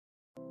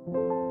മനുഷ്യൻ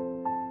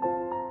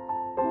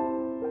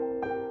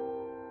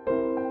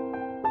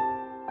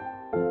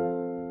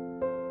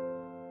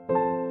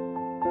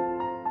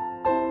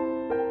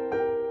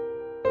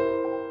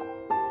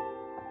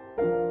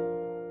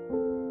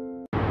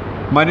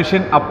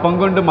അപ്പം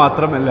കൊണ്ട്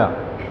മാത്രമല്ല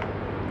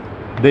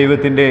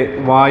ദൈവത്തിൻ്റെ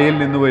വായിൽ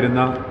നിന്ന്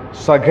വരുന്ന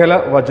സകല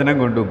വചനം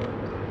കൊണ്ടും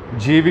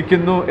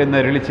ജീവിക്കുന്നു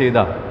എന്നരുളി ചെയ്ത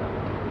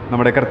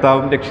നമ്മുടെ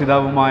കർത്താവും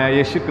രക്ഷിതാവുമായ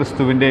യേശു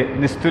ക്രിസ്തുവിൻ്റെ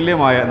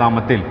നിസ്തുല്യമായ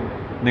നാമത്തിൽ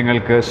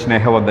നിങ്ങൾക്ക്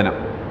സ്നേഹവന്ദനം.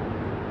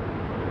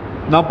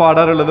 നാം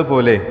പാടാറുള്ളത്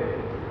പോലെ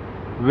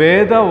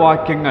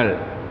വേദവാക്യങ്ങൾ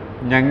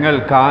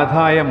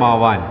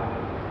ഞങ്ങൾക്കാദായമാവാൻ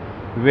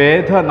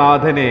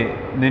വേദനാഥനെ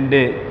നിൻ്റെ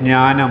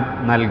ജ്ഞാനം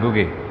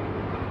നൽകുകേ.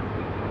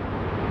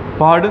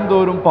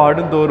 പാടുംതോറും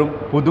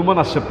പുതുമ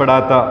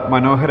നഷ്ടപ്പെടാത്ത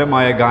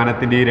മനോഹരമായ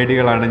ഗാനത്തിൻ്റെ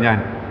ഇരടികളാണ് ഞാൻ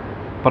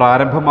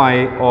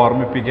പ്രാരംഭമായി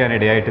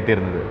ഓർമ്മിപ്പിക്കാനിടയായിട്ട്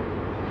തീർന്നത്.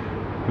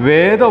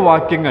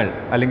 വേദവാക്യങ്ങൾ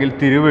അല്ലെങ്കിൽ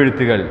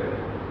തിരുവെഴുത്തുകൾ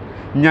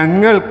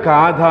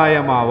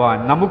ഞങ്ങൾക്കാദായമാവാൻ,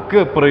 നമുക്ക്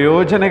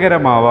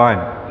പ്രയോജനകരമാവാൻ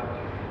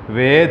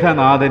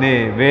വേദനാഥനെ,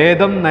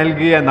 വേദം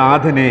നൽകിയ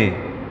നാഥനെ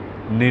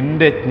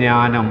നിൻ്റെ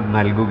ജ്ഞാനം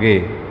നൽകുകേ.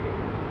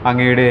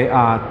 അങ്ങയുടെ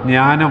ആ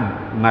ജ്ഞാനം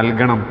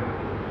നൽകണം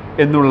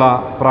എന്നുള്ള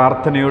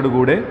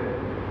പ്രാർത്ഥനയോടുകൂടെ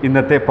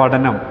ഇന്നത്തെ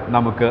പഠനം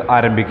നമുക്ക്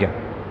ആരംഭിക്കാം.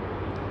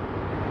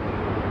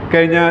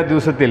 കഴിഞ്ഞ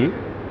ദിവസത്തിൽ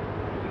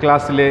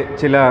ക്ലാസ്സിലെ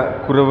ചില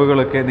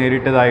കുറവുകളൊക്കെ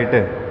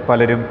നേരിട്ടതായിട്ട്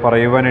പലരും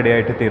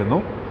പറയുവാനിടയായിട്ട് തീർന്നു.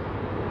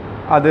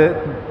 അത്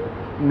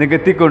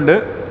നികത്തിക്കൊണ്ട്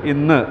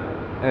ഇന്ന്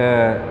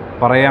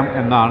പറയാം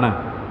എന്നാണ്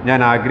ഞാൻ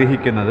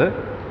ആഗ്രഹിക്കുന്നത്.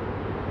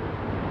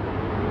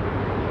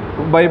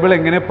 ബൈബിൾ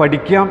എങ്ങനെ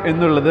പഠിക്കാം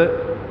എന്നുള്ളത്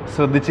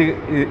ശ്രദ്ധിച്ച്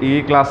ഈ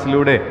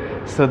ക്ലാസ്സിലൂടെ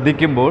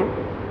ശ്രദ്ധിക്കുമ്പോൾ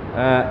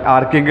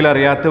ആർക്കെങ്കിലും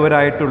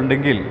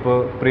അറിയാത്തവരായിട്ടുണ്ടെങ്കിൽ, ഇപ്പോൾ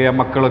പ്രിയ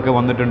മക്കളൊക്കെ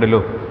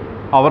വന്നിട്ടുണ്ടല്ലോ,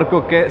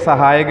 അവർക്കൊക്കെ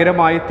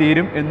സഹായകരമായി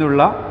തീരും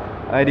എന്നുള്ള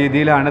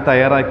രീതിയിലാണ്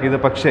തയ്യാറാക്കിയത്.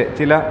 പക്ഷേ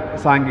ചില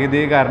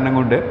സാങ്കേതിക കാരണം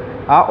കൊണ്ട്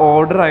ആ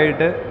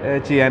ഓർഡറായിട്ട്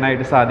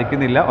ചെയ്യാനായിട്ട്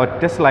സാധിക്കുന്നില്ല.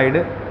 ഒറ്റ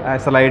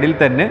സ്ലൈഡിൽ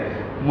തന്നെ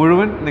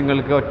മുഴുവൻ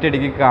നിങ്ങൾക്ക്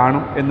ഒറ്റയടിക്ക്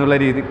കാണാം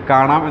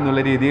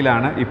എന്നുള്ള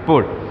രീതിയിലാണ്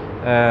ഇപ്പോൾ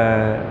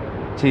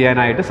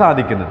ചെയ്യാനായിട്ട്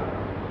സാധിക്കുന്നത്.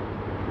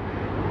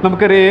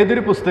 നമുക്കറിയാം,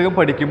 ഏതൊരു പുസ്തകം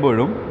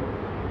പഠിക്കുമ്പോഴും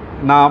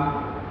നാം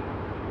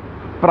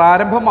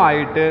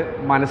പ്രാരംഭമായിട്ട്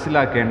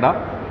മനസ്സിലാക്കേണ്ട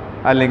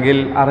അല്ലെങ്കിൽ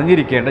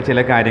അറിഞ്ഞിരിക്കേണ്ട ചില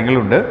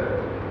കാര്യങ്ങളുണ്ട്.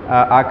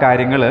 ആ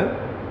കാര്യങ്ങൾ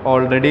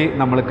ഓൾറെഡി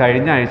നമ്മൾ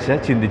കഴിഞ്ഞ ആഴ്ച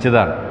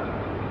ചിന്തിച്ചതാണ്.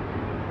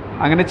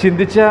 അങ്ങനെ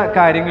ചിന്തിച്ച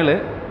കാര്യങ്ങൾ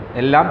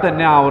എല്ലാം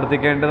തന്നെ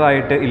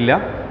ആവർത്തിക്കേണ്ടതായിട്ട് ഇല്ല.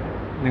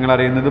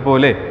 നിങ്ങളറിയുന്നത്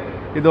പോലെ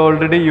ഇത്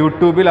ഓൾറെഡി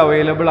യൂട്യൂബിൽ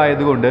അവൈലബിൾ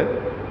ആയതുകൊണ്ട്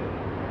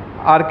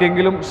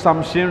ആർക്കെങ്കിലും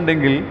സംശയം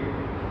ഉണ്ടെങ്കിൽ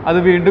അത്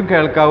വീണ്ടും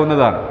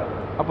കേൾക്കാവുന്നതാണ്.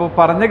 അപ്പോൾ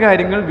പറഞ്ഞ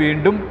കാര്യങ്ങൾ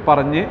വീണ്ടും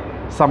പറഞ്ഞ്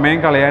സമയം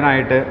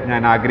കളയാനായിട്ട്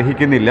ഞാൻ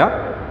ആഗ്രഹിക്കുന്നില്ല.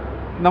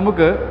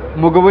 നമുക്ക്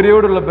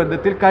മുഖവരിയോടുള്ള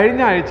ബന്ധത്തിൽ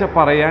കഴിഞ്ഞ ആഴ്ച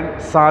പറയാൻ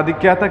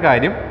സാധിക്കാത്ത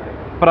കാര്യം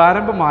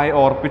പ്രാരംഭമായി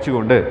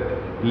ഓർപ്പിച്ചുകൊണ്ട്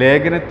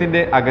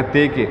ലേഖനത്തിൻ്റെ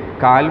അകത്തേക്ക്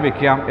കാൽ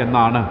വയ്ക്കാം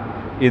എന്നാണ്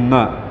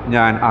ഇന്ന്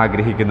ഞാൻ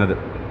ആഗ്രഹിക്കുന്നത്.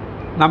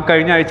 നാം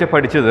കഴിഞ്ഞ ആഴ്ച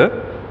പഠിച്ചത്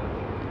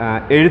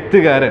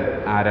എഴുത്തുകാരൻ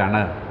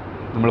ആരാണ്.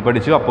 നമ്മൾ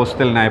പഠിച്ചു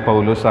അപ്പോസ്തലനായ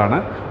പൗലോസാണ്.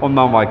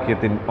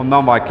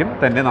 ഒന്നാം വാക്യം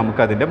തന്നെ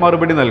നമുക്കതിൻ്റെ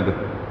മറുപടി നൽകും.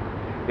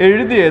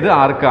 എഴുതിയത്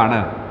ആർക്കാണ്?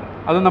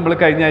 അത് നമ്മൾ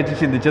കഴിഞ്ഞ ആഴ്ച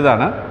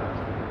ചിന്തിച്ചതാണ്.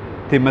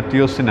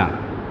 തിമത്തിയോസിനാണ്.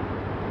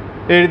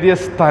 എഴുതിയ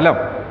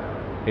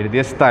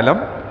സ്ഥലം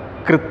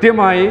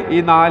കൃത്യമായി ഈ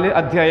 4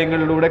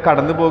 അധ്യായങ്ങളിലൂടെ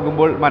കടന്നു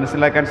പോകുമ്പോൾ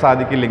മനസ്സിലാക്കാൻ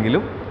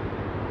സാധിക്കില്ലെങ്കിലും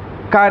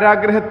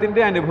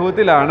കാരാഗ്രഹത്തിൻ്റെ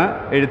അനുഭവത്തിലാണ്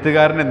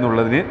എഴുത്തുകാരൻ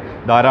എന്നുള്ളതിന്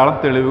ധാരാളം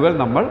തെളിവുകൾ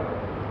നമ്മൾ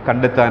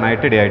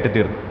കണ്ടെത്താനായിട്ട് ഇടയായിട്ട്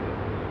തീർന്നു.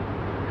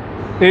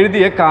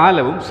 എഴുതിയ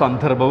കാലവും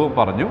സന്ദർഭവും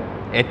പറഞ്ഞു.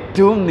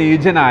 ഏറ്റവും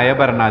നീചനായ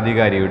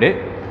ഭരണാധികാരിയുടെ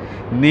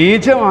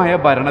നീചമായ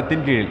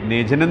ഭരണത്തിന് കീഴിൽ,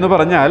 നീചനെന്ന്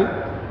പറഞ്ഞാൽ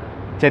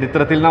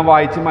ചരിത്രത്തിൽ നാം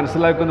വായിച്ച്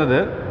മനസ്സിലാക്കുന്നത്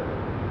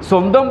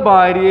സ്വന്തം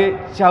ഭാര്യയെ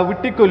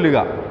ചവിട്ടിക്കൊല്ലുക,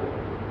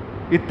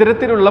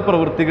 ഇത്തരത്തിലുള്ള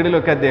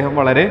പ്രവൃത്തികളിലൊക്കെ അദ്ദേഹം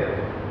വളരെ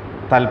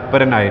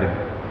തൽപരനായിരുന്നു.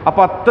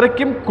 അപ്പോൾ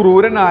അത്രയ്ക്കും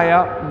ക്രൂരനായ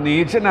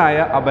നീചനായ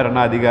ആ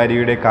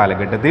ഭരണാധികാരിയുടെ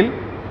കാലഘട്ടത്തിൽ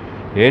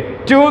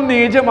ഏറ്റവും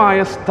നീചമായ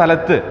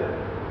സ്ഥലത്ത്,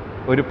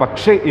 ഒരു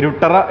പക്ഷേ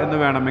ഇരുട്ടറ എന്ന്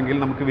വേണമെങ്കിൽ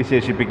നമുക്ക്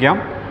വിശേഷിപ്പിക്കാം,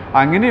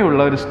 അങ്ങനെയുള്ള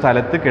ഒരു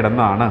സ്ഥലത്ത്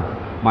കിടന്നാണ്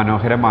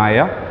മനോഹരമായ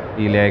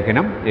ഈ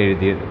ലേഖനം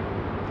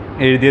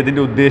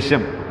എഴുതിയതിൻ്റെ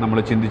ഉദ്ദേശം നമ്മൾ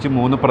ചിന്തിച്ച്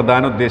 3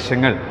 പ്രധാന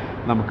ഉദ്ദേശങ്ങൾ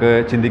നമുക്ക്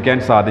ചിന്തിക്കാൻ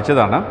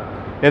സാധിച്ചതാണ്.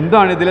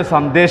 എന്താണ് ഇതിലെ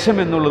സന്ദേശം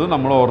എന്നുള്ളത്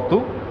നമ്മൾ ഓർത്തു.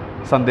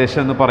 സന്ദേശം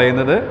എന്ന്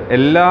പറയുന്നത്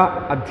എല്ലാ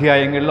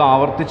അധ്യായങ്ങളിലും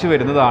ആവർത്തിച്ചു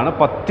വരുന്നതാണ്.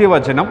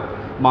 പഥ്യവചനം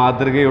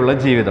മാതൃകയുള്ള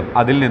ജീവിതം,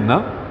 അതിൽ നിന്ന്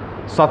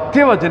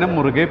സത്യവചനം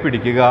മുറുകെ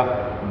പിടിക്കുക,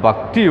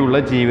 ഭക്തിയുള്ള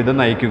ജീവിതം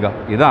നയിക്കുക.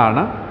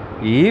 ഇതാണ്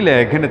ഈ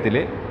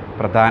ലേഖനത്തിലെ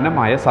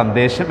പ്രധാനമായ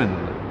സന്ദേശം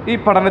എന്നുള്ളത്. ഈ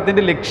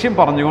പഠനത്തിൻ്റെ ലക്ഷ്യം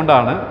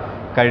പറഞ്ഞുകൊണ്ടാണ്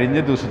കഴിഞ്ഞ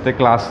ദിവസത്തെ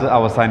ക്ലാസ്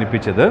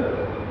അവസാനിപ്പിച്ചത്.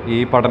 ഈ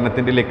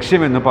പഠനത്തിൻ്റെ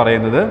ലക്ഷ്യമെന്ന്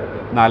പറയുന്നത്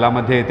 4-ാം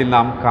അധ്യായത്തിൽ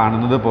നാം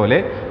കാണുന്നത് പോലെ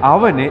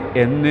അവന്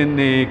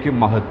എന്നേക്കും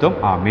മഹത്വം,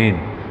 ആമേൻ.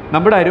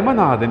 നമ്മുടെ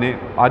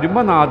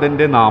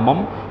അരുമനാഥൻ്റെ നാമം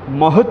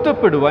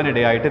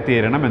മഹത്വപ്പെടുവാനിടയായിട്ട്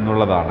തീരണം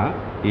എന്നുള്ളതാണ്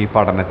ഈ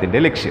പഠനത്തിൻ്റെ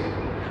ലക്ഷ്യം.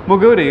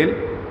 മുഖവരിയിൽ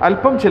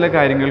അല്പം ചില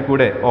കാര്യങ്ങൾ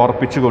കൂടെ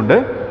ഓർപ്പിച്ചുകൊണ്ട്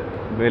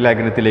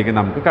ലേഖനത്തിലേക്ക്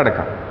നമുക്ക്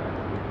കടക്കാം.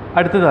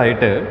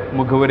 അടുത്തതായിട്ട്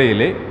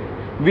മുഖവരിയിലെ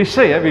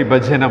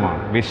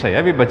വിഷയവിഭജനമാണ്.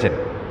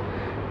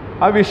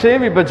 ആ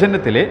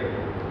വിഷയവിഭജനത്തിലെ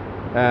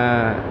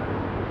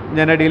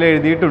ഞാനടിയിൽ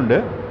എഴുതിയിട്ടുണ്ട്,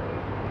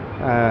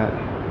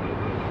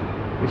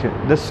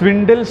 ദ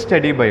സ്വിൻഡൽ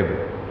സ്റ്റഡി ബൈബിൾ.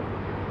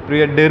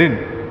 പ്രിയ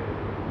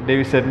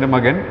ഡേവിസേട്ടൻ്റെ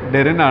മകൻ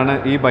ഡെറിനാണ്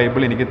ഈ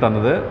ബൈബിൾ എനിക്ക്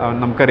തന്നത്. അവൻ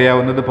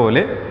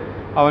നമുക്കറിയാവുന്നതുപോലെ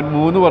അവൻ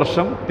 3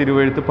 വർഷം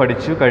തിരുവെഴുത്ത്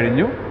പഠിച്ചു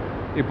കഴിഞ്ഞു.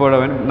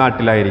 ഇപ്പോഴവൻ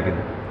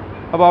നാട്ടിലായിരിക്കുന്നു.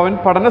 അപ്പോൾ അവൻ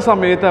പഠന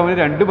സമയത്ത് അവന്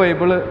 2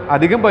 ബൈബിൾ,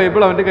 അധികം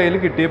ബൈബിൾ അവൻ്റെ കയ്യിൽ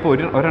കിട്ടിയപ്പോൾ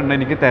ഒരെണ്ണം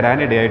എനിക്ക്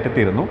തരാനിടയായിട്ട്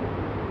തീർന്നു.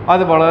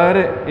 അത്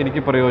വളരെ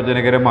എനിക്ക്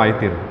പ്രയോജനകരമായി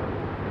തീർന്നു.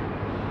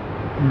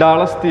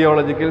 ഡാളസ്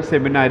തിയോളജിക്കൽ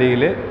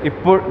സെമിനാരിയിൽ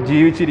ഇപ്പോൾ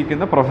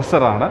ജീവിച്ചിരിക്കുന്ന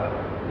പ്രൊഫസറാണ്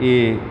ഈ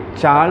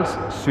ചാൾസ്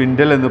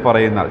സ്വിൻഡൽ എന്ന്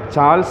പറയുന്ന ആൾ.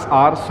 Charles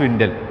R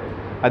സ്വിൻഡൽ.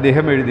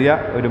 അദ്ദേഹം എഴുതിയ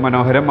ഒരു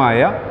മനോഹരമായ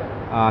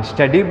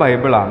സ്റ്റഡി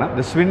ബൈബിളാണ്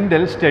ദ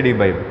സ്വിൻഡൽ സ്റ്റഡി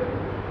ബൈബിൾ.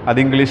 അത്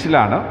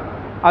ഇംഗ്ലീഷിലാണ്.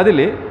 അതിൽ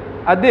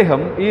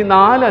അദ്ദേഹം ഈ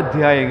 4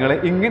 അധ്യായങ്ങളെ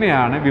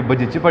ഇങ്ങനെയാണ്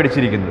വിഭജിച്ച്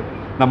പഠിച്ചിരിക്കുന്നത്.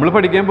 നമ്മൾ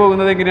പഠിക്കാൻ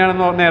പോകുന്നത്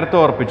എങ്ങനെയാണെന്ന് നേരത്തെ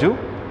ഓർപ്പിച്ചു.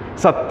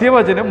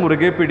 സത്യവചനം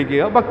മുറുകെ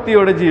പിടിക്കുക,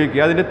 ഭക്തിയോടെ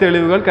ജീവിക്കുക. അതിൻ്റെ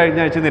തെളിവുകൾ കഴിഞ്ഞ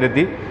ആഴ്ച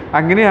നിരത്തി.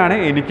 അങ്ങനെയാണ്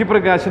എനിക്ക്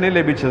പ്രകാശനം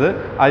ലഭിച്ചത്.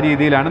 ആ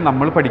രീതിയിലാണ്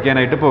നമ്മൾ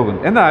പഠിക്കാനായിട്ട്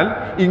പോകുന്നത്. എന്നാൽ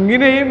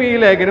ഇങ്ങനെയും ഈ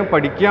ലേഖനം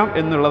പഠിക്കാം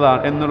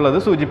എന്നുള്ളത്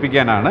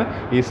സൂചിപ്പിക്കാനാണ്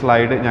ഈ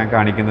സ്ലൈഡ് ഞാൻ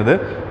കാണിക്കുന്നത്.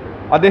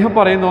 അദ്ദേഹം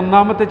പറയുന്ന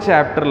 1-ാമത്തെ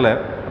ചാപ്റ്ററിൽ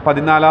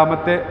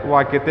 14-ാമത്തെ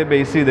വാക്യത്തെ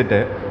ബേസ് ചെയ്തിട്ട്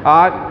ആ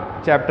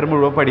ചാപ്റ്റർ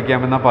മുഴുവൻ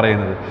പഠിക്കാമെന്നാണ്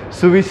പറയുന്നത്.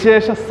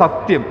 സുവിശേഷ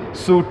സത്യം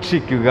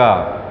സൂക്ഷിക്കുക.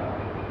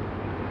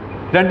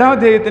 2-ാം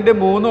അധ്യായത്തിൻ്റെ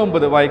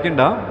 3-9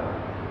 വായിക്കണ്ട.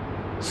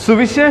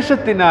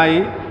 സുവിശേഷത്തിനായി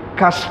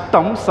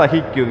കഷ്ടം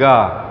സഹിക്കുക.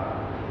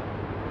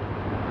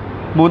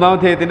 3-ാം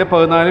അധ്യായത്തിൻ്റെ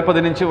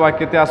 14-15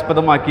 വാക്യത്തെ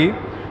ആസ്പദമാക്കി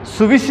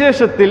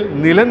സുവിശേഷത്തിൽ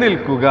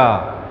നിലനിൽക്കുക.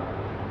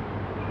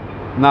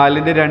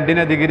 4:2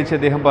 അധികരിച്ച്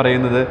അദ്ദേഹം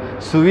പറയുന്നത്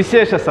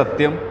സുവിശേഷ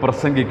സത്യം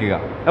പ്രസംഗിക്കുക.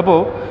 അപ്പോൾ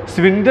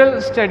സ്വിൻഡൽ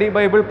സ്റ്റഡി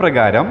ബൈബിൾ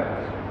പ്രകാരം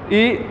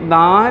ഈ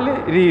 4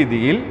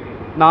 രീതിയിൽ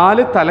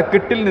 4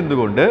 തലക്കെട്ടിൽ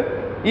നിന്നുകൊണ്ട്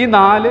ഈ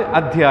 4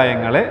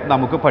 അധ്യായങ്ങളെ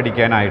നമുക്ക്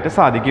പഠിക്കാനായിട്ട്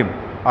സാധിക്കും.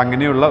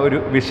 അങ്ങനെയുള്ള ഒരു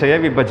വിഷയ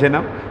വിഭജന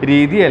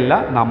രീതിയല്ല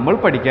നമ്മൾ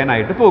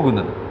പഠിക്കാനായിട്ട്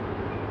പോകുന്നത്.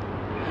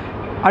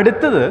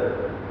 അടുത്തത്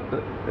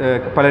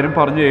പലരും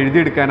പറഞ്ഞു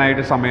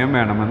എഴുതിയെടുക്കാനായിട്ട് സമയം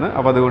വേണമെന്ന്.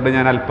 അപ്പോൾ അതുകൊണ്ട്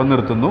ഞാൻ അല്പം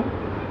നിർത്തുന്നു.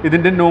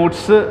 ഇതിൻ്റെ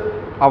നോട്ട്സ്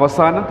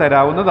അവസാനം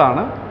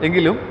തരാവുന്നതാണ്.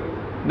 എങ്കിലും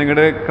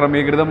നിങ്ങളുടെ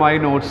ക്രമീകൃതമായി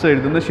നോട്ട്സ്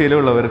എഴുതുന്ന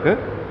ശീലമുള്ളവർക്ക്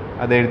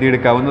അത്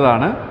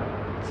എഴുതിയെടുക്കാവുന്നതാണ്.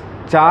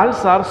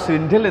 ചാൾസ് ആർ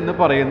സ്വിൻഡൽ എന്ന്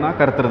പറയുന്ന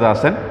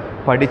കർത്തൃദാസൻ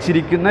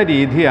പഠിച്ചിരിക്കുന്ന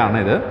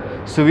രീതിയാണിത്.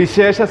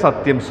 സുവിശേഷ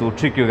സത്യം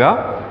സൂക്ഷിക്കുക,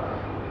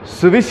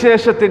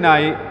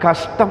 സുവിശേഷത്തിനായി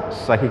കഷ്ടം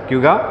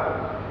സഹിക്കുക,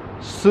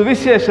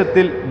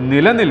 സുവിശേഷത്തിൽ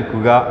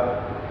നിലനിൽക്കുക,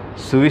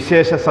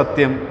 സുവിശേഷ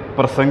സത്യം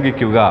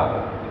പ്രസംഗിക്കുക.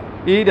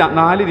 ഈ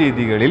 4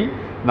 രീതികളിൽ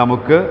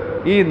നമുക്ക്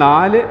ഈ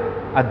 4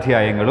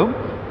 അധ്യായങ്ങളും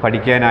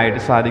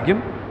പഠിക്കാനായിട്ട് സാധിക്കും.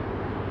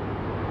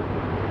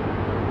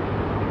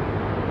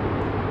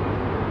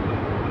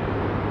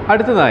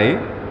 അടുത്തതായി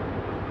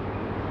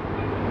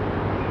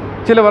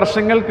ചില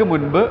വർഷങ്ങൾക്ക്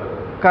മുൻപ്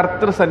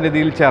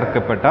കർത്തൃസന്നിധിയിൽ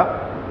ചേർക്കപ്പെട്ട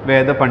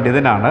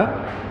വേദപണ്ഡിതനാണ്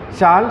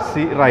ചാൾസ്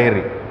സി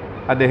റൈറി.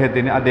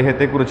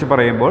 അദ്ദേഹത്തെക്കുറിച്ച്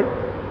പറയുമ്പോൾ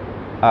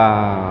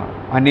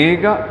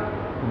അനേക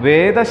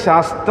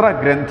വേദശാസ്ത്ര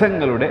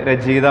ഗ്രന്ഥങ്ങളുടെ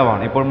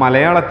രചയിതാവാണ്. ഇപ്പോൾ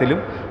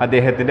മലയാളത്തിലും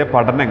അദ്ദേഹത്തിൻ്റെ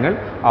പഠനങ്ങൾ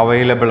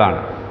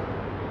അവൈലബിളാണ്.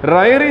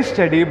 റൈറി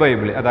സ്റ്റഡി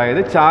ബൈബിൾ,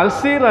 അതായത് ചാൾസ്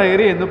സി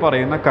റൈറി എന്ന്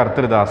പറയുന്ന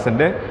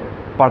കർത്തൃദാസൻ്റെ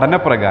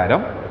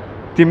പഠനപ്രകാരം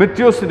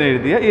തിമത്യോസിന്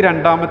എഴുതിയ ഈ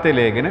 2-ാമത്തെ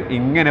ലേഖനം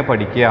ഇങ്ങനെ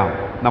പഠിക്കാം.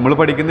 നമ്മൾ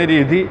പഠിക്കുന്ന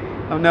രീതി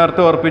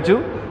നേരത്തെ ഓർപ്പിച്ചു.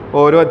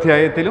 ഓരോ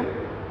അധ്യായത്തിലും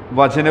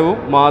വചനവും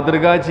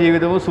മാതൃകാ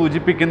ജീവിതവും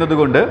സൂചിപ്പിക്കുന്നത്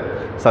കൊണ്ട്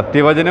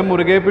സത്യവചനം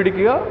മുറുകെ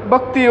പിടിക്കുക,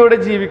 ഭക്തിയോടെ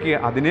ജീവിക്കുക.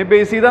 അതിനെ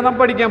ബേസ് ചെയ്താണ് നാം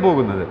പഠിക്കാൻ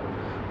പോകുന്നത്.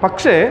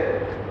 പക്ഷേ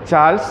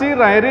ചാൾസ് സി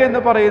റൈറി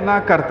എന്ന് പറയുന്ന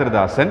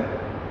കർത്തൃദാസൻ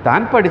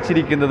താൻ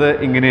പഠിച്ചിരിക്കുന്നത്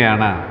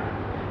ഇങ്ങനെയാണ്.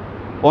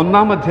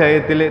 1-ാം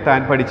അധ്യായത്തിൽ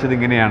താൻ പഠിച്ചത്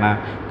ഇങ്ങനെയാണ്: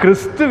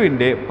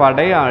 ക്രിസ്തുവിൻ്റെ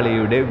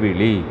പടയാളിയുടെ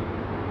വിളി.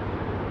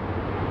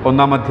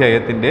 1-ാം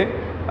അധ്യായത്തിൻ്റെ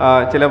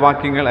ചില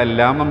വാക്യങ്ങൾ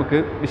എല്ലാം നമുക്ക്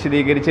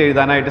വിശദീകരിച്ച്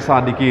എഴുതാനായിട്ട്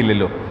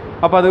സാധിക്കുകയില്ലല്ലോ.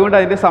 അപ്പോൾ അതുകൊണ്ട്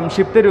അതിൻ്റെ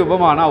സംക്ഷിപ്ത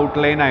രൂപമാണ്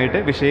ഔട്ട്ലൈനായിട്ട്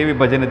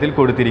വിഷയവിഭജനത്തിൽ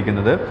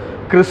കൊടുത്തിരിക്കുന്നത്.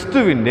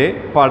 ക്രിസ്തുവിൻ്റെ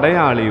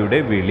പടയാളിയുടെ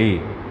വിളി.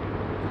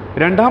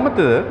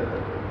 2-ാമത്തേത്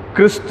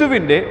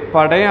ക്രിസ്തുവിൻ്റെ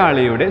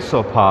പടയാളിയുടെ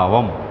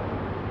സ്വഭാവം.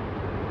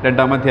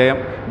 2-ാം അധ്യായം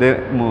ഇത്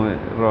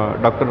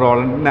ഡോക്ടർ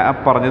റോളൻ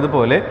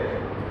പറഞ്ഞതുപോലെ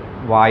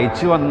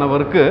വായിച്ചു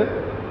വന്നവർക്ക്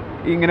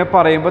ഇങ്ങനെ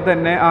പറയുമ്പോൾ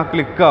തന്നെ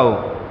ക്ലിക്കാവും.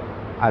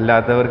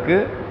 അല്ലാത്തവർക്ക്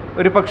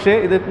ഒരു പക്ഷേ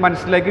ഇത്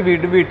മനസ്സിലാക്കി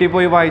വീട്ടിൽ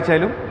പോയി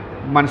വായിച്ചാലും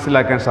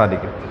മനസ്സിലാക്കാൻ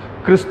സാധിക്കും.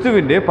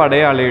 ക്രിസ്തുവിൻ്റെ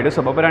പടയാളിയുടെ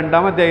സ്വഭാവം.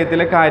 2-ാം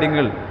അധ്യായത്തിലെ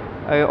കാര്യങ്ങൾ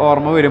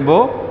ഓർമ്മ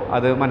വരുമ്പോൾ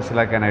അത്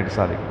മനസ്സിലാക്കാനായിട്ട്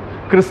സാധിക്കും.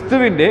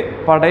 ക്രിസ്തുവിൻ്റെ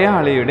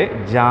പടയാളിയുടെ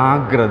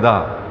ജാഗ്രത.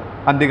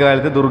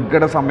 അന്ത്യകാലത്ത്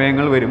ദുർഘട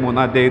സമയങ്ങൾ വരും.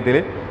 3-ാം അധ്യായത്തിൽ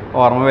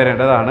ഓർമ്മ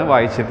വരേണ്ടതാണ്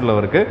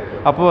വായിച്ചിട്ടുള്ളവർക്ക്.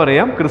 അപ്പോൾ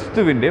അറിയാം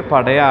ക്രിസ്തുവിൻ്റെ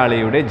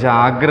പടയാളിയുടെ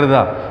ജാഗ്രത.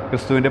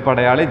 ക്രിസ്തുവിൻ്റെ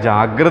പടയാളി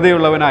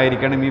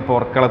ജാഗ്രതയുള്ളവനായിരിക്കണം ഈ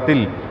പോർക്കളത്തിൽ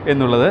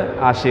എന്നുള്ളത്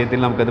ആശയത്തിൽ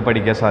നമുക്കത്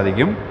പഠിക്കാൻ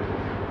സാധിക്കും.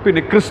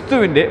 പിന്നെ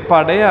ക്രിസ്തുവിൻ്റെ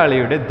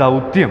പടയാളിയുടെ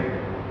ദൗത്യം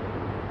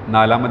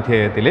 4-ാം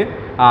അധ്യായത്തിൽ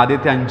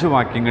ആദ്യത്തെ 5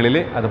 വാക്യങ്ങളിൽ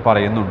അത്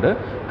പറയുന്നുണ്ട്.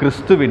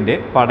 ക്രിസ്തുവിൻ്റെ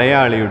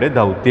പടയാളിയുടെ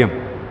ദൗത്യം.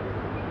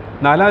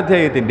 4-ാം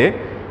അധ്യായത്തിൻ്റെ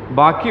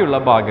ബാക്കിയുള്ള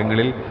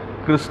ഭാഗങ്ങളിൽ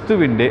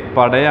ക്രിസ്തുവിൻ്റെ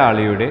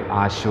പടയാളിയുടെ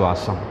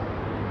ആശ്വാസം.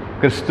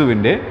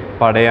 ക്രിസ്തുവിൻ്റെ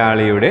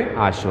പടയാളിയുടെ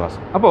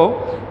ആശ്വാസം. അപ്പോൾ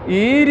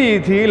ഈ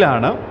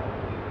രീതിയിലാണ്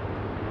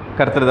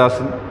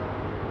കർത്തൃദാസൻ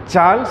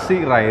ചാൾസ് സി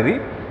റൈറി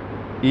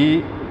ഈ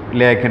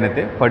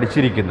ലേഖനത്തെ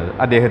പഠിച്ചിരിക്കുന്നത്.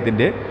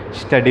 അദ്ദേഹത്തിൻ്റെ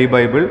സ്റ്റഡി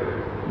ബൈബിൾ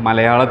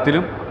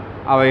മലയാളത്തിലും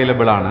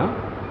അവൈലബിളാണ്.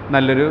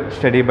 നല്ലൊരു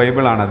സ്റ്റഡി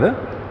ബൈബിളാണത്.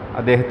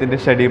 അദ്ദേഹത്തിൻ്റെ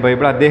സ്റ്റഡി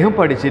ബൈബിൾ അദ്ദേഹം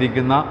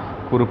പഠിച്ചിരിക്കുന്ന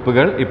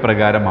കുറിപ്പുകൾ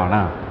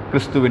ഇപ്രകാരമാണ്: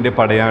 ക്രിസ്തുവിൻ്റെ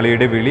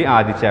പടയാളിയുടെ വിളി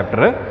ആദ്യ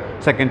ചാപ്റ്റർ,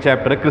 സെക്കൻഡ്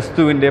ചാപ്റ്റർ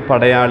ക്രിസ്തുവിൻ്റെ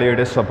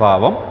പടയാളിയുടെ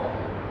സ്വഭാവം,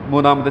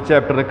 മൂന്നാമത്തെ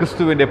ചാപ്റ്റർ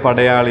ക്രിസ്തുവിൻ്റെ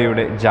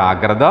പടയാളിയുടെ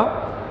ജാഗ്രത,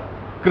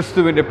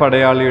 ക്രിസ്തുവിൻ്റെ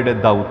പടയാളിയുടെ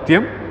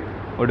ദൗത്യം,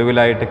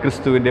 ഒടുവിലായിട്ട്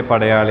ക്രിസ്തുവിൻ്റെ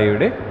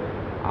പടയാളിയുടെ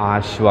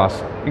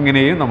ആശ്വാസം.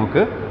 ഇങ്ങനെയും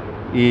നമുക്ക്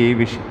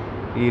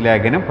ഈ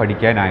ലേഖനം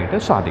പഠിക്കാനായിട്ട്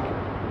സാധിക്കും.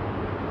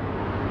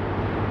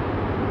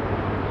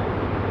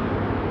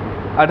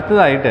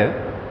 അടുത്തതായിട്ട്,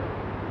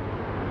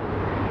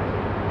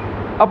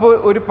 അപ്പോൾ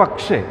ഒരു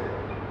പക്ഷേ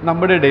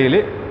നമ്മുടെ ഇടയിൽ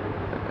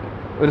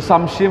ഒരു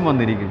സംശയം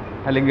വന്നിരിക്കും,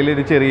 അല്ലെങ്കിൽ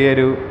ഒരു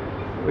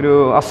ചെറിയൊരു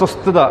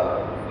അസ്വസ്ഥത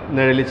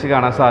നിഴലിച്ച്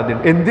കാണാൻ സാധ്യത.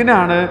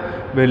 എന്തിനാണ്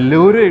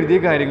വല്ലവരും എഴുതിയ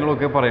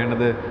കാര്യങ്ങളൊക്കെ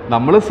പറയണത്?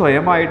 നമ്മൾ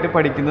സ്വയമായിട്ട്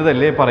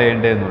പഠിക്കുന്നതല്ലേ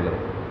പറയേണ്ടതെന്നുള്ളത്.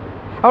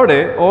 അവിടെ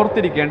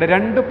ഓർത്തിരിക്കേണ്ട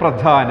രണ്ട്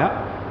പ്രധാന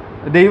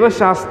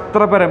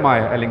ദൈവശാസ്ത്രപരമായ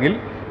അല്ലെങ്കിൽ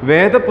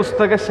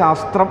വേദപുസ്തക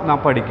ശാസ്ത്രം നാം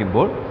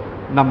പഠിക്കുമ്പോൾ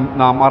നാം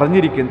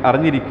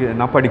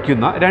നാം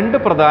പഠിക്കുന്ന രണ്ട്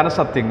പ്രധാന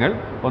സത്യങ്ങൾ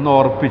ഒന്ന്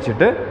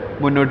ഓർപ്പിച്ചിട്ട്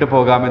മുന്നോട്ട്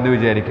പോകാമെന്ന്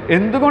വിചാരിക്കും.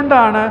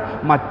 എന്തുകൊണ്ടാണ്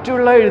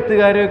മറ്റുള്ള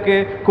എഴുത്തുകാരെയൊക്കെ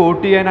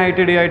കോട്ട്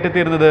ചെയ്യാനായിട്ട് ഇടയായിട്ട്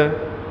തീർന്നത്?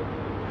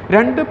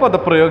 രണ്ട്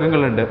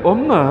പദപ്രയോഗങ്ങളുണ്ട്.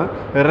 ഒന്ന്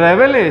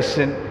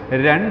റെവലേഷൻ,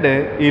 രണ്ട്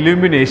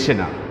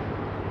ഇലുമിനേഷനാണ്.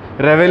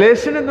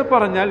 റെവലേഷൻ എന്ന്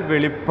പറഞ്ഞാൽ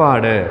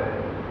വെളിപ്പാട്,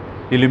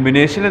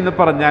 ഇലുമിനേഷൻ എന്ന്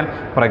പറഞ്ഞാൽ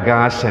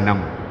പ്രകാശനം.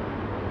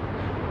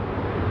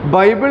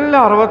 ബൈബിളിൽ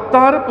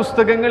 66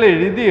 പുസ്തകങ്ങൾ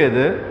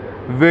എഴുതിയത്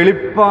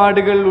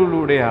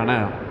വെളിപ്പാടുകളിലൂടെയാണ്.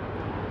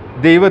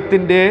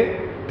 ദൈവത്തിൻ്റെ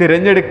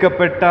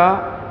തിരഞ്ഞെടുക്കപ്പെട്ട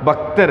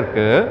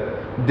ഭക്തർക്ക്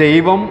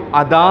ദൈവം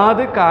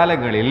അതാത്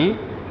കാലങ്ങളിൽ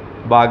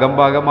ഭാഗം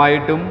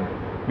ഭാഗമായിട്ടും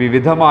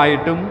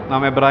വിവിധമായിട്ടും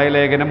നാം എബ്രായ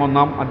ലേഖനം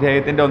 1-ാം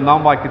അധ്യായത്തിൻ്റെ 1-ാം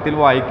വാക്യത്തിൽ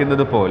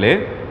വായിക്കുന്നത് പോലെ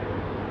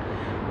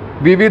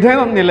വിവിധ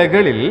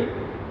നിലകളിൽ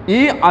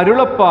ഈ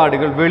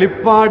അരുളപ്പാടുകൾ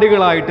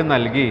വെളിപ്പാടുകളായിട്ട്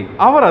നൽകി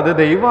അവർ അത്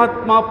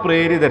ദൈവാത്മാ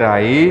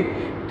പ്രേരിതരായി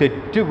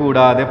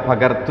തെറ്റുകൂടാതെ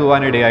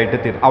പകർത്തുവാനിടയായിട്ട്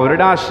തീരും.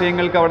 അവരുടെ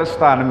ആശയങ്ങൾക്ക് അവിടെ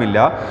സ്ഥാനമില്ല.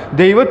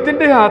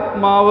 ദൈവത്തിൻ്റെ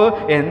ആത്മാവ്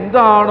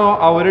എന്താണോ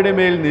അവരുടെ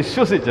മേൽ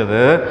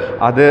നിശ്വസിച്ചത്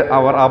അത്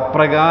അവർ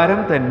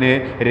അപ്രകാരം തന്നെ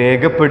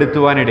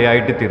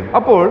രേഖപ്പെടുത്തുവാനിടയായിട്ട് തീർന്നു.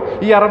 അപ്പോൾ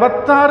ഈ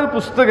 66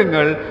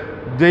 പുസ്തകങ്ങൾ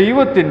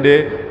ദൈവത്തിൻ്റെ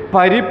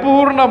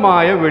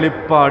പരിപൂർണമായ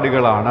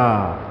വെളിപ്പാടുകളാണ്.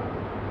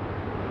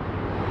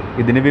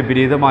 ഇതിന്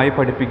വിപരീതമായി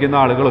പഠിപ്പിക്കുന്ന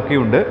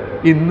ആളുകളൊക്കെയുണ്ട്.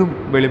 ഇന്നും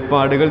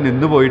വെളിപ്പാടുകൾ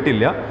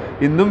നിന്നുപോയിട്ടില്ല,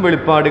 ഇന്നും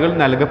വെളിപ്പാടുകൾ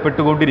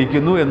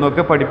നൽകപ്പെട്ടുകൊണ്ടിരിക്കുന്നു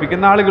എന്നൊക്കെ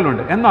പഠിപ്പിക്കുന്ന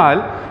ആളുകളുണ്ട്. എന്നാൽ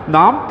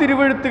നാം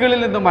തിരുവെഴുത്തുകളിൽ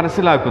നിന്ന്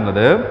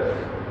മനസ്സിലാക്കുന്നത്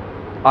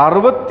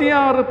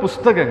 66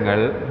 പുസ്തകങ്ങൾ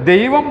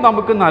ദൈവം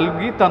നമുക്ക്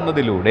നൽകി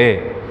തന്നതിലൂടെ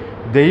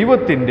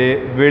ദൈവത്തിൻ്റെ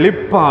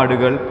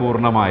വെളിപ്പാടുകൾ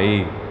പൂർണ്ണമായി.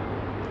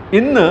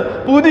 ഇന്ന്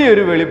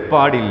പുതിയൊരു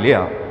വെളിപ്പാടില്ല.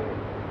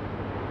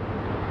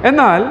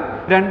 എന്നാൽ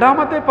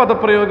രണ്ടാമത്തെ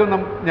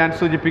പദപ്രയോഗം ഞാൻ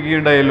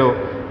സൂചിപ്പിക്കുകയുണ്ടായല്ലോ,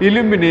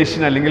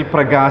 ഇലുമിനേഷൻ അല്ലെങ്കിൽ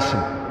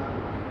പ്രകാശനം.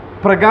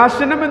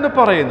 പ്രകാശനം എന്ന്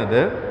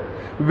പറയുന്നത്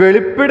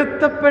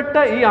വെളിപ്പെടുത്തപ്പെട്ട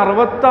ഈ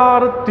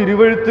 66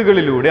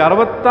 തിരുവെഴുത്തുകളിലൂടെ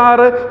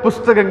 66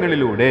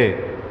 പുസ്തകങ്ങളിലൂടെ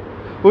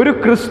ഒരു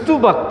ക്രിസ്തു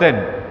ഭക്തൻ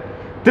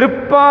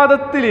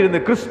തൃപ്പാദത്തിലിരുന്ന്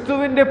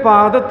ക്രിസ്തുവിൻ്റെ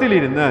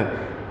പാദത്തിലിരുന്ന്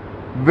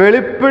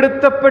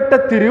വെളിപ്പെടുത്തപ്പെട്ട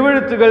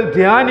തിരുവെഴുത്തുകൾ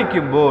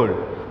ധ്യാനിക്കുമ്പോൾ,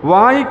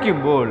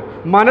 വായിക്കുമ്പോൾ,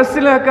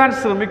 മനസ്സിലാക്കാൻ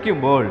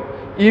ശ്രമിക്കുമ്പോൾ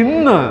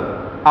ഇന്ന്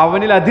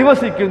അവനിൽ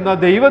അധിവസിക്കുന്ന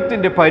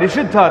ദൈവത്തിൻ്റെ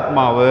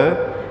പരിശുദ്ധാത്മാവ്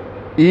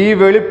ഈ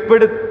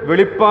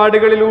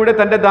വെളിപ്പാടുകളിലൂടെ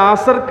തൻ്റെ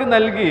ദാസർക്ക്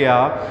നൽകിയ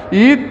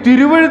ഈ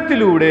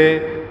തിരുവെഴുത്തിലൂടെ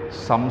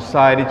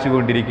സംസാരിച്ചു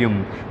കൊണ്ടിരിക്കും.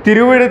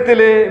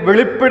 തിരുവെഴുത്തിലെ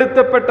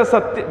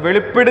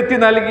വെളിപ്പെടുത്തി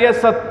നൽകിയ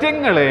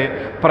സത്യങ്ങളെ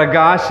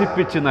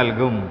പ്രകാശിപ്പിച്ച്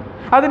നൽകും.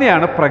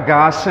 അതിനെയാണ്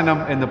പ്രകാശനം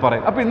എന്ന്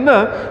പറയും. അപ്പം ഇന്ന്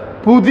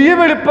പുതിയ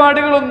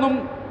വെളിപ്പാടുകളൊന്നും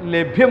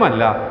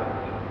ലഭ്യമല്ല,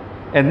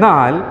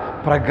 എന്നാൽ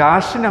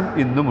പ്രകാശനം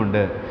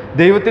ഇന്നുമുണ്ട്.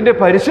 ദൈവത്തിൻ്റെ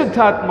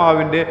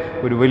പരിശുദ്ധാത്മാവിൻ്റെ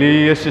ഒരു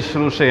വലിയ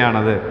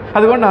ശുശ്രൂഷയാണത്.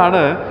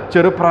 അതുകൊണ്ടാണ്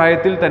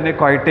ചെറുപ്രായത്തിൽ തന്നെ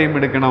ക്വയറ്റ് ടൈം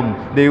എടുക്കണം,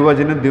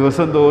 ദൈവവചനം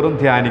ദിവസം തോറും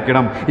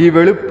ധ്യാനിക്കണം. ഈ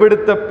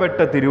വെളിപ്പെടുത്തപ്പെട്ട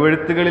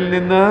തിരുവെഴുത്തുകളിൽ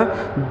നിന്ന്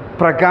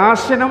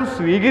പ്രകാശനം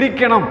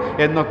സ്വീകരിക്കണം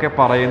എന്നൊക്കെ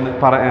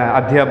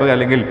അധ്യാപകർ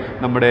അല്ലെങ്കിൽ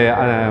നമ്മുടെ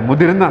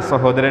മുതിർന്ന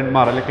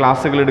സഹോദരന്മാർ അല്ലെങ്കിൽ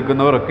ക്ലാസ്സുകൾ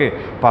എടുക്കുന്നവരൊക്കെ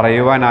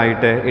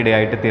പറയുവാനായിട്ട്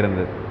ഇടയായിട്ട്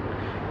തീരുന്നത്.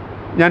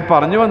 ഞാൻ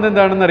പറഞ്ഞു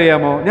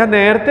വന്നെന്താണെന്നറിയാമോ? ഞാൻ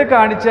നേരത്തെ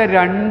കാണിച്ച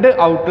 2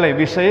 ഔട്ട്ലൈൻ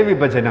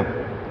വിഷയവിഭജനം,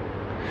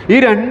 ഈ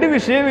 2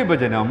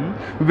 വിഷയവിഭജനം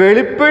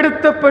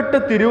വെളിപ്പെടുത്തപ്പെട്ട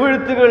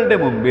തിരുവെഴുത്തുകളുടെ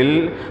മുമ്പിൽ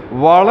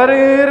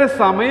വളരെയേറെ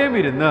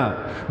സമയമിരുന്ന്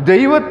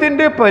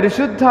ദൈവത്തിൻ്റെ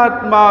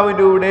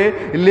പരിശുദ്ധാത്മാവിലൂടെ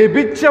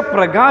ലഭിച്ച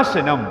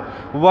പ്രകാശനം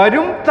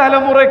വരും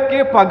തലമുറയ്ക്ക്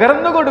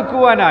പകർന്നു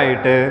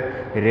കൊടുക്കുവാനായിട്ട്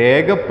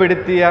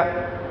രേഖപ്പെടുത്തിയ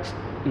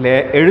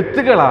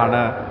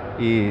എഴുത്തുകളാണ്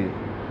ഈ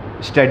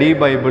സ്റ്റഡി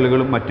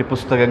ബൈബിളുകളും മറ്റ്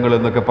പുസ്തകങ്ങളും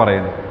എന്നൊക്കെ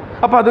പറയുന്നത്.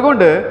 അപ്പം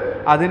അതുകൊണ്ട്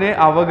അതിനെ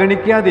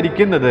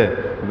അവഗണിക്കാതിരിക്കുന്നത്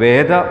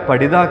വേദ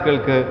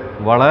പഠിതാക്കൾക്ക്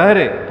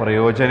വളരെ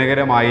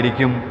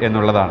പ്രയോജനകരമായിരിക്കും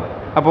എന്നുള്ളതാണ്.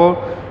 അപ്പോൾ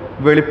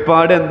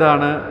വെളിപ്പാട്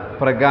എന്താണ്,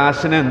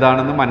 പ്രകാശനം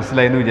എന്താണെന്ന്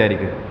മനസ്സിലായെന്ന്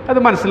വിചാരിക്കുന്നു. അത്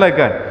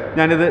മനസ്സിലാക്കാൻ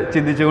ഞാനിത്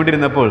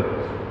ചിന്തിച്ചുകൊണ്ടിരുന്നപ്പോൾ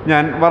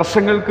ഞാൻ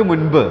വർഷങ്ങൾക്ക്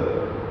മുൻപ്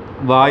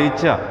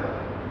വായിച്ച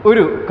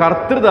ഒരു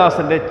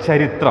കർത്തൃദാസൻ്റെ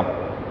ചരിത്രം.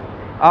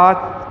 ആ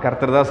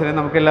കർത്തൃദാസനെ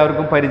നമുക്ക്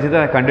എല്ലാവർക്കും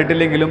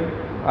കണ്ടിട്ടില്ലെങ്കിലും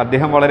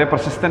അദ്ദേഹം വളരെ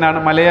പ്രശസ്തനാണ്,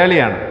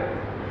 മലയാളിയാണ്.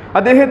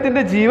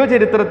 അദ്ദേഹത്തിൻ്റെ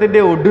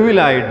ജീവചരിത്രത്തിൻ്റെ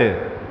ഒടുവിലായിട്ട്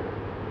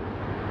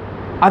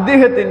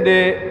അദ്ദേഹത്തിൻ്റെ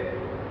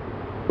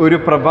ഒരു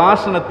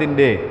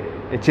പ്രഭാഷണത്തിൻ്റെ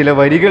ചില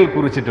വരികൾ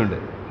കുറിച്ചിട്ടുണ്ട്.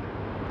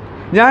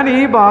 ഞാൻ ഈ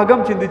ഭാഗം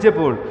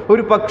ചിന്തിച്ചപ്പോൾ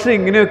ഒരു പക്ഷേ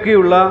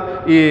ഇങ്ങനെയൊക്കെയുള്ള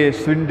ഈ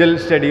സ്വിൻഡൽ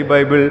study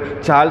Bible,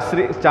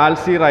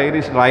 Charlsy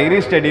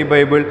റൈറി study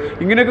Bible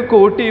ഇങ്ങനെയൊക്കെ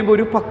കോട്ട് ചെയ്യുമ്പോൾ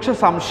ഒരു പക്ഷേ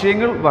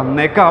സംശയങ്ങൾ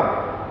വന്നേക്കാം.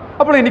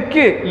 അപ്പോൾ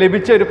എനിക്ക്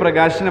ലഭിച്ച ഒരു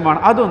പ്രകാശനമാണ്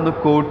അതൊന്ന്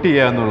കോട്ട്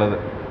ചെയ്യുക എന്നുള്ളത്.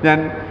 ഞാൻ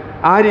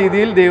ആ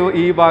രീതിയിൽ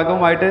ഈ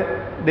ഭാഗവുമായിട്ട്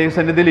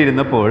ദൈവസന്നിധിയിൽ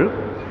ഇരുന്നപ്പോൾ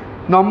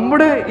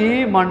നമ്മുടെ ഈ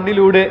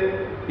മണ്ണിലൂടെ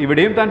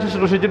ഇവിടെയും താൻ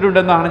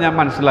ശുശ്രൂഷിച്ചിട്ടുണ്ടെന്നാണ് ഞാൻ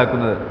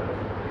മനസ്സിലാക്കുന്നത്.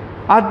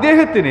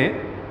 അദ്ദേഹത്തിന്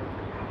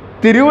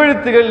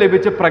തിരുവെഴുത്തുകൾ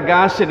ലഭിച്ച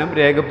പ്രകാശനം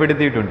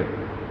രേഖപ്പെടുത്തിയിട്ടുണ്ട്.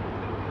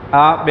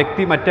 ആ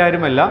വ്യക്തി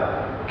മറ്റാരുമല്ല,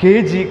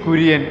 KG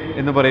കുര്യൻ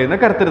എന്ന് പറയുന്ന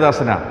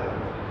കർത്തൃദാസനാണ്.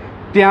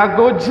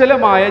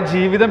 ത്യാഗോജ്വലമായ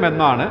ജീവിതം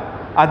എന്നാണ്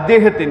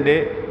അദ്ദേഹത്തിൻ്റെ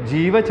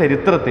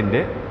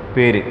ജീവചരിത്രത്തിൻ്റെ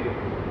പേര്.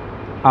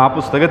 ആ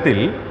പുസ്തകത്തിൽ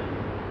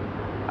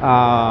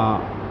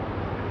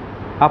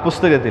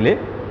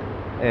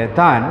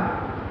താൻ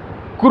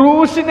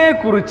ക്രൂശിനെ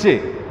കുറിച്ച്,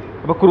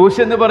 അപ്പോൾ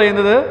ക്രൂശ് എന്ന്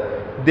പറയുന്നത്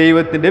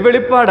ദൈവത്തിൻ്റെ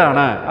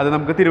വെളിപ്പാടാണ്, അത്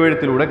നമുക്ക്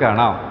തിരുവെഴുത്തിലൂടെ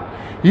കാണാം.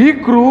 ഈ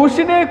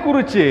ക്രൂശിനെ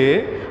കുറിച്ച്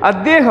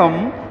അദ്ദേഹം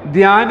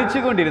ധ്യാനിച്ചു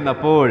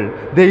കൊണ്ടിരുന്നപ്പോൾ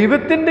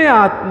ദൈവത്തിൻ്റെ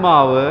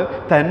ആത്മാവ്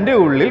തൻ്റെ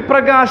ഉള്ളിൽ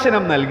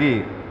പ്രകാശനം നൽകി.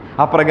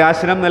 ആ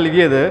പ്രകാശനം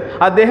നൽകിയത്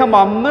അദ്ദേഹം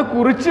അന്ന്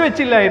കുറിച്ചു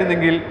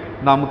വെച്ചില്ലായിരുന്നെങ്കിൽ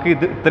നമുക്ക്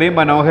ഇത്രയും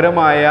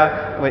മനോഹരമായ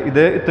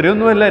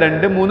ഇത്രയൊന്നുമല്ല,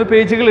 2-3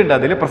 പേജുകളുണ്ട്.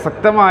 അതിൽ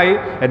പ്രസക്തമായി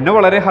എന്നെ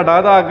വളരെ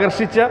ഹഠാത്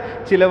ആകർഷിച്ച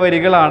ചില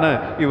വരികളാണ്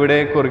ഇവിടെ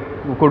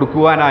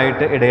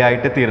കൊടുക്കുവാനായിട്ട്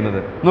ഇടയായിട്ട് തീർന്നത്.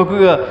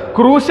 നോക്കുക,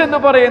 ക്രൂശ്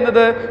എന്ന്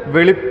പറയുന്നത്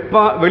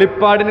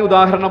വെളിപ്പാടിന്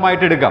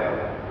ഉദാഹരണമായിട്ട് എടുക്കാം.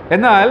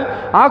 എന്നാൽ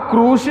ആ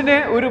ക്രൂശിനെ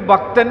ഒരു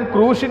ഭക്തൻ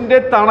ക്രൂശിൻ്റെ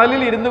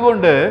തണലിൽ ഇരുന്നു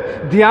കൊണ്ട്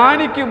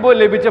ധ്യാനിക്കുമ്പോൾ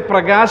ലഭിച്ച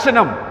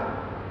പ്രകാശനം,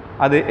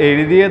 അത്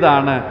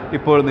എഴുതിയതാണ്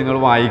ഇപ്പോൾ നിങ്ങൾ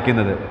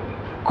വായിക്കുന്നത്.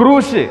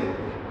 ക്രൂശ്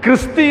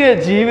ക്രിസ്തീയ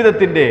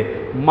ജീവിതത്തിൻ്റെ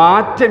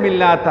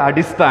മാറ്റമില്ലാത്ത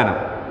അടിസ്ഥാനം,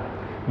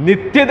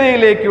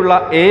 നിത്യതയിലേക്കുള്ള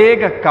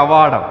ഏക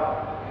കവാടം,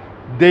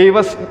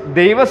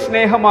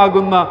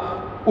 ദൈവസ്നേഹമാകുന്ന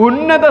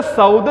ഉന്നത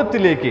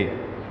സൗധത്തിലേക്ക്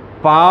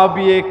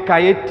പാപിയെ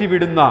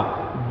കയറ്റിവിടുന്ന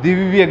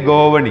ദിവ്യ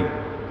ഗോവണി,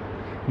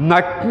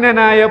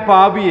 നഗ്നനായ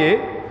പാപിയെ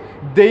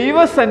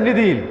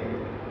ദൈവസന്നിധിയിൽ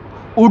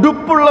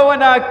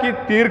ഉടുപ്പുള്ളവനാക്കി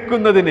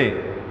തീർക്കുന്നതിന്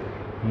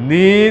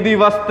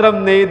നീതിവസ്ത്രം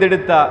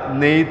നെയ്തെടുത്ത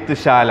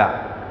നെയ്ത്തുശാല,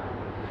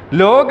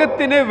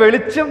 ലോകത്തിന്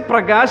വെളിച്ചം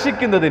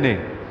പ്രകാശിക്കുന്നതിന്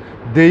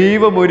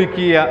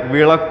ദൈവമൊരുക്കിയ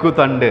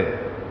വിളക്കുതണ്ട്,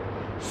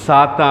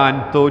 സാത്താൻ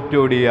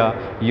തോറ്റോടിയ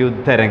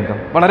യുദ്ധരംഗം.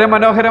 വളരെ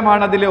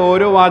മനോഹരമാണ് അതിലെ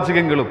ഓരോ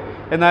വാചകങ്ങളും.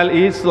 എന്നാൽ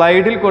ഈ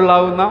സ്ലൈഡിൽ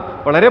കൊള്ളാവുന്ന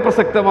വളരെ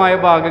പ്രസക്തമായ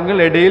ഭാഗങ്ങൾ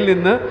ഇടയിൽ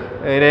നിന്ന്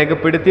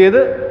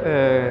രേഖപ്പെടുത്തിയത്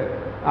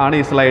ആണ്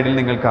ഈ സ്ലൈഡിൽ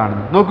നിങ്ങൾ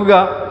കാണുന്നത്. നോക്കുക,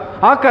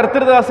 ആ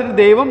കർത്തൃദാസന്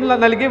ദൈവം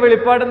നൽകിയ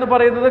വെളിപ്പാടെന്ന്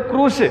പറയുന്നത്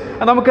ക്രൂശ്.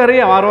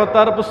 നമുക്കറിയാം,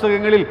 66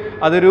 പുസ്തകങ്ങളിൽ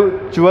അതൊരു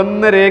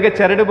ചുവന്ന രേഖ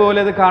ചരട് പോലെ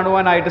അത്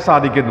കാണുവാനായിട്ട്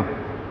സാധിക്കുന്നു.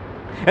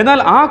 എന്നാൽ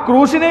ആ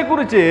ക്രൂശിനെ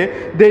കുറിച്ച്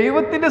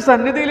ദൈവത്തിൻ്റെ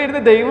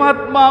സന്നിധിയിലിരുന്ന്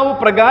ദൈവാത്മാവ്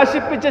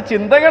പ്രകാശിപ്പിച്ച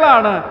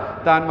ചിന്തകളാണ്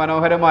താൻ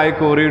മനോഹരമായി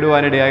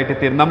കോറിയിടുവാനിടയായിട്ട്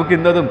തീർന്നു.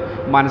 നമുക്കിന്നതും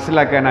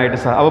മനസ്സിലാക്കാനായിട്ട്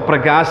അപ്പോൾ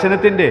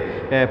പ്രകാശനത്തിൻ്റെ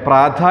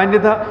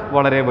പ്രാധാന്യത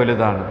വളരെ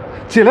വലുതാണ്.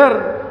 ചിലർ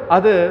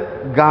അത്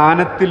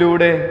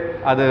ഗാനത്തിലൂടെ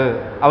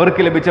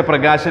അവർക്ക് ലഭിച്ച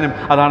പ്രകാശനം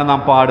അതാണ്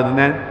നാം പാടുന്നത്.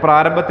 ഞാൻ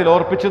പ്രാരംഭത്തിൽ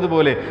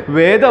ഓർപ്പിച്ചതുപോലെ,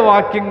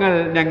 വേദവാക്യങ്ങൾ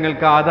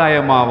ഞങ്ങൾക്ക്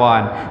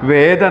ആദായമാവാൻ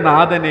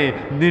വേദനാഥനെ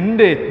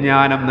നിന്റെ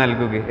ജ്ഞാനം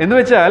നൽകുക എന്ന്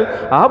വെച്ചാൽ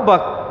ആ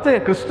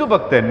ക്രിസ്തു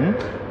ഭക്തൻ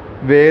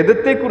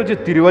വേദത്തെക്കുറിച്ച്,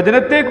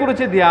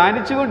 തിരുവചനത്തെക്കുറിച്ച്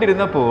ധ്യാനിച്ചു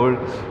കൊണ്ടിരുന്നപ്പോൾ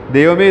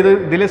ദൈവമേ,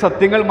 ഇതിലെ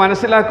സത്യങ്ങൾ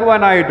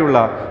മനസ്സിലാക്കുവാനായിട്ടുള്ള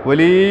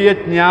വലിയ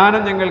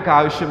ജ്ഞാനം ഞങ്ങൾക്ക്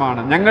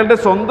ആവശ്യമാണ്, ഞങ്ങളുടെ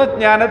സ്വന്തം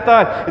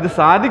ജ്ഞാനത്താൽ ഇത്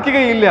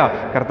സാധിക്കുകയില്ല,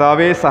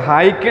 കർത്താവെ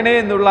സഹായിക്കണേ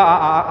എന്നുള്ള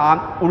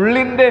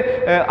ഉള്ളിൻ്റെ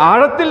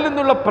ആഴത്തിൽ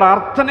നിന്നുള്ള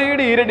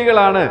പ്രാർത്ഥനയുടെ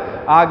ഈരടികളാണ്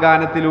ആ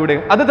ഗാനത്തിലൂടെ.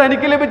 അത്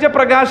തനിക്ക് ലഭിച്ച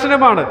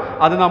പ്രകാശനമാണ്,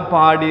 അത് നാം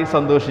പാടി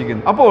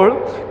സന്തോഷിക്കുന്നു. അപ്പോൾ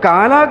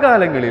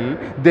കാലാകാലങ്ങളിൽ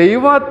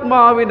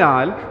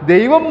ദൈവാത്മാവിനാൽ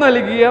ദൈവം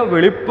നൽകിയ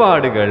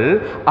വെളിപ്പാടുകൾ,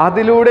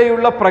 അതിലൂടെ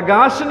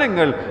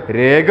പ്രകാശനങ്ങൾ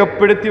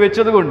രേഖപ്പെടുത്തി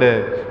വെച്ചതുകൊണ്ട്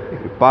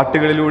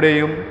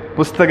പാട്ടുകളിലൂടെയും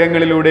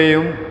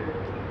പുസ്തകങ്ങളിലൂടെയും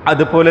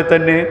അതുപോലെ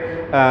തന്നെ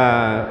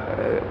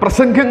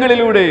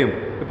പ്രസംഗങ്ങളിലൂടെയും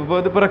ഇപ്പോൾ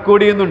ഇതിപ്പോൾ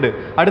റെക്കോർഡ് ചെയ്യുന്നുണ്ട്.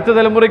 അടുത്ത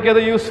തലമുറയ്ക്ക് അത്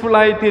യൂസ്ഫുൾ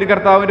ആയി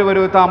കർത്താവിൻ്റെ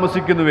വരവ്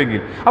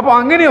താമസിക്കുന്നുവെങ്കിൽ, അപ്പോൾ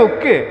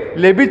അങ്ങനെയൊക്കെ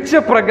ലഭിച്ച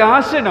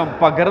പ്രകാശനം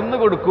പകർന്നു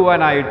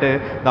കൊടുക്കുവാനായിട്ട്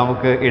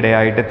നമുക്ക്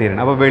ഇടയായിട്ട്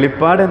തീരണം. അപ്പോൾ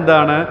വെളിപ്പാട്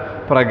എന്താണ്,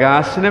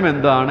 പ്രകാശനം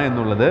എന്താണ്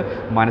എന്നുള്ളത്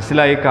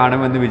മനസ്സിലായി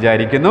കാണുമെന്ന്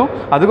വിചാരിക്കുന്നു.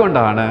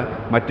 അതുകൊണ്ടാണ്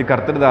മറ്റ്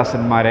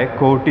കർത്തൃദാസന്മാരെ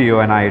കോട്ട്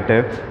ചെയ്യുവാനായിട്ട്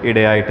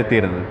ഇടയായിട്ട്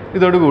തീരുന്നത്.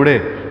 ഇതോടുകൂടെ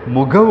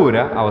മുഖവുര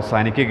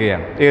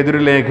അവസാനിക്കുകയാണ്.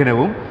 ഏതൊരു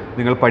ലേഖനവും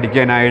നിങ്ങൾ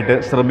പഠിക്കാനായിട്ട്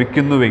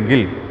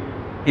ശ്രമിക്കുന്നുവെങ്കിൽ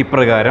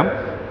ഇപ്രകാരം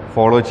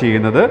ഫോളോ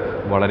ചെയ്യുന്നത്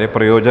വളരെ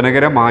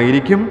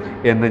പ്രയോജനകരമായിരിക്കും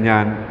എന്ന്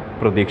ഞാൻ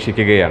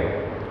പ്രതീക്ഷിക്കുകയാണ്.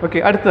 ഓക്കെ,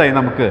 അടുത്തതായി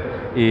നമുക്ക്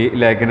ഈ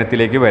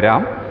ലേഖനത്തിലേക്ക്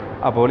വരാം.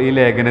 അപ്പോൾ ഈ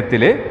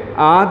ലേഖനത്തിലെ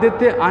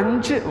ആദ്യത്തെ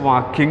 5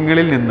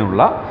 വാക്യങ്ങളിൽ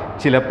നിന്നുള്ള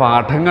ചില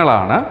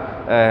പാഠങ്ങളാണ്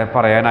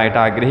പറയാനായിട്ട്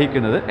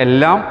ആഗ്രഹിക്കുന്നത്.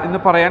 എല്ലാം എന്ന്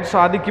പറയാൻ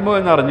സാധിക്കുമോ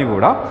എന്ന്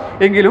അറിഞ്ഞുകൂടാ,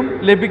 എങ്കിലും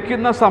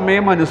ലഭിക്കുന്ന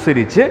സമയം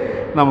അനുസരിച്ച്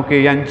നമുക്ക്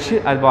ഈ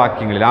 5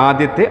 വാക്യങ്ങളിൽ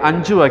ആദ്യത്തെ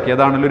 5 വാക്യം,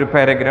 അതാണല്ലോ ഒരു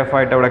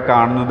പാരഗ്രാഫായിട്ട് അവിടെ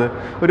കാണുന്നത്,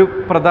 ഒരു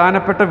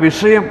പ്രധാനപ്പെട്ട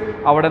വിഷയം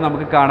അവിടെ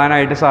നമുക്ക്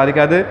കാണാനായിട്ട്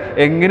സാധിക്കും. അത്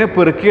എങ്ങനെ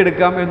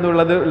പെറുക്കിയെടുക്കാം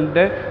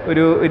എന്നുള്ളതിൻ്റെ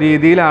ഒരു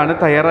രീതിയിലാണ്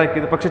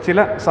തയ്യാറാക്കിയത്. പക്ഷേ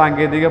ചില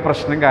സാങ്കേതിക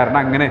പ്രശ്നം കാരണം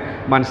അങ്ങനെ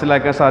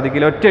മനസ്സിലാക്കാൻ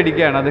സാധിക്കില്ല,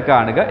 ഒറ്റയടിക്കാണ് അത്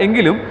കാണുക.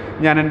 എങ്കിലും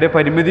ഞാൻ എൻ്റെ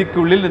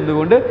പരിമിതിക്കുള്ളിൽ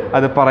നിന്നുകൊണ്ട്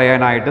അത്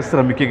പറയാനായിട്ട്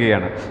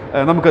ശ്രമിക്കുകയാണ്.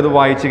 നമുക്കത്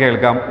വായിച്ച്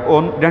കേൾക്കാം.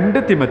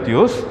 2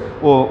 തിമോത്തിയോസ്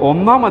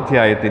 1-ാം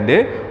അധ്യായത്തിൻ്റെ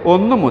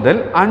 1 മുതൽ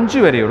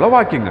 5 വരെയുള്ള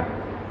വാക്യങ്ങൾ.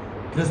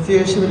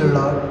 ക്രിസ്തുയേശുവിലുള്ള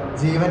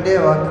ജീവന്റെ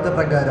വാഗ്ദത്ത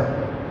പ്രകാരം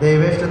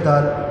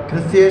ദൈവേഷ്ടത്താൽ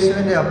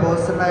ക്രിസ്തുയേശുവിൻ്റെ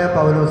അപ്പോസ്തലനായ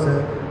പൗലോസ്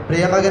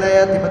പ്രിയമകനായ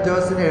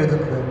തിമോത്തിയോസിന്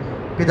എഴുതുന്നത്: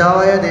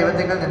 പിതാവായ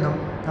ദൈവത്തിങ്കിൽ നിന്നും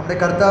നമ്മുടെ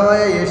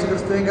കർത്താവായ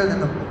യേശുക്രിസ്തുവിങ്കിൽ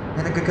നിന്നും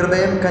നിനക്ക്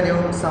കൃപയും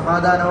കനിവും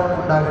സമാധാനവും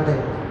ഉണ്ടാകട്ടെ.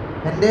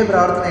 എൻ്റെ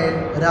പ്രാർത്ഥനയിൽ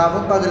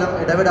രാവും പകലും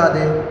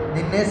ഇടവിടാതെ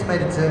നിന്നെ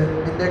സ്മരിച്ച്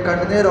നിന്റെ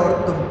കണ്ണുനീർ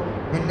ഓർത്തും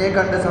നിന്നെ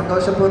കണ്ട്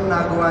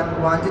സന്തോഷപൂർണ്ണനാകുവാൻ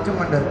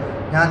വാഞ്ചിച്ചുകൊണ്ട്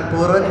ഞാൻ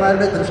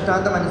പൂർവന്മാരുടെ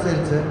ദൃഷ്ടാന്തം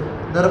അനുസരിച്ച്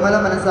നിർമ്മല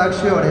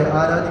മനസാക്ഷിയോടെ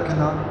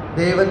ആരാധിക്കുന്ന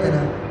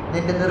ദൈവത്തിന്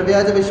നിന്റെ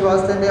നിർവ്യാജ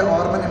വിശ്വാസത്തിൻ്റെ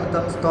ഓർമ്മ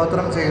നിമിത്തം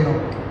സ്തോത്രം ചെയ്യുന്നു.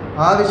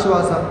 ആ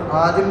വിശ്വാസം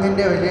ആദ്യം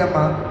നിന്റെ വലിയമ്മ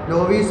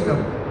ലോവീസിലും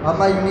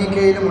അമ്മ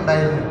യുനീക്കയിലും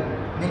ഉണ്ടായിരുന്നു,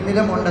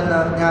 നിന്നിലും ഉണ്ടെന്ന്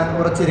ഞാൻ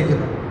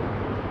ഉറച്ചിരിക്കുന്നു.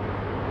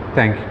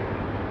 Thank you.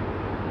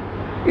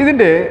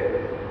 ഇതിൻ്റെ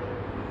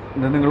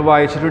നിങ്ങൾ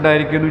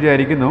വായിച്ചിട്ടുണ്ടായിരിക്കുമെന്ന്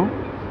വിചാരിക്കുന്നു.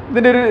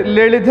 ഇതിൻ്റെ ഒരു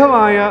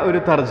ലളിതമായ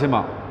ഒരു തർജ്ജമ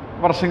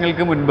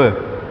വർഷങ്ങൾക്ക് മുൻപ്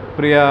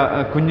പ്രിയ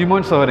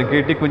കുഞ്ഞുമോൻ സഹോദരൻ,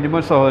 KT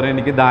കുഞ്ഞുമോൻ സഹോദരൻ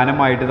എനിക്ക്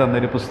ദാനമായിട്ട്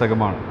തന്നൊരു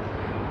പുസ്തകമാണ്.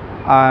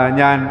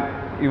 ഞാൻ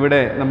ഇവിടെ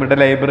നമ്മുടെ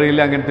ലൈബ്രറിയിൽ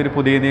അങ്ങനത്തെ ഒരു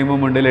പുതിയ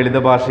നിയമമുണ്ട് ലളിത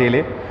ഭാഷയിൽ.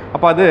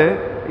 അപ്പോൾ അത്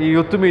ഈ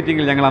യൂത്ത്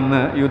മീറ്റിങ്ങിൽ ഞങ്ങൾ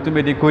അന്ന് യൂത്ത്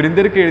മീറ്റിംഗ്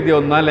കൊരിന്ത്യർക്ക് എഴുതിയ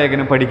 1-ാം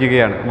ലേഖനം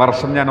പഠിക്കുകയാണ്.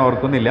 വർഷം ഞാൻ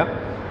ഓർക്കുന്നില്ല.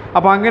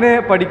 അപ്പോൾ അങ്ങനെ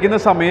പഠിക്കുന്ന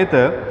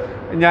സമയത്ത്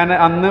ഞാൻ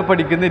അന്ന്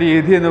പഠിക്കുന്ന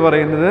രീതി എന്ന്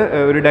പറയുന്നത്,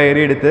 ഒരു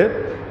ഡയറി എടുത്ത്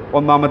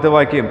 1-ാമത്തെ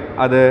വാക്യം,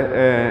 അത്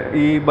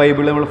ഈ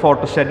ബൈബിൾ നമ്മൾ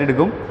ഫോട്ടോസ്റ്റാറ്റ്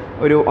എടുക്കും,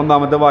 ഒരു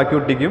 1-ാമത്തെ വാക്യം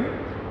ഒട്ടിക്കും,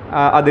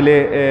 അതിൽ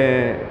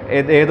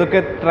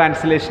ഏതൊക്കെ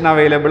ട്രാൻസ്ലേഷൻ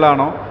അവൈലബിൾ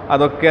ആണോ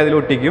അതൊക്കെ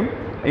അതിലൊട്ടിക്കും.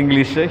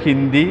 ഇംഗ്ലീഷ്,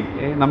 ഹിന്ദി,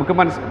 നമുക്ക്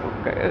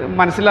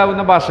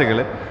മനസ്സിലാവുന്ന ഭാഷകൾ.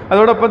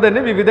 അതോടൊപ്പം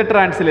തന്നെ വിവിധ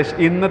ട്രാൻസ്ലേഷൻ.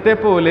 ഇന്നത്തെ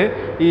പോലെ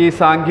ഈ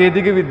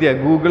സാങ്കേതിക വിദ്യ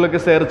ഗൂഗിളൊക്കെ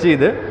സെർച്ച്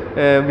ചെയ്ത്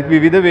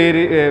വിവിധ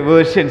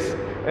വേർഷൻസ്,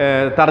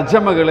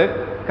 തർജ്ജമകൾ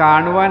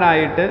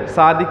കാണുവാനായിട്ട്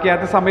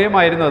സാധിക്കാത്ത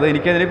സമയമായിരുന്നു അത്.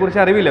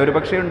 എനിക്കതിനെക്കുറിച്ച് അറിവില്ല, ഒരു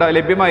പക്ഷേ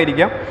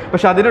ലഭ്യമായിരിക്കാം,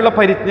 പക്ഷെ അതിനുള്ള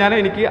പരിജ്ഞാനം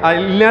എനിക്ക്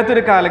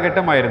ഇല്ലാത്തൊരു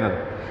കാലഘട്ടമായിരുന്നത്.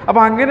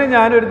 അപ്പോൾ അങ്ങനെ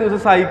ഞാനൊരു ദിവസം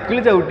സൈക്കിൾ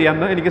ചവിട്ടി,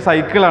 അന്ന് എനിക്ക്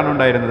സൈക്കിളാണ്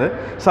ഉണ്ടായിരുന്നത്.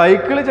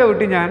 സൈക്കിൾ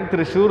ചവിട്ടി ഞാൻ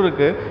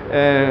തൃശ്ശൂർക്ക്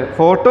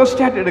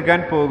ഫോട്ടോസ്റ്റാറ്റ് എടുക്കാൻ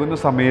പോകുന്ന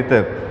സമയത്ത്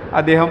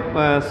അദ്ദേഹം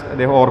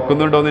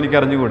ഓർക്കുന്നുണ്ടോ എന്ന് എനിക്ക്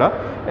അറിഞ്ഞുകൂടാ.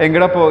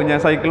 എങ്ങടെ ഞാൻ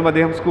സൈക്കിളും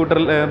അദ്ദേഹം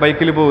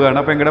ബൈക്കിൽ പോവുകയാണ്.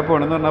 അപ്പോൾ എങ്ങടെ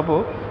പോകണമെന്ന്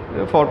പറഞ്ഞപ്പോൾ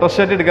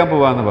ഫോട്ടോസ്റ്റാറ്റ് എടുക്കാൻ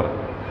പോകാമെന്ന് പറഞ്ഞു.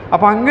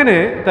 അപ്പോൾ അങ്ങനെ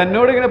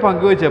തന്നോട് ഇങ്ങനെ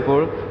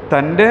പങ്കുവെച്ചപ്പോൾ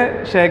തൻ്റെ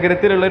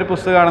ശേഖരത്തിലുള്ളൊരു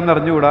പുസ്തകമാണെന്ന്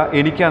അറിഞ്ഞുകൂടാ.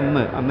 എനിക്ക്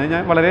അന്ന്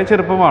ഞാൻ വളരെ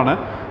ചെറുപ്പമാണ്,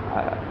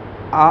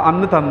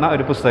 അന്ന് തന്ന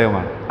ഒരു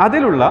പുസ്തകമാണ്.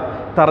 അതിലുള്ള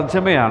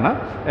തർജ്ജമയാണ്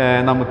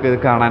നമുക്ക്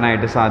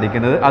കാണാനായിട്ട്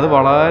സാധിക്കുന്നത്. അത്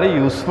വളരെ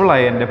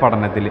യൂസ്ഫുള്ളായി എൻ്റെ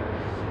പഠനത്തിൽ.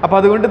 അപ്പോൾ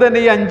അതുകൊണ്ട് തന്നെ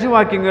ഈ 5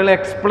 വാക്യങ്ങൾ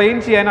എക്സ്പ്ലെയിൻ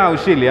ചെയ്യാൻ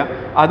ആവശ്യമില്ല,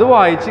 അത്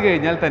വായിച്ചു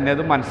കഴിഞ്ഞാൽ തന്നെ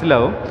അത്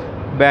മനസ്സിലാവും.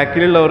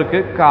 ബാക്കിലുള്ളവർക്ക്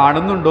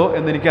കാണുന്നുണ്ടോ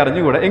എന്നെനിക്ക്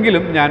അറിഞ്ഞുകൂടാ,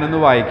 എങ്കിലും ഞാനൊന്ന്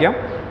വായിക്കാം.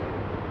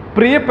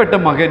 പ്രിയപ്പെട്ട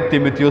മകൻ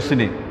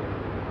തിമോത്തിയോസിനെ,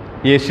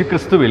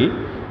 യേശുക്രിസ്തുവിൽ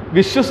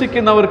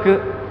വിശ്വസിക്കുന്നവർക്ക്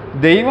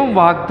ദൈവം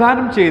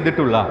വാഗ്ദാനം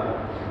ചെയ്തിട്ടുള്ള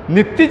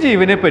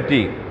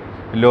നിത്യജീവനെപ്പറ്റി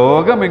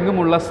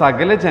ലോകമെങ്ങുമുള്ള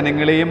സകല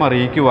ജനങ്ങളെയും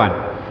അറിയിക്കുവാൻ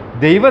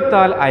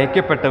ദൈവത്താൽ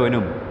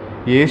അയക്കപ്പെട്ടവനും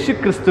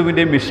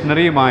യേശുക്രിസ്തുവിൻ്റെ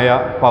മിഷണറിയുമായ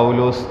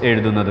പൗലോസ്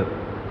എഴുതുന്നത്.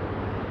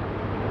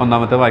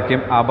 1-ാമത്തെ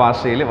വാക്യം ആ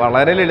ഭാഷയിൽ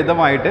വളരെ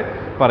ലളിതമായിട്ട്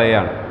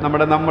പറയുകയാണ്,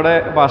 നമ്മുടെ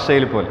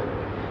ഭാഷയിൽ പോലെ.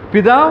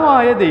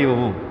 പിതാവായ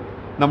ദൈവവും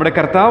നമ്മുടെ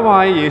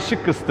കർത്താവായ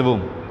യേശുക്രിസ്തുവും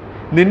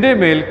നിൻ്റെ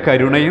മേൽ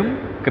കരുണയും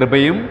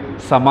കൃപയും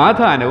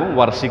സമാധാനവും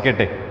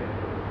വർഷിക്കട്ടെ.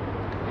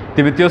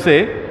 തിമോത്തിയോസേ,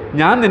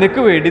 ഞാൻ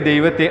നിനക്ക് വേണ്ടി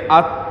ദൈവത്തെ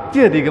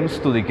അത്യധികം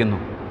സ്തുതിക്കുന്നു.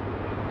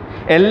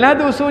 എല്ലാ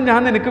ദിവസവും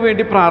ഞാൻ നിനക്ക്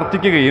വേണ്ടി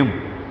പ്രാർത്ഥിക്കുകയും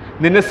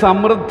നിന്നെ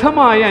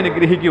സമൃദ്ധമായി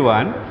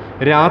അനുഗ്രഹിക്കുവാൻ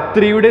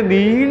രാത്രിയുടെ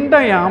നീണ്ട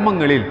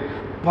യാമങ്ങളിൽ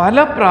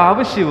പല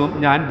പ്രാവശ്യവും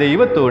ഞാൻ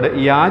ദൈവത്തോട്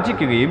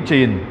യാചിക്കുകയും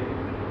ചെയ്യുന്നു.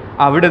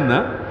 അവിടുന്ന്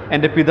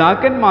എൻ്റെ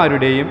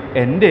പിതാക്കന്മാരുടെയും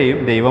എൻ്റെയും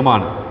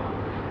ദൈവമാണ്.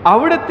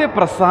 അവിടുത്തെ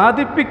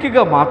പ്രസാദിപ്പിക്കുക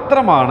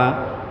മാത്രമാണ്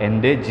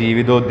എൻ്റെ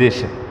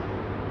ജീവിതോദ്ദേശം.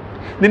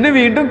 നിന്നെ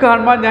വീണ്ടും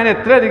കാണുവാൻ ഞാൻ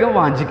എത്രയധികം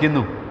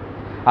വാഞ്ചിക്കുന്നു.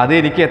 അത്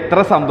എനിക്ക് എത്ര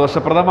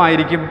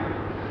സന്തോഷപ്രദമായിരിക്കും.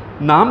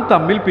 നാം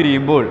തമ്മിൽ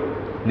പിരിയുമ്പോൾ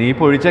നീ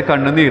പൊഴിച്ച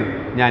കണ്ണുനീർ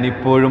ഞാൻ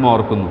ഇപ്പോഴും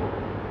ഓർക്കുന്നു.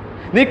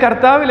 നീ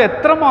കർത്താവിൽ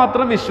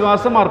എത്രമാത്രം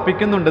വിശ്വാസം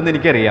അർപ്പിക്കുന്നുണ്ടെന്ന്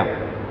എനിക്കറിയാം.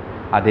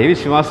 അതേ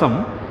വിശ്വാസം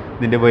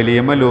നിൻ്റെ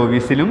വലിയമ്മ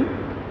ലോവീസിലും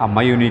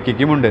അമ്മ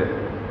യുനീക്കയ്ക്കുമുണ്ട്.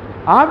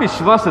 ആ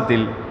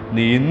വിശ്വാസത്തിൽ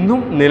നീ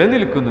ഇന്നും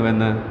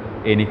നിലനിൽക്കുന്നുവെന്ന്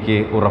എനിക്ക്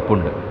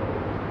ഉറപ്പുണ്ട്.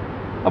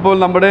 അപ്പോൾ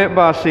നമ്മുടെ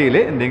ഭാഷയിൽ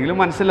എന്തെങ്കിലും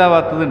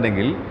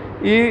മനസ്സിലാവാത്തതുണ്ടെങ്കിൽ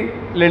ഈ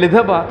ലളിത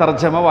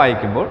തർജ്ജമ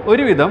വായിക്കുമ്പോൾ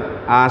ഒരുവിധം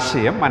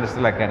ആശയം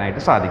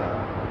മനസ്സിലാക്കാനായിട്ട് സാധിക്കും.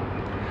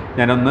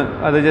 ഞാനൊന്ന്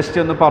അത് ജസ്റ്റ്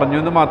ഒന്ന് പറഞ്ഞു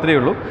എന്ന് മാത്രമേ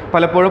ഉള്ളൂ.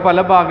 പലപ്പോഴും പല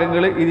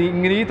ഭാഗങ്ങൾ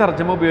ഇങ്ങനെ ഈ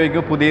തർജ്ജമ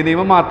ഉപയോഗിക്കുക, പുതിയ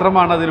നിയമം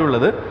മാത്രമാണ്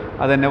അതിലുള്ളത്.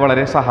 അതെന്നെ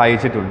വളരെ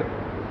സഹായിച്ചിട്ടുണ്ട്.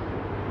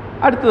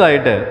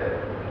 അടുത്തതായിട്ട്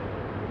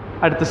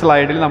അടുത്ത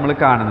സ്ലൈഡിൽ നമ്മൾ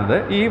കാണുന്നത്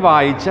ഈ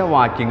വായിച്ച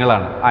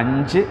വാക്യങ്ങളാണ്.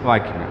 5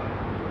 വാക്യങ്ങൾ.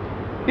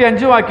 ഈ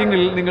 5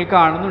 വാക്യങ്ങളിൽ നിങ്ങൾ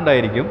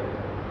കാണുന്നുണ്ടായിരിക്കും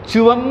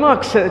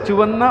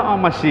ചുവന്ന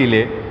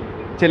മഷിയിലെ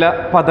ചില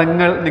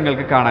പദങ്ങൾ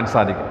നിങ്ങൾക്ക് കാണാൻ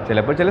സാധിക്കും.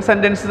 ചിലപ്പോൾ ചില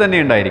സെൻറ്റൻസ് തന്നെ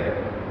ഉണ്ടായിരിക്കും.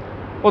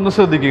 ഒന്ന്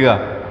ശ്രദ്ധിക്കുക.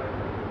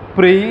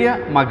 പ്രിയ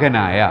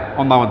മകനായ,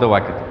 ഒന്നാമത്തെ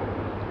വാക്യത്തിൽ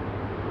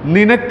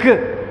നിനക്ക്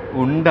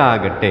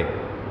ഉണ്ടാകട്ടെ,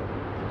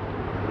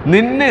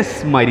 നിന്നെ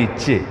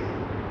സ്മരിച്ച്,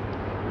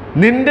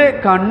 നിന്റെ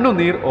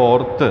കണ്ണുനീർ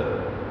ഓർത്ത്,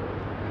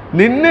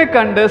 നിന്നെ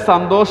കണ്ട്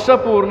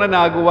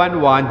സന്തോഷപൂർണനാകുവാൻ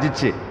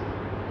വാഞ്ചിച്ച്,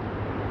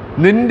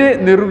 നിന്റെ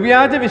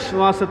നിർവ്യാജ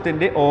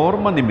വിശ്വാസത്തിൻ്റെ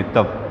ഓർമ്മ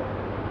നിമിത്തം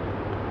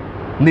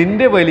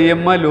നിന്റെ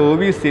വലിയമ്മ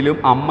ലോവീസിലും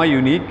അമ്മ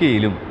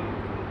യുനീക്കയിലും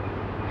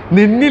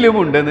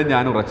നിന്നിലുമുണ്ടെന്ന്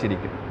ഞാൻ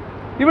ഉറച്ചിരിക്കുന്നു.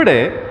 ഇവിടെ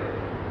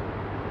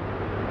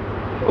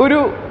ഒരു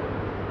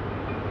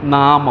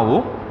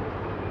നാമവും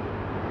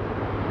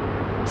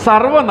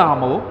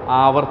സർവനാമവും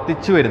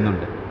ആവർത്തിച്ചു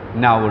വരുന്നുണ്ട്.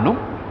 നൗണും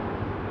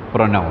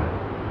പ്രൊനൗണും.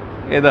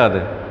 ഏതാ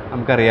അത്?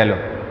 നമുക്കറിയാലോ.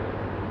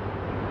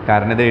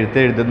 കാരണം ഇത്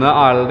എഴുതുന്ന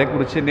ആളുടെ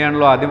കുറിച്ച്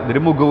തന്നെയാണല്ലോ ആദ്യം.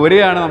 ഇതൊരു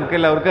മുഖവുരയാണ്, നമുക്ക്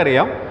എല്ലാവർക്കും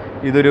അറിയാം.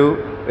 ഇതൊരു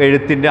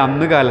എഴുത്തിൻ്റെ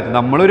അന്ന് കാലത്ത്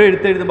നമ്മളൊരു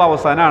എഴുതുമ്പോൾ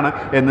അവസാനമാണ്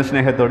എന്ന്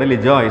സ്നേഹത്തോടെ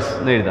ലിജോയ്സ്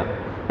എന്ന് എഴുതാം.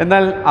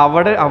 എന്നാൽ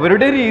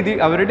അവരുടെ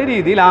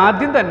രീതിയിൽ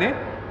ആദ്യം തന്നെ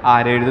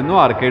ആരെഴുതുന്നു,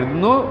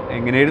 ആർക്കെഴുതുന്നു,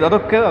 എങ്ങനെ എഴുതുന്നു,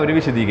 അതൊക്കെ അവർ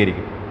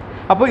വിശദീകരിക്കും.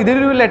 അപ്പോൾ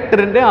ഇതൊരു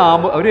ലെറ്ററിൻ്റെ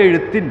ഒരു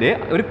എഴുത്തിൻ്റെ,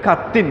 ഒരു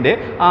കത്തിൻ്റെ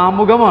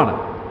ആമുഖമാണ്.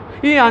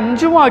 ഈ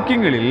 5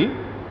 വാക്യങ്ങളിൽ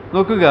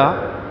നോക്കുക,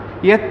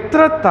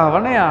 എത്ര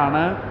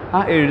തവണയാണ് ആ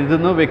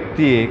എഴുതുന്ന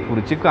വ്യക്തിയെ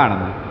കുറിച്ച്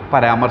കാണുന്നത്,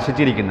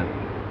 പരാമർശിച്ചിരിക്കുന്നത്.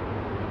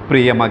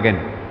 പ്രിയ മകൻ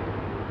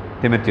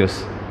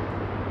തിമത്യോസ്,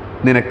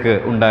 നിനക്ക്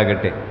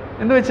ഉണ്ടാകട്ടെ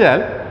എന്ന് വെച്ചാൽ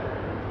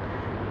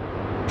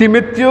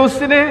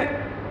തിമത്യോസിനെ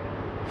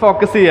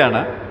ഫോക്കസ്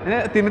ചെയ്യാണ്,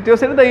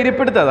 തിമത്യോസിനെ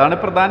ധൈര്യപ്പെടുത്തുക. അതാണ്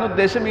പ്രധാന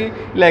ഉദ്ദേശം ഈ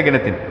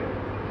ലേഖനത്തിന്.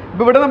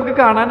 ഇപ്പോൾ ഇവിടെ നമുക്ക്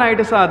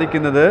കാണാനായിട്ട്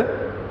സാധിക്കുന്നത്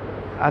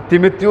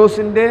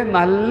തിമത്യോസിൻ്റെ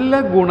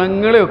നല്ല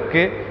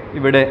ഗുണങ്ങളെയൊക്കെ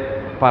ഇവിടെ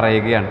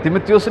പറയുകയാണ്.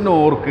 തിമത്യോസിനെ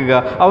ഓർക്കുക,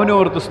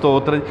 അവനോർത്ത്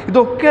സ്തോത്രം,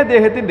 ഇതൊക്കെ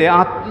അദ്ദേഹത്തിൻ്റെ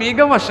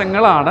ആത്മീക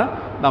വശങ്ങളാണ്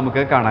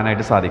നമുക്ക്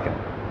കാണാനായിട്ട്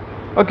സാധിക്കുന്നത്.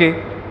 ഓക്കെ,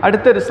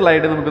 അടുത്തൊരു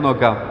സ്ലൈഡ് നമുക്ക്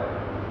നോക്കാം.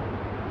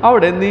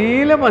 അവിടെ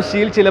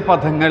നീലമഷിയിൽ ചില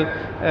പദങ്ങൾ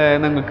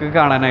നമുക്ക്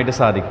കാണാനായിട്ട്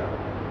സാധിക്കും.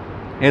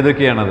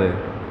 ഏതൊക്കെയാണത്?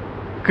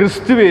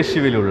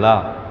 ക്രിസ്തുയേശുവിലുള്ള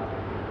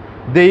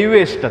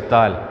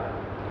ദൈവേഷ്ടത്താൽ,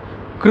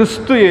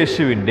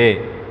 ക്രിസ്തുയേശുവിൻ്റെ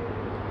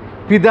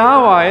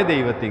പിതാവായ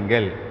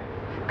ദൈവത്തിങ്കൽ,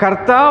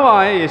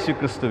 കർത്താവായ യേശു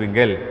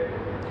ക്രിസ്തുവിങ്കൽ,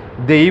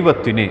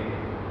 ദൈവത്തിന്.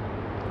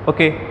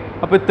 ഓക്കെ,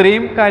 അപ്പോൾ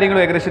ഇത്രയും കാര്യങ്ങൾ,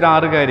 ഏകദേശം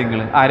 6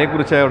 കാര്യങ്ങൾ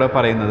ആരെക്കുറിച്ചാണ് അവിടെ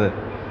പറയുന്നത്?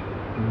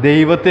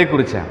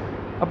 ദൈവത്തെക്കുറിച്ചാണ്.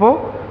 അപ്പോൾ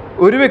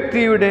ഒരു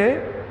വ്യക്തിയുടെ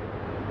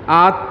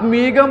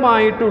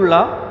ആത്മീകമായിട്ടുള്ള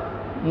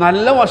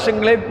നല്ല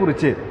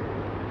വശങ്ങളെക്കുറിച്ച്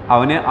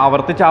അവന്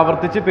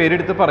ആവർത്തിച്ച്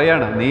പേരെടുത്ത്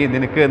പറയാണ്,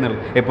 നിനക്ക് എന്നുള്ളത്.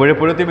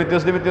 എപ്പോഴെപ്പോഴും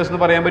തിമത്യോസ് എന്ന്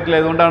പറയാൻ പറ്റില്ല.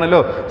 അതുകൊണ്ടാണല്ലോ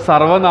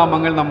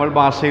സർവ്വനാമങ്ങൾ നമ്മൾ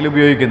ഭാഷയിൽ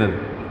ഉപയോഗിക്കുന്നത്.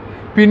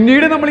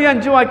 പിന്നീട് നമ്മൾ ഈ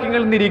 5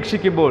 വാക്യങ്ങൾ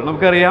നിരീക്ഷിക്കുമ്പോൾ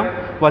നമുക്കറിയാം,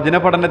 വചന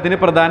പഠനത്തിന്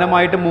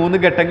പ്രധാനമായിട്ട് 3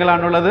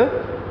 ഘട്ടങ്ങളാണുള്ളത്.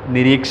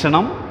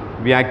 നിരീക്ഷണം,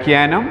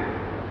 വ്യാഖ്യാനം,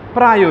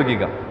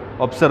 പ്രായോഗികം.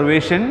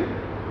 Observation,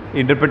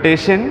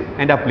 interpretation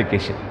and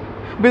application.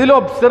 അപ്പോൾ ഇതിൽ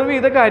ഒബ്സർവ്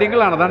ചെയ്ത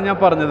കാര്യങ്ങളാണ്. അതാണ് ഞാൻ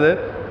പറഞ്ഞത്.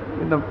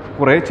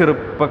 കുറേ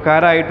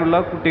ചെറുപ്പക്കാരായിട്ടുള്ള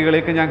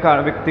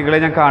വ്യക്തികളെ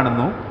ഞാൻ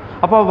കാണുന്നു.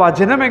 അപ്പോൾ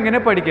വചനം എങ്ങനെ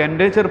പഠിക്കാം?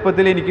 എൻ്റെ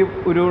ചെറുപ്പത്തിൽ എനിക്ക്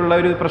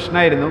ഒരു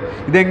പ്രശ്നമായിരുന്നു,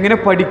 ഇതെങ്ങനെ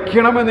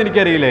പഠിക്കണമെന്ന്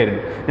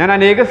എനിക്കറിയില്ലായിരുന്നു. ഞാൻ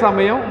അനേക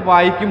സമയം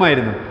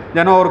വായിക്കുമായിരുന്നു.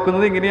 ഞാൻ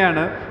ഓർക്കുന്നത്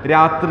ഇങ്ങനെയാണ്,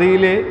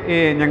 രാത്രിയിലെ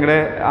ഞങ്ങളുടെ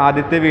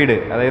ആദ്യത്തെ വീട്,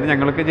 അതായത്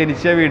ഞങ്ങളൊക്കെ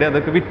ജനിച്ച വീട്,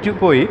 അതൊക്കെ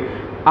വിറ്റുപോയി.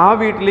 ആ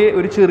വീട്ടിൽ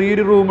ഒരു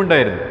ചെറിയൊരു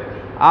റൂമുണ്ടായിരുന്നു.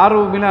 ആ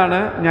റൂമിലാണ്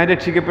ഞാൻ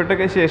രക്ഷിക്കപ്പെട്ട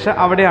ശേഷം,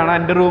 അവിടെയാണ്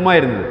എൻ്റെ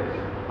റൂമായിരുന്നത്.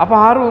 അപ്പോൾ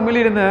ആ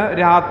റൂമിലിരുന്ന്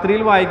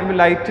രാത്രിയിൽ വായിക്കുമ്പോൾ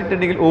ലൈറ്റ്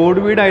ഇട്ടിട്ടുണ്ടെങ്കിൽ, ഓട്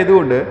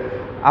വീടായതുകൊണ്ട്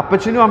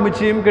അപ്പച്ചനും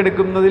അമ്മച്ചിയും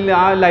കിടക്കുന്നതിൽ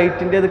ആ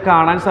ലൈറ്റിൻ്റെ അത്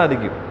കാണാൻ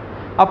സാധിക്കും.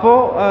 അപ്പോൾ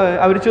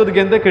അവർ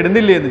ചോദിക്കും, എന്താ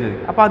കിടന്നില്ലേ എന്ന്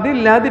ചോദിക്കും. അപ്പോൾ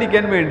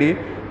അതില്ലാതിരിക്കാൻ വേണ്ടി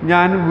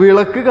ഞാൻ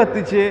വിളക്ക്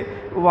കത്തിച്ച്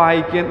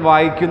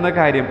വായിക്കുന്ന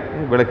കാര്യം,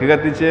 വിളക്ക്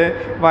കത്തിച്ച്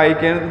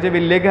വായിക്കാൻ വെച്ചാൽ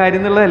വലിയ കാര്യം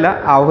എന്നുള്ളതല്ല,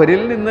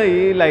 അവരിൽ നിന്ന്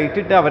ഈ ലൈറ്റ്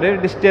ഇട്ട് അവരെ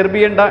ഡിസ്റ്റർബ്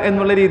ചെയ്യണ്ട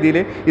എന്നുള്ള രീതിയിൽ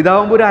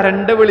ഇതാവുമ്പോൾ ഒരു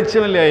അരണ്ട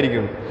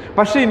വെളിച്ചമല്ലായിരിക്കും.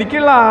 പക്ഷേ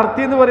എനിക്കുള്ള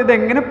ആർത്തി എന്ന് പറയുന്നത്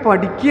എങ്ങനെ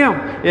പഠിക്കാം,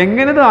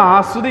 എങ്ങനെ ഇത്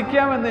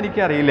ആസ്വദിക്കാം എന്ന്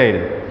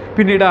എനിക്കറിയില്ലായിരുന്നു.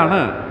 പിന്നീടാണ്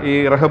ഈ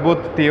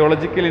റഹബോത്ത്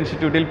തിയോളജിക്കൽ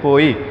ഇൻസ്റ്റിറ്റ്യൂട്ടിൽ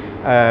പോയി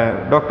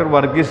ഡോക്ടർ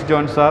വർഗീസ്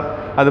ജോൺ സാർ,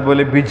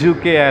 അതുപോലെ ബിജു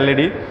കെ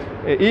ആലഡി,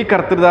 ഈ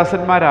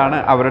കർത്തൃദാസന്മാരാണ്,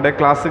 അവരുടെ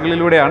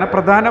ക്ലാസ്സുകളിലൂടെയാണ്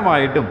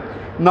പ്രധാനമായിട്ടും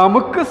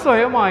നമുക്ക്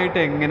സ്വയമായിട്ട്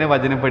എങ്ങനെ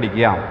വചനം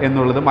പഠിക്കാം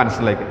എന്നുള്ളത്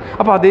മനസ്സിലാക്കി.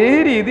 അപ്പോൾ അതേ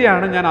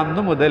രീതിയാണ് ഞാൻ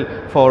അന്ന് മുതൽ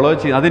ഫോളോ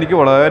ചെയ്യുന്നത്. അതെനിക്ക്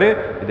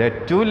ഇത്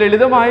ഏറ്റവും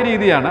ലളിതമായ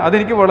രീതിയാണ്.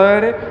 അതെനിക്ക്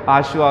വളരെ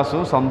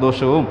ആശ്വാസവും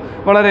സന്തോഷവും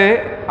വളരെ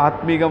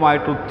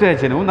ആത്മീകമായിട്ട്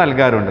ഉത്തേജനവും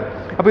നൽകാറുണ്ട്.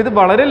 അപ്പോൾ ഇത്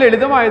വളരെ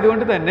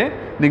ലളിതമായതുകൊണ്ട് തന്നെ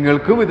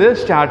നിങ്ങൾക്കും ഇത്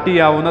സ്റ്റാർട്ട്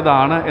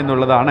ചെയ്യാവുന്നതാണ്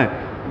എന്നുള്ളതാണ്.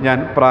 ഞാൻ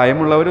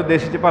പ്രായമുള്ളവർ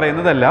ഉദ്ദേശിച്ച്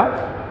പറയുന്നതല്ല,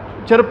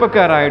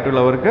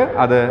 ചെറുപ്പക്കാരായിട്ടുള്ളവർക്ക്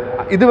അത്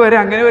ഇതുവരെ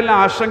അങ്ങനെ വല്ല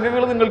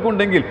ആശങ്കകൾ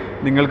നിങ്ങൾക്കുണ്ടെങ്കിൽ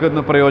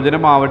നിങ്ങൾക്കൊന്ന്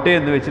പ്രയോജനമാവട്ടെ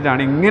എന്ന്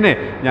വെച്ചിട്ടാണ് ഇങ്ങനെ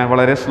ഞാൻ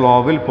വളരെ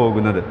സ്ലോവിൽ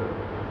പോകുന്നത്.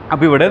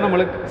 അപ്പോൾ ഇവിടെ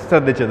നമ്മൾ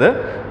ശ്രദ്ധിച്ചത്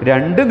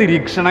 2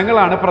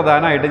 നിരീക്ഷണങ്ങളാണ്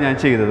പ്രധാനമായിട്ട് ഞാൻ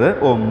ചെയ്തത്.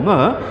 ഒന്ന്,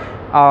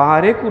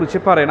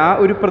 ആരെക്കുറിച്ച് പറയണ ആ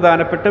ഒരു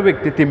പ്രധാനപ്പെട്ട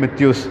വ്യക്തി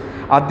തിമത്യോസ്,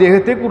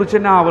 അദ്ദേഹത്തെക്കുറിച്ച്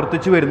തന്നെ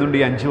ആവർത്തിച്ച് വരുന്നുണ്ട്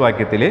ഈ 5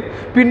 വാക്യത്തിൽ.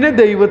 പിന്നെ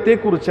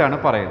ദൈവത്തെക്കുറിച്ചാണ്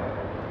പറയുന്നത്.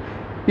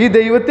 ഈ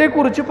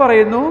ദൈവത്തെക്കുറിച്ച്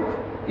പറയുന്നു,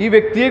 ഈ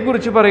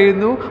വ്യക്തിയെക്കുറിച്ച്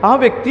പറയുന്നു, ആ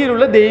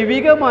വ്യക്തിയിലുള്ള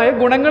ദൈവികമായ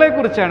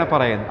ഗുണങ്ങളെക്കുറിച്ചാണ്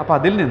പറയുന്നത്. അപ്പം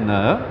അതിൽ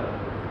നിന്ന്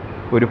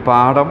ഒരു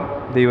പാഠം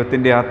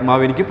ദൈവത്തിൻ്റെ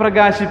ആത്മാവ് എനിക്ക്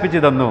പ്രകാശിപ്പിച്ചു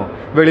തന്നു.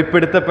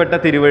 വെളിപ്പെടുത്തപ്പെട്ട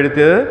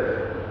തിരുവെഴുത്ത്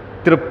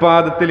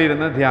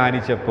തൃപ്പാദത്തിലിരുന്ന്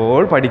ധ്യാനിച്ചപ്പോൾ,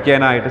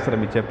 പഠിക്കാനായിട്ട്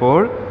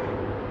ശ്രമിച്ചപ്പോൾ,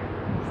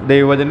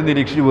 ദൈവവചനം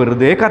നിരീക്ഷിച്ച്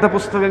വെറുതെ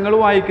കഥപുസ്തകങ്ങൾ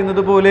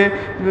വായിക്കുന്നത് പോലെ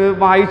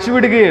വായിച്ചു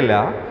വിടുകയല്ല,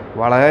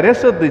 വളരെ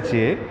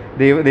ശ്രദ്ധിച്ച്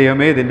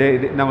ദൈവമേ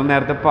നമ്മൾ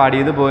നേരത്തെ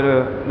പാടിയതുപോലെ,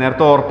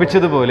 നേരത്തെ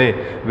ഓർപ്പിച്ചതുപോലെ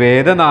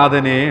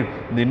വേദനാഥനെ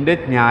നിൻ്റെ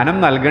ജ്ഞാനം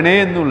നൽകണേ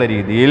എന്നുള്ള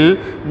രീതിയിൽ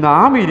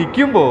നാം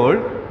ഇരിക്കുമ്പോൾ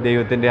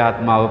ദൈവത്തിൻ്റെ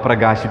ആത്മാവ്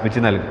പ്രകാശിപ്പിച്ച്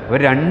നൽകും. അപ്പോൾ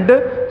 2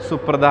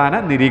 സുപ്രധാന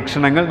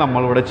നിരീക്ഷണങ്ങൾ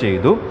നമ്മളിവിടെ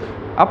ചെയ്തു.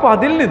 അപ്പോൾ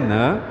അതിൽ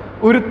നിന്ന്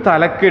ഒരു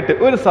തലക്കെട്ട്,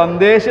 ഒരു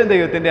സന്ദേശം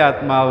ദൈവത്തിൻ്റെ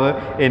ആത്മാവ്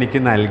എനിക്ക്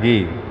നൽകി.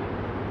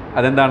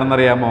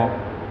 അതെന്താണെന്നറിയാമോ?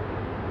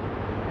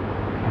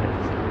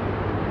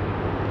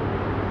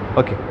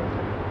 ഓക്കെ,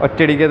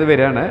 ഒറ്റയടിക്ക് അത്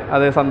വരികയാണ്.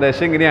 അത്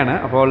സന്ദേശം ഇങ്ങനെയാണ്.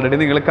 അപ്പോൾ ഓൾറെഡി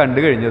നിങ്ങൾ കണ്ടു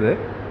കഴിഞ്ഞത്,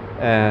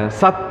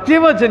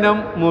 സത്യവചനം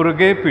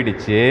മുറുകെ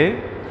പിടിച്ച്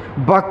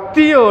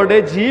ഭക്തിയോടെ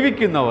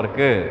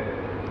ജീവിക്കുന്നവർക്ക്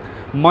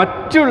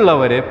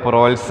മറ്റുള്ളവരെ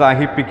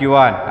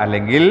പ്രോത്സാഹിപ്പിക്കുവാൻ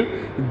അല്ലെങ്കിൽ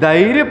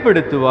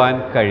ധൈര്യപ്പെടുത്തുവാൻ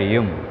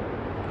കഴിയും.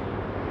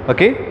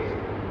 ഓക്കെ,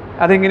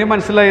 അതെങ്ങനെ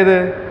മനസ്സിലായത്?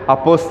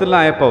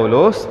 അപ്പോസ്തലനായ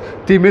പൗലോസ്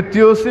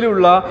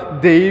തിമോഥെയോസിലുള്ള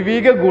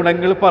ദൈവിക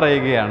ഗുണങ്ങൾ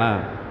പറയുകയാണ്.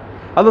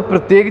 അത്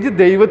പ്രത്യേകിച്ച്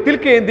ദൈവത്തിൽ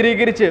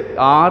കേന്ദ്രീകരിച്ച്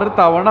 6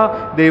 തവണ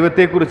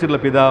ദൈവത്തെക്കുറിച്ചുള്ള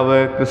പിതാവ്,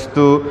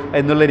 ക്രിസ്തു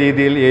എന്നുള്ള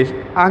രീതിയിൽ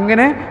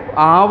അങ്ങനെ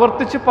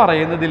ആവർത്തിച്ച്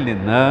പറയുന്നതിൽ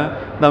നിന്ന്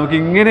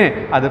നമുക്കിങ്ങനെ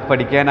അത്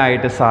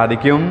പഠിക്കാനായിട്ട്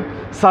സാധിക്കും.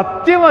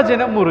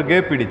 സത്യവചനം മുറുകെ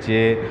പിടിച്ച്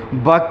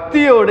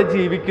ഭക്തിയോടെ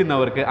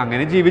ജീവിക്കുന്നവർക്ക്,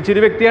 അങ്ങനെ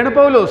ജീവിച്ചൊരു വ്യക്തിയാണ്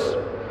പൗലോസ്.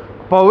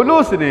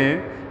 പൗലോസിന്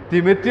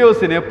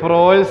തിമോഥെയോസിനെ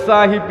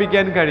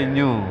പ്രോത്സാഹിപ്പിക്കാൻ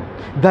കഴിഞ്ഞു,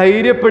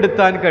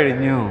 ധൈര്യപ്പെടുത്താൻ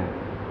കഴിഞ്ഞു.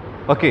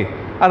 ഓക്കെ,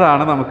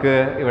 അതാണ് നമുക്ക്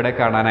ഇവിടെ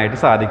കാണാനായിട്ട്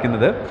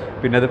സാധിക്കുന്നത്.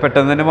 പിന്നെ അത്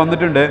പെട്ടെന്ന് തന്നെ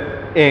വന്നിട്ടുണ്ട്.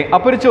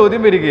 അപ്പോൾ ഒരു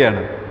ചോദ്യം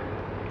വരികയാണ്,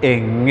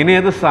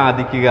 എങ്ങനെയത്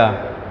സാധിക്കുക?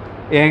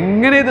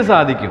 എങ്ങനെ ഇത്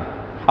സാധിക്കും?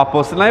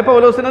 അപ്പോസ്തലനായ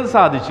പൗലോസിന് അത്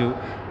സാധിച്ചു,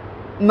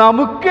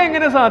 നമുക്ക്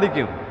എങ്ങനെ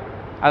സാധിക്കും?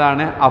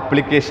 അതാണ്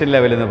അപ്ലിക്കേഷൻ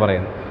ലെവൽ എന്ന്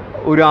പറയുന്നത്.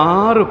 ഒരു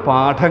 6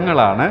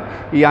 പാഠങ്ങളാണ്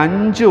ഈ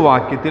 5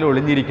 വാക്യത്തിൽ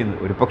ഒളിഞ്ഞിരിക്കുന്നത്.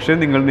 ഒരു പക്ഷേ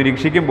നിങ്ങൾ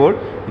നിരീക്ഷിക്കുമ്പോൾ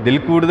ഇതിൽ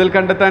കൂടുതൽ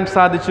കണ്ടെത്താൻ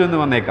സാധിച്ചു എന്ന്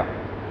വന്നേക്കാം.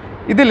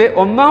 ഇതിൽ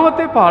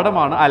ഒന്നാമത്തെ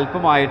പാഠമാണ്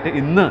അല്പമായിട്ട്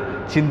ഇന്ന്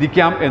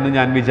ചിന്തിക്കാം എന്ന്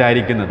ഞാൻ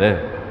വിചാരിക്കുന്നത്.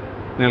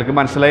 നിങ്ങൾക്ക്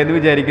മനസ്സിലായെന്ന്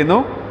വിചാരിക്കുന്നു.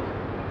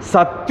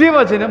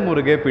 സത്യവചനം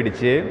മുറുകെ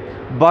പിടിച്ച്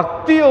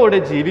ഭക്തിയോടെ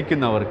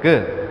ജീവിക്കുന്നവർക്ക്,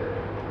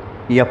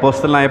 ഈ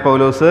അപ്പോസ്തലനായ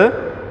പൗലോസ്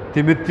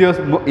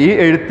തിമോഥെയോസ് ഈ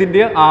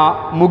എഴുത്തിൻ്റെ ആ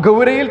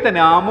മുഖവുരയിൽ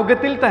തന്നെ,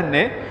 ആമുഖത്തിൽ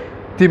തന്നെ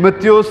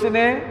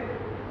തിമോഥെയോസിനെ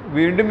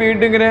വീണ്ടും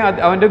വീണ്ടും ഇങ്ങനെ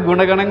അവൻ്റെ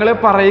ഗുണഗണങ്ങളെ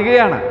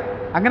പറയുകയാണ്.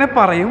 അങ്ങനെ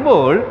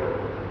പറയുമ്പോൾ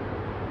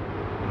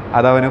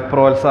അതവന്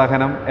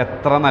പ്രോത്സാഹനം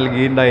എത്ര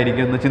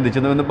നൽകിയിട്ടുണ്ടായിരിക്കും എന്ന്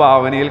ചിന്തിച്ചെന്ന്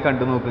ഭാവനയിൽ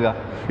കണ്ടു നോക്കുക.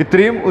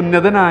 ഇത്രയും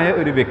ഉന്നതനായ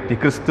ഒരു വ്യക്തി,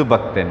 ക്രിസ്തു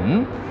ഭക്തൻ,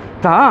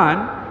 താൻ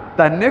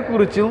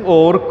തന്നെക്കുറിച്ചും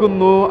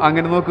ഓർക്കുന്നു.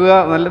 അങ്ങനെ നോക്കുക,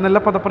 നല്ല നല്ല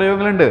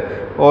പദപ്രയോഗങ്ങളുണ്ട്.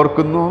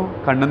 ഓർക്കുന്നു,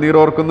 കണ്ണുനീർ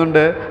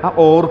ഓർക്കുന്നുണ്ട്. ആ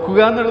ഓർക്കുക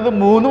എന്നുള്ളത്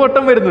 3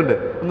 വട്ടം വരുന്നുണ്ട്.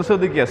 ഒന്ന്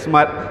ശ്രദ്ധിക്കുക.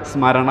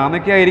 സ്മരണ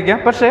എന്നൊക്കെ ആയിരിക്കാം,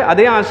 പക്ഷേ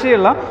അതേ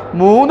ആശയമുള്ള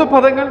 3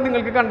 പദങ്ങൾ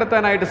നിങ്ങൾക്ക്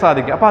കണ്ടെത്താനായിട്ട്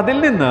സാധിക്കും. അപ്പം അതിൽ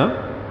നിന്ന്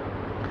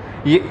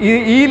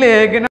ഈ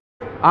ലേഖനം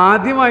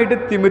ആദ്യമായിട്ട്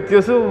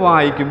തിമോഥെയോസ്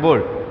വായിക്കുമ്പോൾ,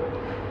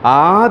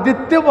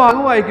 ആദ്യത്തെ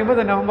ഭാഗം വായിക്കുമ്പോൾ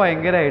തന്നെ അവൻ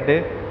ഭയങ്കരമായിട്ട്,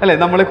 അല്ലേ,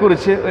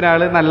 നമ്മളെക്കുറിച്ച്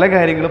ഒരാൾ നല്ല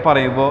കാര്യങ്ങൾ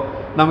പറയുമ്പോൾ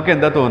നമുക്ക്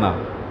എന്താ തോന്നാം?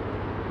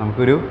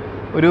 നമുക്കൊരു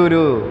ഒരു ഒരു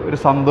ഒരു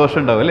സന്തോഷം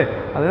ഉണ്ടാവും, അല്ലേ?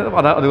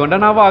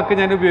 അതുകൊണ്ടാണ് ആ വാക്ക്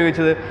ഞാൻ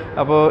ഉപയോഗിച്ചത്.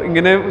 അപ്പോൾ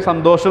ഇങ്ങനെ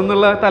സന്തോഷം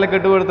എന്നുള്ള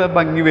തലക്കെട്ട് കൊടുത്ത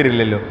ഭംഗി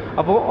വരില്ലല്ലോ.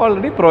 അപ്പോൾ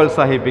ഓൾറെഡി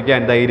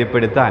പ്രോത്സാഹിപ്പിക്കാൻ,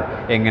 ധൈര്യപ്പെടുത്താൻ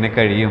എങ്ങനെ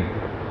കഴിയും?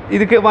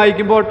 ഇതൊക്കെ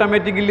വായിക്കുമ്പോൾ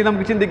ഓട്ടോമാറ്റിക്കലി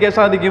നമുക്ക് ചിന്തിക്കാൻ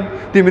സാധിക്കും.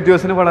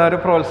 തിമോഥെയോസിന് വളരെ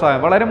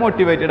പ്രോത്സാഹനം, വളരെ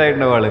മോട്ടിവേറ്റഡ്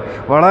ആയിട്ടുണ്ടാവും ആൾ,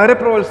 വളരെ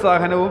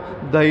പ്രോത്സാഹനവും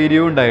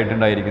ധൈര്യവും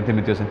ഉണ്ടായിട്ടുണ്ടായിരിക്കും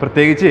തിമോഥെയോസിന്.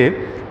 പ്രത്യേകിച്ച്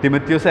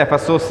തിമോഥെയോസ്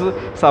എഫെസോസ്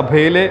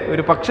സഭയിലെ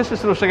ഒരു പക്ഷ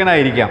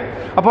ശുശ്രൂഷകനായിരിക്കാം.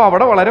 അപ്പോൾ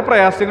അവിടെ വളരെ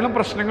പ്രയാസങ്ങളും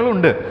പ്രശ്നങ്ങളും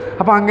ഉണ്ട്.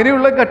 അപ്പോൾ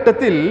അങ്ങനെയുള്ള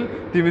ഘട്ടത്തിൽ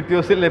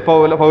തിമോഥെയോസിൽ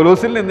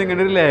പൗലോസിൽ നിന്ന്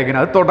ഇങ്ങനെ ഒരു ലേഖനം,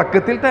 അത്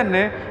തുടക്കത്തിൽ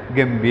തന്നെ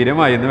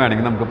ഗംഭീരമായി എന്ന്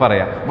വേണമെങ്കിൽ നമുക്ക്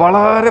പറയാം.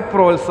 വളരെ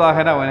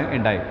പ്രോത്സാഹനം അവന്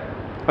ഉണ്ടായി.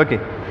 ഓക്കെ,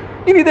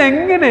 ഇനി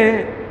ഇതെങ്ങനെ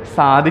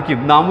സാധിക്കും?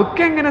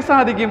 നമുക്കെങ്ങനെ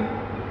സാധിക്കും?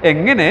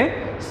 എങ്ങനെ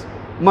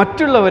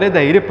മറ്റുള്ളവരെ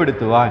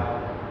ധൈര്യപ്പെടുത്തുവാൻ,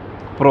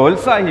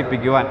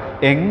 പ്രോത്സാഹിപ്പിക്കുവാൻ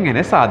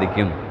എങ്ങനെ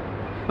സാധിക്കും?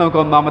 നമുക്ക്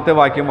ഒന്നാമത്തെ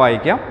വാക്യം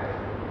വായിക്കാം.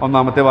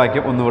 ഒന്നാമത്തെ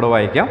വാക്യം ഒന്നുകൂടെ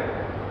വായിക്കാം.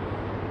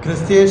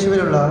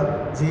 ക്രിസ്തുയേശുവിലുള്ള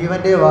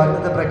ജീവന്റെ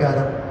വാഗ്ദത്ത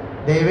പ്രകാരം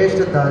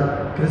ദൈവേഷ്ടത്താൽ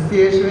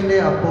ക്രിസ്തുയേശുവിൻ്റെ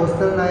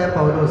അപ്പോസ്തലനായ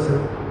പൗലോസ്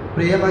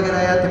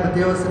പ്രിയമകനായ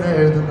തിമോഥെയോസിന്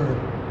എഴുതുന്നത്.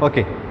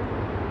 ഓക്കെ,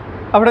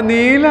 അവിടെ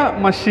നീല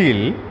മഷിയിൽ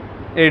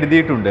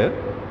എഴുതിയിട്ടുണ്ട്,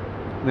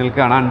 നിങ്ങൾക്ക്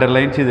കാണാൻ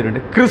അണ്ടർലൈൻ ചെയ്തിട്ടുണ്ട്,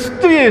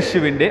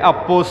 ക്രിസ്തുയേശുവിൻ്റെ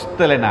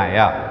അപ്പോസ്തലനായ.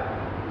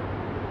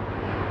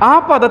 ആ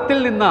പദത്തിൽ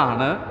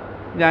നിന്നാണ്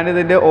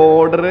ഞാനിതിൻ്റെ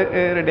ഓർഡർ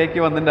റെഡിയാക്കി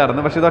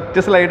വന്നിട്ടുണ്ടായിരുന്നു. പക്ഷേ ഇത് ഒറ്റ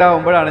സ്ലൈഡ്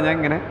ആകുമ്പോഴാണ് ഞാൻ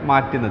ഇങ്ങനെ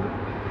മാറ്റുന്നത്.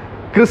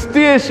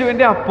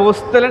 ക്രിസ്തുയേശുവിൻ്റെ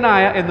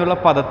അപ്പോസ്തലനായ എന്നുള്ള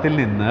പദത്തിൽ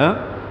നിന്ന്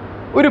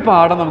ഒരു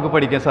പാഠം നമുക്ക്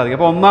പഠിക്കാൻ സാധിക്കും.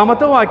 അപ്പോൾ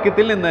ഒന്നാമത്തെ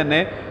വാക്യത്തിൽ നിന്ന്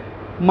തന്നെ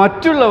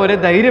മറ്റുള്ളവരെ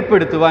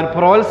ധൈര്യപ്പെടുത്തുവാൻ,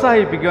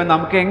 പ്രോത്സാഹിപ്പിക്കുവാൻ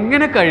നമുക്ക്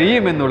എങ്ങനെ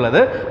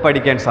കഴിയുമെന്നുള്ളത്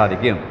പഠിക്കാൻ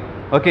സാധിക്കും.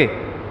 ഓക്കെ,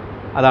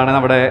 അതാണ്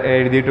നമ്മുടെ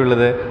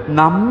എഴുതിയിട്ടുള്ളത്.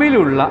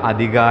 നമ്മിലുള്ള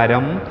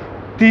അധികാരം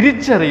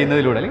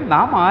തിരിച്ചറിയുന്നതിലൂടെ, അല്ലെങ്കിൽ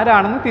നാം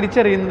ആരാണെന്ന്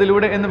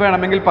തിരിച്ചറിയുന്നതിലൂടെ എന്ന്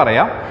വേണമെങ്കിൽ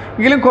പറയാം.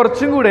 എങ്കിലും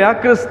കുറച്ചും കൂടെ ആ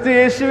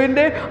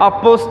ക്രിസ്തുയേശുവിൻ്റെ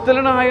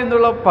അപ്പോസ്തലനായ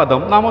എന്നുള്ള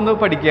പദം നാം ഒന്ന്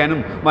പഠിക്കാനും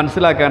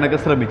മനസ്സിലാക്കാനൊക്കെ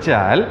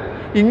ശ്രമിച്ചാൽ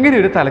ഇങ്ങനെ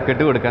ഒരു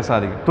തലക്കെട്ട് കൊടുക്കാൻ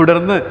സാധിക്കും.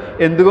 തുടർന്ന്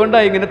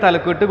എന്തുകൊണ്ടാണ് ഇങ്ങനെ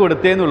തലക്കെട്ട്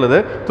കൊടുത്തതെന്നുള്ളത്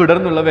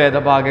തുടർന്നുള്ള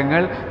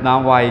വേദഭാഗങ്ങൾ നാം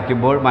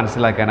വായിക്കുമ്പോൾ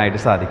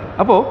മനസ്സിലാക്കാനായിട്ട് സാധിക്കും.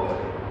 അപ്പോൾ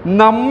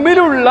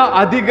നമ്മിലുള്ള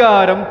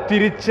അധികാരം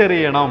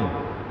തിരിച്ചറിയണം.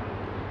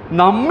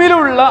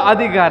 നമ്മിലുള്ള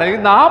അധികാരം,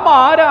 നാം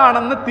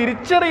ആരാണെന്ന്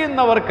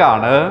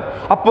തിരിച്ചറിയുന്നവർക്കാണ്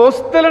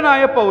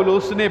അപ്പോസ്തലനായ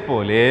പൗലോസിനെ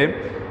പോലെ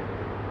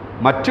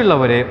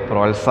മറ്റുള്ളവരെ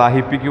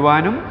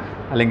പ്രോത്സാഹിപ്പിക്കുവാനും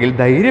അല്ലെങ്കിൽ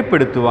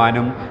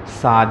ധൈര്യപ്പെടുത്തുവാനും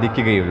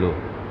സാധിക്കുകയുള്ളൂ.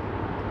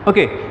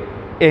 ഓക്കെ,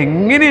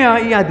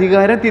 എങ്ങനെയാണ് ഈ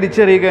അധികാരം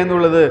തിരിച്ചറിയുക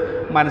എന്നുള്ളത്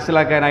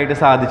മനസ്സിലാക്കാനായിട്ട്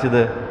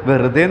സാധിച്ചത്?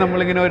 വെറുതെ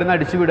നമ്മളിങ്ങനെ വരുന്ന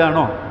അടിച്ചു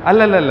വിടാണോ?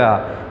 അല്ലല്ലല്ല.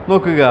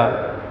 നോക്കുക,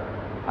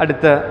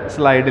 അടുത്ത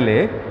സ്ലൈഡിൽ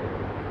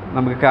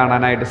നമുക്ക്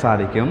കാണാനായിട്ട്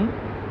സാധിക്കും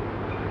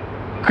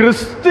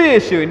ക്രിസ്തു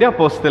യേശുവിൻ്റെ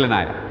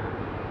അപ്പോസ്തലനായ.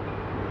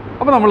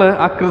 അപ്പോൾ നമ്മൾ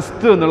ആ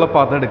ക്രിസ്തു എന്നുള്ള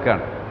പദം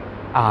എടുക്കുകയാണ്.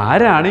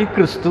 ആരാണ് ഈ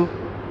ക്രിസ്തു?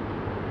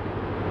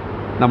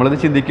 നമ്മളത്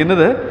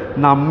ചിന്തിക്കുന്നത്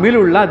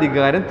നമ്മിലുള്ള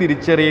അധികാരം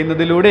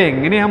തിരിച്ചറിയുന്നതിലൂടെ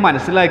എങ്ങനെയാണ്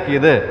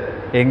മനസ്സിലാക്കിയത്,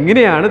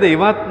 എങ്ങനെയാണ്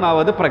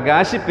ദൈവാത്മാവ് അത്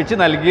പ്രകാശിപ്പിച്ച്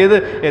നൽകിയത്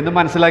എന്ന്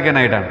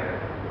മനസ്സിലാക്കാനായിട്ടാണ്.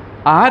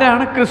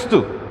 ആരാണ് ക്രിസ്തു?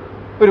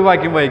 ഒരു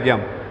വാക്യം വായിക്കാം.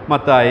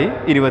 മത്തായി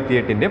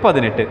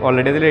 28:18.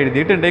 ഓൾറെഡി അതിൽ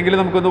എഴുതിയിട്ടുണ്ടെങ്കിൽ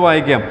നമുക്കൊന്ന്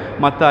വായിക്കാം.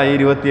 മത്തായി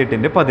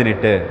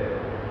 28:18.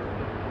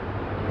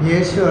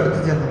 യേശു അടുത്ത്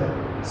ചെന്നു,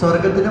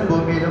 സ്വർഗത്തിലും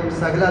ഭൂമിയിലും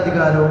സകല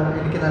അധികാരവും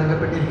എനിക്ക്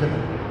നൽകപ്പെട്ടിരിക്കുന്നു.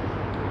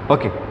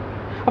 ഓക്കെ,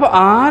 അപ്പോൾ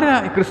ആരാ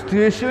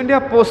ക്രിസ്തുയേശുവിൻ്റെ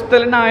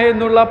അപ്പോസ്തലനായ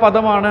എന്നുള്ള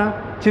പദമാണ്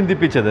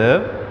ചിന്തിപ്പിച്ചത്.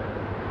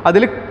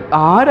 അതിൽ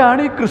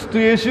ആരാണ് ഈ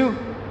ക്രിസ്തുയേശു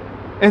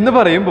എന്ന്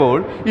പറയുമ്പോൾ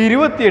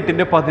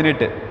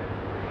 28:18.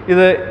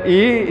 ഇത്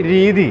ഈ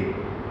രീതി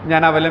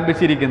ഞാൻ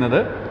അവലംബിച്ചിരിക്കുന്നത്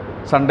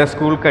സൺഡേ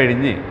സ്കൂൾ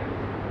കഴിഞ്ഞ്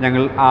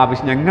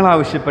ഞങ്ങൾ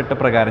ആവശ്യപ്പെട്ട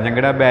പ്രകാരം,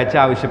 ഞങ്ങളുടെ ബാച്ച്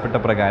ആവശ്യപ്പെട്ട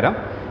പ്രകാരം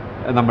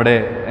നമ്മുടെ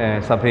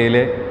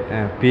സഭയിലെ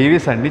PV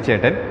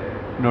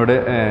സണ്ണിച്ചേട്ടനോട്,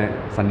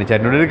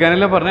 സണ്ണിച്ചേട്ടനോട്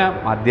എടുക്കാനല്ല പറഞ്ഞ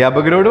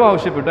അധ്യാപകരോടും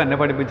ആവശ്യപ്പെട്ടു. എന്നെ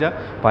പഠിപ്പിച്ച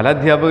പല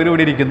അധ്യാപകരും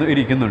ഇവിടെ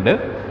ഇരിക്കുന്നുണ്ട്.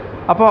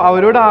 അപ്പോൾ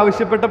അവരോട്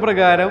ആവശ്യപ്പെട്ട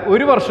പ്രകാരം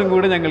ഒരു വർഷം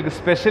കൂടി ഞങ്ങൾക്ക്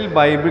സ്പെഷ്യൽ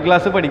ബൈബിൾ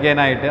ക്ലാസ്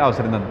പഠിക്കാനായിട്ട്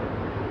അവസരം തന്നു.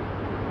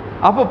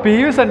 അപ്പോൾ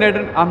PV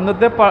സണ്ണേട്ടൻ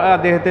അന്നത്തെ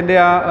അദ്ദേഹത്തിൻ്റെ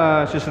ആ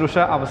ശുശ്രൂഷ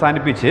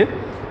അവസാനിപ്പിച്ച്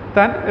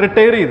താൻ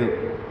റിട്ടയർ ചെയ്തു.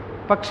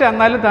 പക്ഷെ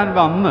എന്നാലും താൻ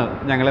വന്ന്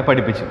ഞങ്ങളെ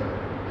പഠിപ്പിച്ചു.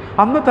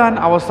 അന്ന് താൻ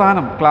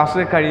അവസാനം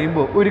ക്ലാസ്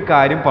കഴിയുമ്പോൾ ഒരു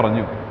കാര്യം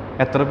പറഞ്ഞു.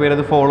 എത്ര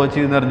പേരത് ഫോളോ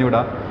ചെയ്തെന്ന് അറിഞ്ഞുകൂടാ.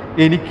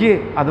 എനിക്ക്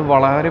അത്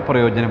വളരെ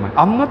പ്രയോജനമായി.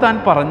 അന്ന് താൻ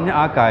പറഞ്ഞ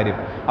ആ കാര്യം,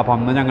 അപ്പോൾ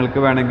അന്ന് ഞങ്ങൾക്ക്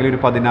വേണമെങ്കിൽ ഒരു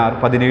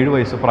 16-17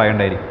 വയസ്സ് പ്രായം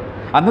ഉണ്ടായിരിക്കും.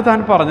 അന്ന് താൻ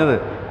പറഞ്ഞത്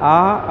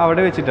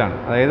അവിടെ വെച്ചിട്ടാണ്.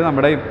 അതായത്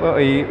നമ്മുടെ ഇപ്പോൾ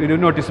ഈ ഒരു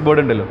നോട്ടീസ്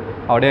ബോർഡ് ഉണ്ടല്ലോ,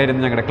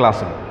 അവിടെയായിരുന്നു ഞങ്ങളുടെ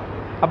ക്ലാസ്സിൽ.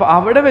 അപ്പോൾ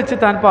അവിടെ വെച്ച്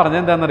താൻ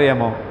പറഞ്ഞത്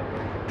എന്താണെന്നറിയാമോ?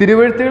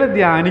 തിരുവെഴുത്തുകൾ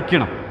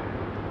ധ്യാനിക്കണം,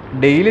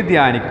 ഡെയിലി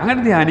ധ്യാനിക്കണം.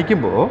 അങ്ങനെ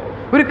ധ്യാനിക്കുമ്പോൾ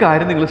ഒരു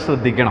കാര്യം നിങ്ങൾ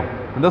ശ്രദ്ധിക്കണം.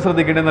 എന്താ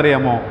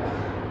ശ്രദ്ധിക്കേണ്ടതെന്നറിയാമോ?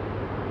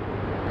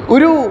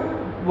 ഒരു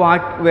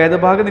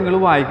വേദഭാഗം നിങ്ങൾ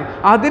വായിക്കും,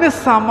 അതിന്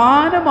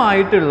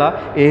സമാനമായിട്ടുള്ള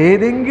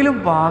ഏതെങ്കിലും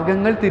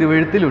ഭാഗങ്ങൾ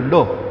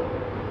തിരുവെഴുത്തിലുണ്ടോ?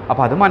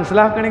 അപ്പോൾ അത്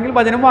മനസ്സിലാക്കണമെങ്കിൽ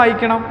വചനം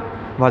വായിക്കണം.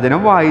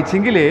 വചനം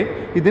വായിച്ചെങ്കിലേ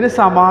ഇതിന്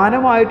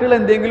സമാനമായിട്ടുള്ള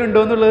എന്തെങ്കിലും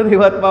ഉണ്ടോ എന്നുള്ളത്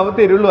ദൈവാത്മാവ്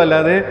തരുള്ളൂ,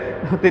 അല്ലാതെ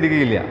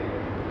തരികയില്ല.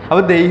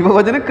 അപ്പോൾ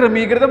ദൈവവചനം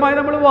ക്രമീകൃതമായി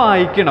നമ്മൾ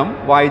വായിക്കണം.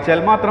 വായിച്ചാൽ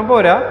മാത്രം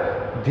പോരാ,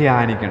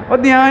 ധ്യാനിക്കണം.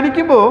 അപ്പോൾ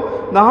ധ്യാനിക്കുമ്പോൾ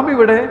നാം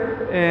ഇവിടെ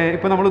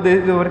ഇപ്പോൾ നമ്മൾ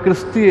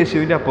ക്രിസ്തു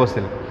യേശുവിൻ്റെ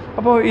അപ്പോസ്തലൻ.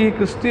 അപ്പോൾ ഈ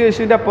ക്രിസ്തു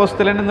യേശുവിൻ്റെ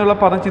അപ്പോസ്തലൻ എന്നുള്ള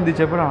പദം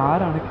ചിന്തിച്ചപ്പോൾ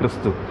ആരാണ്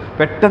ക്രിസ്തു?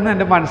 പെട്ടെന്ന്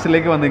എൻ്റെ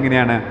മനസ്സിലേക്ക്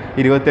വന്നിങ്ങനെയാണ്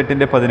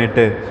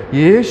 28:18.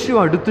 യേശു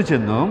അടുത്തു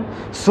ചെന്നും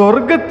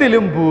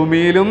സ്വർഗത്തിലും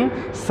ഭൂമിയിലും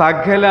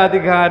സകല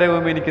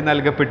അധികാരവും എനിക്ക്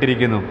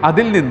നൽകപ്പെട്ടിരിക്കുന്നു.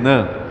 അതിൽ നിന്ന്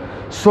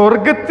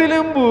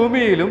സ്വർഗത്തിലും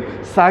ഭൂമിയിലും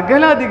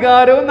സകല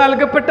അധികാരവും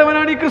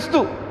നൽകപ്പെട്ടവനാണ് ഈ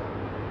ക്രിസ്തു.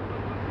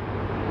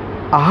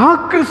 ആ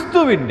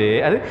ക്രിസ്തുവിൻ്റെ,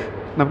 അത്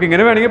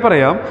നമുക്കിങ്ങനെ വേണമെങ്കിൽ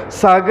പറയാം,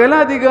 സകല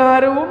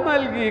അധികാരവും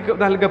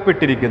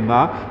നൽകപ്പെട്ടിരിക്കുന്ന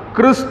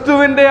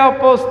ക്രിസ്തുവിൻ്റെ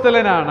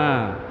അപ്പോസ്തലനാണ്.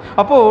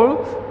 അപ്പോൾ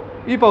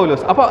ഈ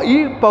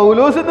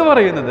പൗലോസ് എന്ന്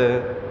പറയുന്നത്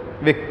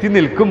വ്യക്തി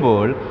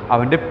നിൽക്കുമ്പോൾ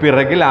അവൻ്റെ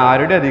പിറകിൽ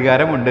ആരുടെ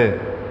അധികാരമുണ്ട്?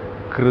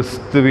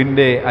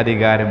 ക്രിസ്തുവിൻ്റെ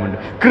അധികാരമുണ്ട്.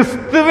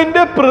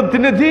 ക്രിസ്തുവിൻ്റെ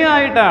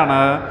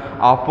പ്രതിനിധിയായിട്ടാണ്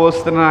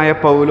അപ്പോസ്തലനായ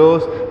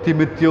പൗലോസ്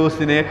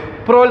തിമോഥെയോസിനെ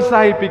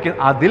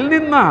പ്രോത്സാഹിപ്പിക്കുന്നത്. അതിൽ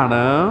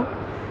നിന്നാണ്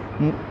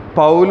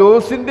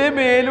പൗലോസിൻ്റെ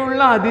മേലുള്ള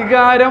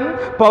അധികാരം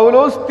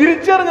പൗലോസ്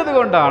തിരിച്ചറിഞ്ഞത്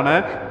കൊണ്ടാണ്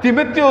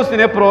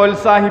തിമോഥെയോസിനെ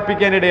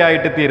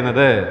പ്രോത്സാഹിപ്പിക്കാനിടയായിട്ട്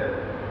തീരുന്നത്.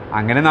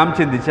 അങ്ങനെ നാം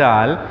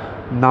ചിന്തിച്ചാൽ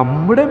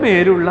നമ്മുടെ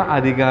മേലുള്ള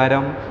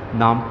അധികാരം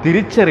നാം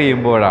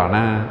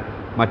തിരിച്ചറിയുമ്പോഴാണ്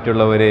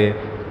മറ്റുള്ളവരെ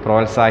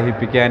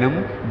പ്രോത്സാഹിപ്പിക്കാനും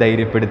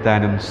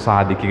ധൈര്യപ്പെടുത്താനും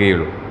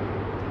സാധിക്കുകയുള്ളൂ.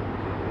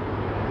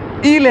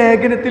 ഈ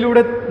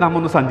ലേഖനത്തിലൂടെ നാം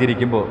ഒന്ന്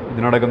സഞ്ചരിക്കുമ്പോൾ,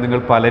 ഇതിനോടകം നിങ്ങൾ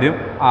പലരും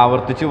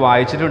ആവർത്തിച്ച്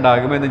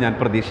വായിച്ചിട്ടുണ്ടാകുമെന്ന് ഞാൻ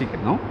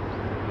പ്രതീക്ഷിക്കുന്നു,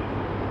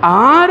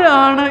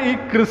 ആരാണ് ഈ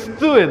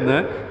ക്രിസ്തു എന്ന്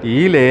ഈ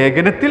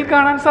ലേഖനത്തിൽ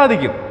കാണാൻ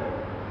സാധിക്കും.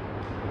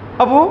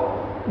 അപ്പോൾ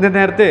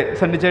നേരത്തെ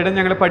സണ്ണിച്ചേട്ടൻ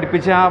ഞങ്ങളെ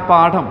പഠിപ്പിച്ച ആ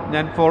പാഠം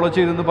ഞാൻ ഫോളോ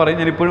ചെയ്തെന്ന് പറയും.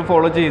 ഞാനിപ്പോഴും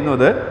ഫോളോ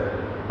ചെയ്യുന്നത്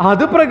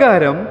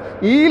അതുപ്രകാരം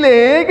ഈ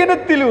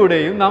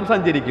ലേഖനത്തിലൂടെയും നാം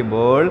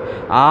സഞ്ചരിക്കുമ്പോൾ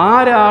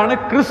ആരാണ്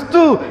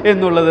ക്രിസ്തു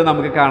എന്നുള്ളത്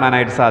നമുക്ക്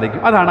കാണാനായിട്ട്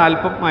സാധിക്കും. അതാണ്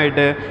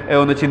അല്പമായിട്ട്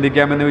ഒന്ന്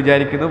ചിന്തിക്കാമെന്ന്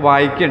വിചാരിക്കുന്നു.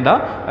 വായിക്കേണ്ട,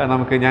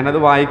 ഞാനത്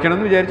വായിക്കണം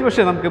എന്ന് വിചാരിച്ചു,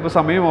 പക്ഷേ നമുക്കിപ്പോൾ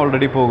സമയം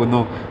ഓൾറെഡി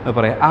പോകുന്നു എന്ന്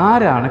പറയാം.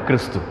 ആരാണ്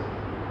ക്രിസ്തു?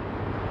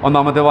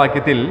 ഒന്നാമത്തെ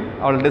വാക്യത്തിൽ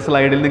അവളുടെ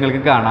സ്ലൈഡിൽ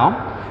നിങ്ങൾക്ക് കാണാം,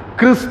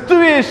 ക്രിസ്തു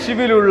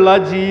യേശുവിലുള്ള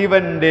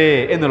ജീവൻ്റെ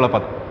എന്നുള്ള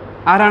പദം.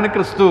 ആരാണ്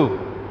ക്രിസ്തു?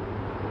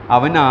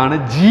 അവനാണ്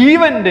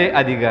ജീവൻ്റെ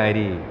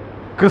അധികാരി.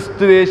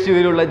 ക്രിസ്തു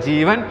യേശുവിലുള്ള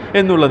ജീവൻ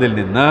എന്നുള്ളതിൽ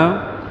നിന്ന്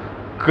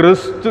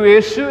ക്രിസ്തു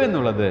യേശു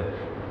എന്നുള്ളത്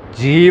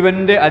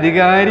ജീവൻ്റെ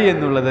അധികാരി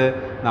എന്നുള്ളത്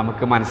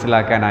നമുക്ക്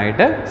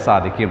മനസ്സിലാക്കാനായിട്ട്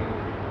സാധിക്കും.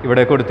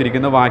 ഇവിടെ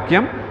കൊടുത്തിരിക്കുന്ന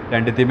വാക്യം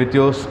 2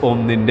 തിമോഥെയോസ്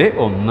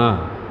 1:1.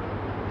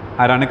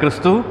 ആരാണ്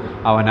ക്രിസ്തു?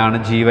 അവനാണ്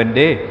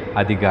ജീവൻ്റെ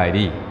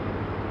അധികാരി.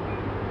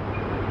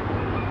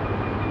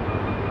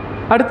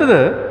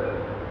 അടുത്തത്,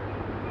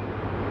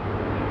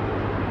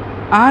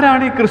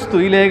 ആരാണ് ഈ ക്രിസ്തു?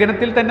 ഈ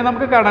ലേഖനത്തിൽ തന്നെ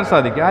നമുക്ക് കാണാൻ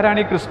സാധിക്കും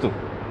ആരാണ് ഈ ക്രിസ്തു.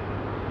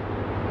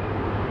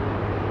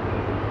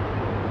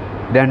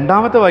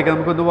 രണ്ടാമത്തെ വാക്യം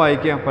നമുക്കൊന്ന്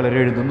വായിക്കാം. പലരും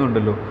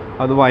എഴുതുന്നുണ്ടല്ലോ,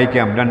 അത്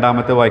വായിക്കാം.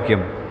 രണ്ടാമത്തെ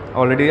വാക്യം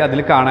ഓൾറെഡി അതിൽ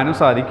കാണാനും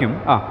സാധിക്കും.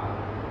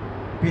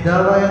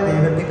 പിതാവായ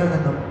ദൈവത്തിങ്കിൽ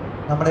നിന്നും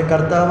നമ്മുടെ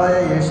കർത്താവായ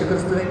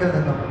യേശുക്രിസ്തുവിങ്കിൽ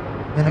നിന്നും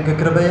നിനക്ക്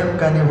കൃപയും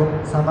കനിവും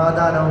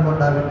സമാധാനവും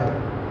ഉണ്ടാകട്ടെ.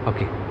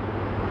 ഓക്കെ,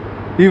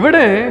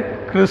 ഇവിടെ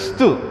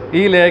ക്രിസ്തു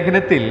ഈ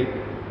ലേഖനത്തിൽ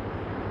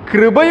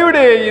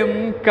കൃപയുടെയും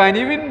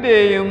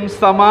കനിവിൻ്റെയും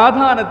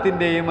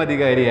സമാധാനത്തിൻ്റെയും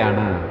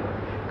അധികാരിയാണ്.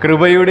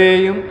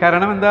 കൃപയുടെയും,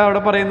 കാരണം എന്താ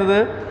അവിടെ പറയുന്നത്?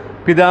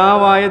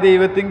 പിതാവായ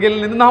ദൈവത്തിങ്കിൽ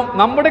നിന്നും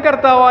നമ്മുടെ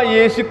കർത്താവായ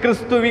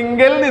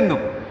യേശുക്രിസ്തുവിങ്കിൽ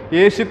നിന്നും.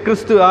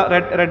 യേശുക്രിസ്തു, ആ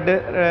റെഡ്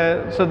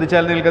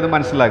ശ്രദ്ധിച്ചാൽ നിങ്ങൾക്കത്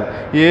മനസ്സിലാകും.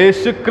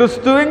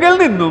 യേശുക്രിസ്തുവിങ്കിൽ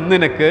നിന്നും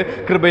നിനക്ക്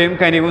കൃപയും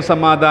കനിവും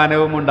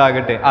സമാധാനവും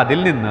ഉണ്ടാകട്ടെ. അതിൽ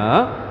നിന്ന്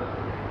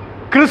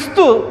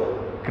ക്രിസ്തു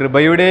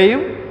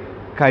കൃപയുടെയും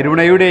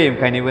കരുണയുടെയും,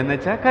 കനിവ് എന്ന്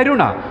വെച്ചാൽ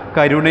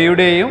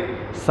കരുണയുടെയും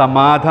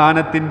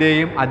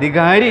സമാധാനത്തിൻ്റെയും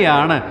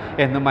അധികാരിയാണ്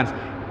എന്ന്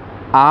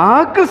ആ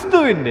ക്രിസ്തു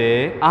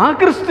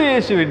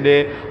യേശുവിൻ്റെ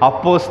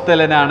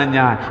അപ്പോസ്തലനാണ്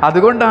ഞാൻ.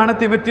 അതുകൊണ്ടാണ്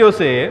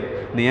തിമോഥെയോസേ,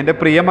 നീ എൻ്റെ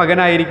പ്രിയ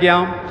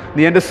മകനായിരിക്കാം,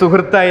 നീ എൻ്റെ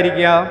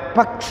സുഹൃത്തായിരിക്കാം,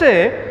 പക്ഷേ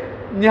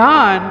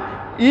ഞാൻ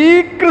ഈ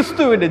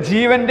ക്രിസ്തുവിൻ്റെ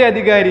ജീവൻ്റെ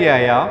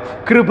അധികാരിയായ,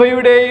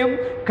 കൃപയുടെയും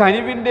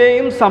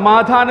കനിവിൻ്റെയും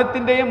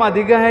സമാധാനത്തിൻ്റെയും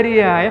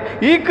അധികാരിയായ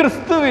ഈ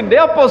ക്രിസ്തുവിൻ്റെ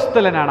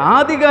അപ്പോസ്തലനാണ്. ആ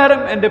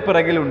അധികാരം എൻ്റെ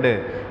പിറകിലുണ്ട്.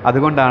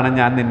 അതുകൊണ്ടാണ്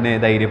ഞാൻ നിന്നെ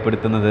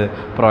ധൈര്യപ്പെടുത്തുന്നത്,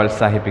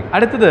 പ്രോത്സാഹിപ്പിക്കും.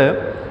 അടുത്തത്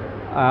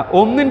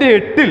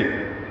 1:8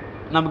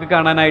 നമുക്ക്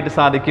കാണാനായിട്ട്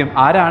സാധിക്കും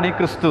ആരാണ് ഈ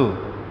ക്രിസ്തു?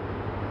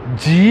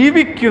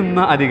 ജീവിക്കുന്ന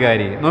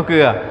അധികാരി.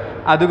 നോക്കുക,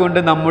 അതുകൊണ്ട്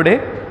നമ്മുടെ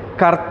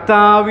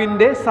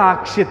കർത്താവിൻ്റെ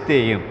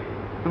സാക്ഷ്യത്തെയും,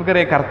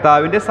 നമുക്കറിയാം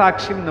കർത്താവിൻ്റെ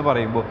സാക്ഷ്യം എന്ന്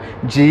പറയുമ്പോൾ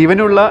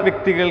ജീവനുള്ള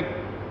വ്യക്തികൾ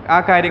ആ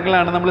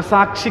കാര്യങ്ങളാണ് നമ്മൾ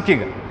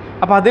സാക്ഷിക്കുക.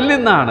 അപ്പം അതിൽ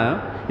നിന്നാണ്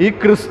ഈ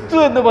ക്രിസ്തു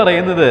എന്ന്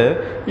പറയുന്നത്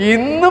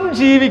ഇന്നും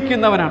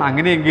ജീവിക്കുന്നവനാണ്.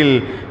 അങ്ങനെയെങ്കിൽ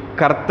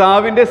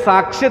കർത്താവിൻ്റെ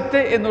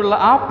സാക്ഷ്യത്തെ എന്നുള്ള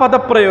ആ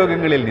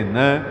പദപ്രയോഗങ്ങളിൽ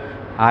നിന്ന്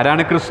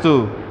ആരാണ് ക്രിസ്തു?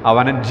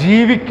 അവൻ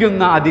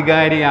ജീവിക്കുന്ന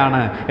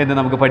അധികാരിയാണ് എന്ന്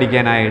നമുക്ക്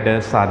പഠിക്കാനായിട്ട്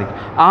സാധിക്കും.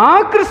 ആ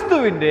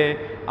ക്രിസ്തുവിൻ്റെ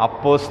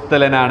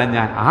അപ്പോസ്തലനാണ്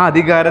ഞാൻ. ആ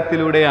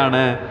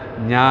അധികാരത്തിലൂടെയാണ്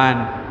ഞാൻ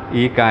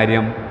ഈ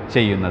കാര്യം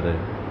ചെയ്യുന്നത്.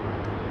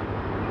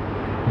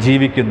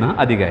 ജീവിക്കുന്ന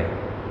അധികാരി.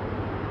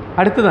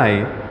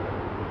 അടുത്തതായി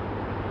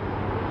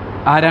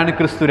ആരാണ്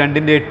ക്രിസ്തു?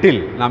 2:8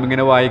 നാം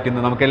ഇങ്ങനെ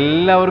വായിക്കുന്നത് നമുക്ക്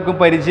എല്ലാവർക്കും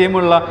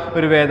പരിചയമുള്ള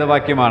ഒരു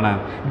വേദവാക്യമാണ്.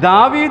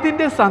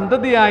 ദാവീദിൻ്റെ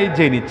സന്തതിയായി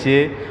ജനിച്ച്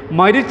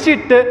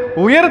മരിച്ചിട്ട്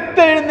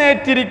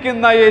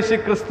ഉയർത്തെഴുന്നേറ്റിരിക്കുന്ന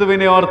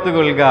യേശുക്രിസ്തുവിനെ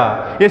ഓർത്തുകൊള്ളുക.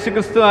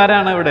 യേശുക്രിസ്തു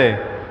ആരാണ്? ഇവിടെ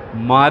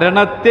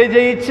മരണത്തെ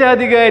ജയിച്ച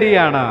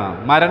അധികാരിയാണ്.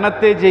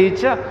 മരണത്തെ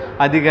ജയിച്ച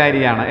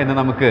അധികാരിയാണ് എന്ന്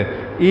നമുക്ക്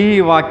ഈ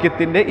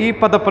വാക്യത്തിൻ്റെ ഈ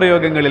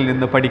പദപ്രയോഗങ്ങളിൽ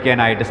നിന്ന്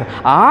പഠിക്കാനായിട്ട്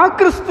ആ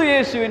ക്രിസ്തു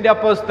യേശുവിൻ്റെ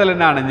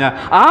അപ്പോസ്തലനാണ് ഞാൻ.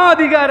 ആ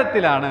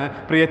അധികാരത്തിലാണ്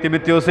പ്രിയ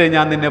തിമോഥെയോസേ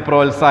ഞാൻ നിന്നെ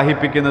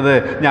പ്രോത്സാഹിപ്പിക്കുന്നത്,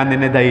 ഞാൻ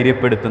നിന്നെ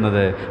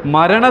ധൈര്യപ്പെടുത്തുന്നത്.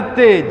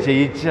 മരണത്തെ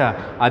ജയിച്ച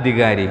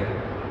അധികാരി.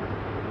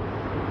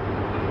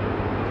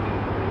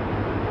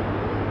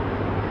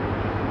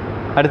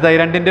 അടുത്ത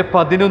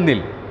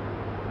 2:11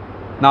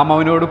 നാം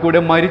അവനോട് കൂടെ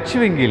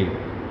മരിച്ചുവെങ്കിൽ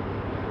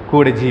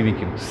കൂടെ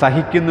ജീവിക്കും,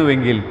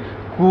 സഹിക്കുന്നുവെങ്കിൽ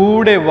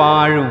കൂടെ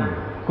വാഴും.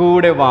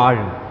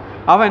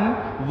 അവൻ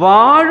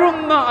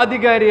വാഴുന്ന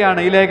അധികാരിയാണ്.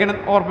 ഈ ലേഖനം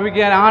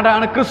ഓർമ്മിപ്പിക്കാൻ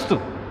ആരാണ് ക്രിസ്തു?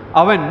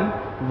 അവൻ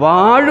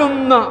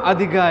വാഴുന്ന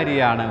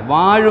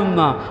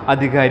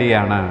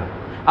അധികാരിയാണ്.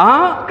 ആ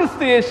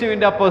ക്രിസ്തു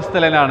യേശുവിൻ്റെ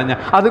അപ്പോസ്തലനാണ് ഞാൻ.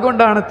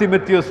 അതുകൊണ്ടാണ്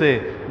തിമോഥെയോസേ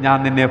ഞാൻ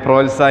നിന്നെ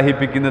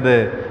പ്രോത്സാഹിപ്പിക്കുന്നത്,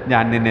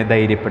 ഞാൻ നിന്നെ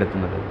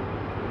ധൈര്യപ്പെടുത്തുന്നത്.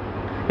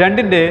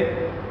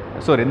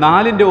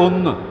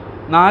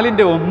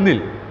 4:1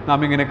 നാം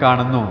ഇങ്ങനെ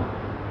കാണുന്നു,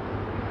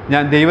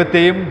 ഞാൻ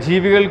ദൈവത്തെയും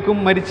ജീവികൾക്കും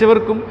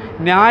മരിച്ചവർക്കും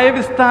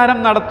ന്യായവിസ്താരം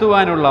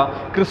നടത്തുവാനുള്ള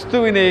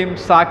ക്രിസ്തുവിനെയും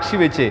സാക്ഷി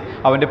വെച്ച്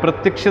അവൻ്റെ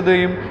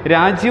പ്രത്യക്ഷതയും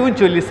രാജ്യവും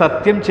ചൊല്ലി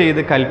സത്യം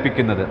ചെയ്ത്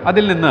കൽപ്പിക്കുന്നത്.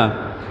 അതിൽ നിന്ന്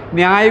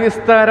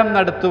ന്യായവിസ്താരം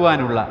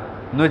നടത്തുവാനുള്ള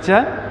എന്ന്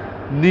വെച്ചാൽ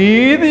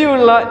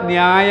നീതിയുള്ള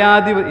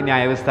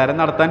ന്യായവിസ്താരം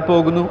നടത്താൻ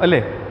പോകുന്നു അല്ലേ?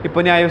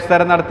 ഇപ്പോൾ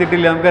ന്യായവിസ്താരം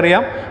നടത്തിയിട്ടില്ല,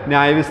 നമുക്കറിയാം.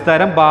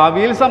 ന്യായവിസ്താരം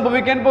ഭാവിയിൽ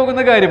സംഭവിക്കാൻ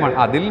പോകുന്ന കാര്യമാണ്.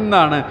 അതിൽ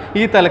നിന്നാണ്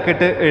ഈ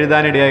തലക്കെട്ട്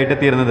എഴുതാനിടയായിട്ട്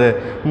തീർന്നത്.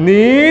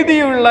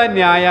 നീതിയുള്ള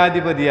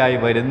ന്യായാധിപതിയായി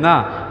വരുന്ന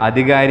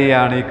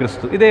അധികാരിയാണ് ഈ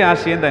ക്രിസ്തു. ഇതേ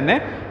ആശയം തന്നെ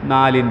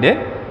 4:8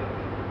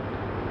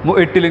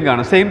 8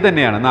 കാണും. സെയിം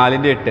തന്നെയാണ്.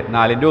 4:8,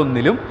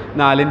 4:1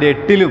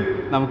 4:8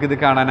 നമുക്കിത്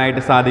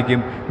കാണാനായിട്ട് സാധിക്കും.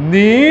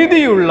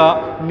 നീതിയുള്ള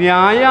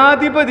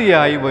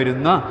ന്യായാധിപതിയായി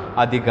വരുന്ന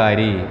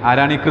അധികാരി.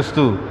 ആരാണ് ഈ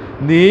ക്രിസ്തു?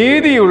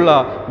 നീതിയുള്ള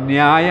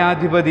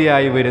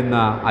ന്യായാധിപതിയായി വരുന്ന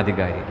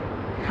അധികാരി.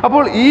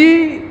 അപ്പോൾ ഈ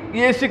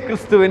യേശു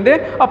ക്രിസ്തുവിൻ്റെ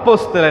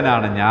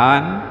അപ്പോസ്തലനാണ്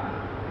ഞാൻ.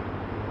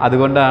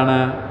 അതുകൊണ്ടാണ്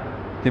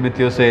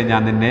തിമോഥെയോസേ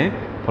ഞാൻ നിന്നെ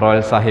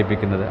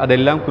പ്രോത്സാഹിപ്പിക്കുന്നത്.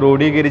 അതെല്ലാം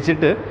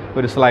ക്രോഡീകരിച്ചിട്ട്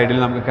ഒരു സ്ലൈഡിൽ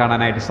നമുക്ക്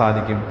കാണാനായിട്ട്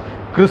സാധിക്കും.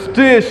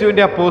 ക്രിസ്തു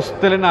യേശുവിൻ്റെ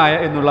അപ്പോസ്തലനായ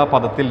എന്നുള്ള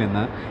പദത്തിൽ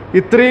നിന്ന്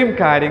ഇത്രയും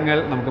കാര്യങ്ങൾ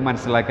നമുക്ക്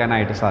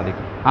മനസ്സിലാക്കാനായിട്ട്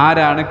സാധിക്കും.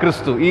 ആരാണ്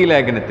ക്രിസ്തു? ഈ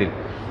ലേഖനത്തിൽ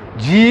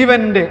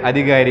ജീവൻ്റെ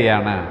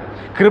അധികാരിയാണ്,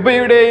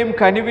 കൃപയുടെയും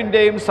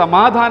കനിവിൻ്റെയും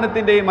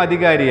സമാധാനത്തിൻ്റെയും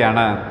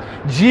അധികാരിയാണ്,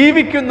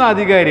 ജീവിക്കുന്ന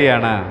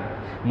അധികാരിയാണ്,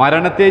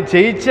 മരണത്തെ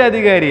ജയിച്ച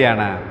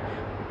അധികാരിയാണ്,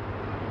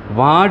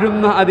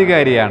 വാഴുന്ന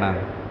അധികാരിയാണ്,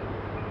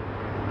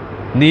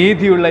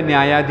 നീതിയുള്ള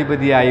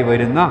ന്യായാധിപതിയായി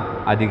വരുന്ന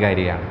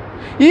അധികാരിയാണ്.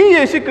 ഈ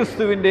യേശു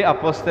ക്രിസ്തുവിൻ്റെ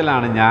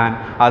അപ്പോസ്തലനാണ് ഞാൻ.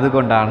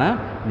 അതുകൊണ്ടാണ്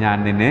ഞാൻ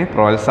നിന്നെ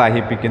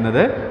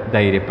പ്രോത്സാഹിപ്പിക്കുന്നത്,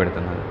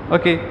 ധൈര്യപ്പെടുത്തുന്നത്.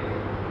 ഓക്കെ,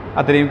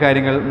 അത്രയും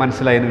കാര്യങ്ങൾ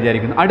മനസ്സിലായി എന്ന്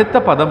വിചാരിക്കുന്നു. അടുത്ത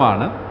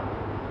പദമാണ്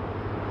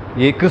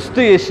ഈ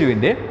ക്രിസ്തു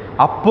യേശുവിൻ്റെ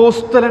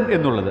അപ്പോസ്തലൻ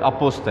എന്നുള്ളത്.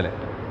 അപ്പോസ്തലൻ.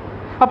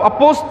 അപ്പം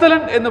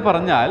അപ്പോസ്തലൻ എന്ന്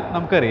പറഞ്ഞാൽ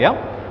നമുക്കറിയാം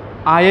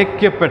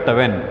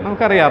അയക്കപ്പെട്ടവൻ.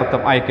 നമുക്കറിയാം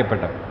അർത്ഥം,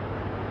 അയക്കപ്പെട്ടവൻ.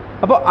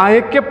 അപ്പോൾ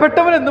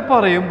അയക്കപ്പെട്ടവൻ എന്ന്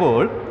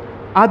പറയുമ്പോൾ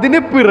അതിന്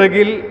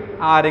പിറകിൽ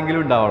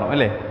ആരെങ്കിലും ഉണ്ടാവണം,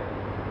 അല്ലേ?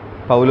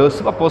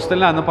 പൗലോസ്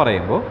അപ്പോസ്തലനാണെന്ന്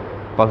പറയുമ്പോൾ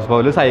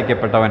പൗലോസ്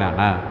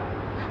അയക്കപ്പെട്ടവനാണ്.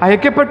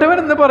 അയക്കപ്പെട്ടവൻ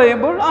എന്ന്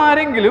പറയുമ്പോൾ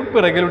ആരെങ്കിലും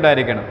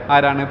പിറകിലുണ്ടായിരിക്കണം.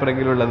 ആരാണ്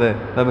പിറകിലുള്ളത്?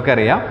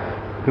 നമുക്കറിയാം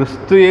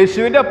ക്രിസ്തു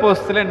യേശുവിൻ്റെ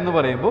അപ്പോസ്തലൻ എന്ന്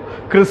പറയുമ്പോൾ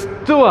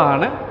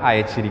ക്രിസ്തുവാണ്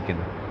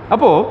അയച്ചിരിക്കുന്നത്.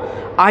 അപ്പോൾ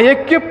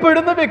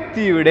അയക്കപ്പെടുന്ന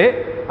വ്യക്തിയുടെ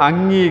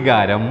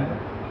അംഗീകാരം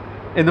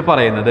എന്ന്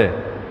പറയുന്നത്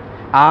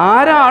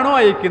ആരാണോ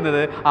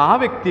അയക്കുന്നത് ആ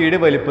വ്യക്തിയുടെ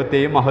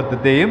വലിപ്പത്തെയും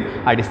മഹത്വത്തെയും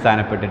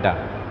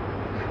അടിസ്ഥാനപ്പെട്ടിട്ടാണ്.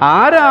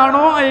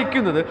 ആരാണോ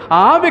അയക്കുന്നത്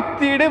ആ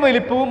വ്യക്തിയുടെ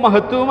വലിപ്പവും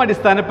മഹത്വവും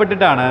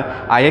അടിസ്ഥാനപ്പെട്ടിട്ടാണ്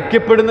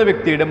അയക്കപ്പെടുന്ന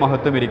വ്യക്തിയുടെ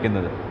മഹത്വം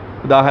ഇരിക്കുന്നത്.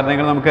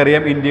 ഉദാഹരണങ്ങൾ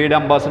നമുക്കറിയാം. ഇന്ത്യയുടെ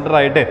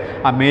അംബാസഡറായിട്ട്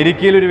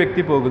അമേരിക്കയിൽ ഒരു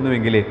വ്യക്തി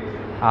പോകുന്നുവെങ്കിൽ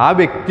ആ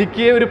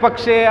വ്യക്തിക്ക് ഒരു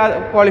പക്ഷേ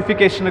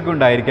ക്വാളിഫിക്കേഷനൊക്കെ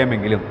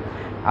ഉണ്ടായിരിക്കാമെങ്കിലും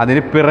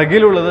അതിന്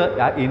പിറകിലുള്ളത്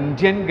ആ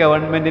ഇന്ത്യൻ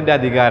ഗവൺമെൻറ്റിൻ്റെ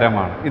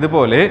അധികാരമാണ്.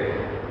 ഇതുപോലെ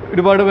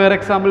ഒരുപാട് വേറെ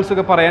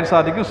എക്സാമ്പിൾസൊക്കെ പറയാൻ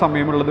സാധിക്കും.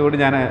 സമയമുള്ളത് കൊണ്ട്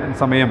ഞാൻ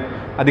സമയം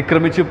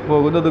അതിക്രമിച്ച്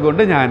പോകുന്നത്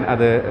കൊണ്ട് ഞാൻ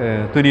അത്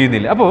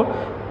തുനിയുന്നില്ല. അപ്പോൾ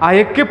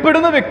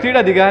അയക്കപ്പെടുന്ന വ്യക്തിയുടെ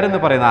അധികാരം എന്ന്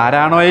പറയുന്നത്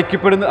ആരാണോ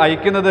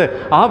അയക്കുന്നത്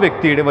ആ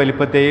വ്യക്തിയുടെ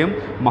വലിപ്പത്തെയും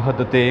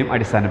മഹത്വത്തെയും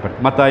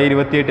അടിസ്ഥാനപ്പെടുത്തി. മത്തായി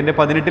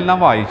 28:18 നാം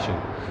വായിച്ചു,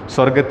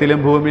 സ്വർഗത്തിലും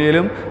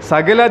ഭൂമിയിലും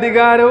സകല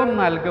അധികാരവും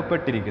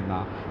നൽകപ്പെട്ടിരിക്കുന്ന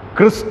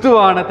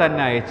ക്രിസ്തുവാണ്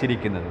തന്നെ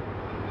അയച്ചിരിക്കുന്നത്.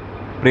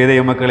 പ്രിയ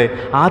ദൈവമക്കളെ,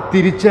 ആ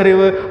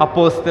തിരിച്ചറിവ്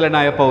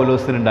അപ്പോസ്തലനായ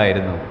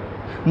പൗലോസിനുണ്ടായിരുന്നു.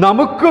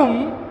 നമുക്കും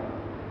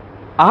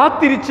ആ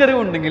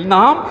തിരിച്ചറിവുണ്ടെങ്കിൽ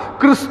നാം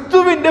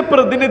ക്രിസ്തുവിൻ്റെ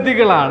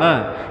പ്രതിനിധികളാണ്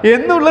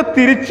എന്നുള്ള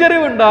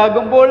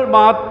തിരിച്ചറിവുണ്ടാകുമ്പോൾ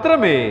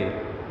മാത്രമേ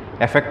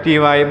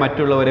എഫക്റ്റീവായി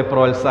മറ്റുള്ളവരെ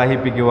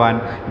പ്രോത്സാഹിപ്പിക്കുവാൻ,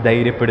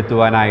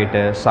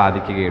 ധൈര്യപ്പെടുത്തുവാനായിട്ട്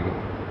സാധിക്കുകയുള്ളൂ.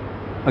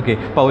 ഓക്കെ,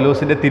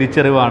 പൗലോസിൻ്റെ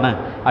തിരിച്ചറിവാണ്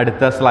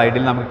അടുത്ത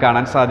സ്ലൈഡിൽ നമുക്ക്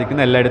കാണാൻ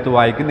സാധിക്കുന്നത്. എല്ലായിടത്തും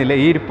വായിക്കുന്നില്ല.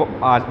 ഈ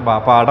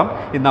പാഠം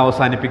ഇന്ന്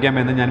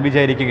അവസാനിപ്പിക്കാമെന്ന് ഞാൻ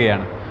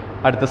വിചാരിക്കുകയാണ്.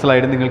 അടുത്ത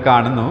സ്ലൈഡ് നിങ്ങൾ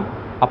കാണുന്നു.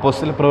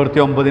 അപ്പോസ്തല പ്രവൃത്തി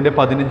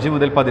 9:15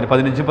 മുതൽ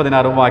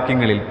 15-16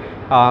 വാക്യങ്ങളിൽ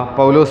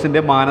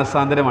പൗലോസിൻ്റെ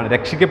മാനസാന്തരമാണ്,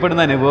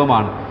 രക്ഷിക്കപ്പെടുന്ന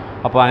അനുഭവമാണ്.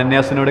 അപ്പോൾ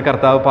അനന്യാസിനോട്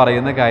കർത്താവ്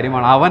പറയുന്ന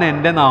കാര്യമാണ്, അവൻ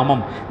എൻ്റെ നാമം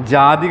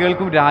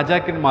ജാതികൾക്കും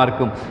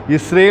രാജാക്കന്മാർക്കും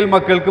ഇസ്രയേൽ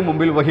മക്കൾക്കും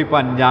മുമ്പിൽ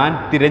വഹിപ്പാൻ ഞാൻ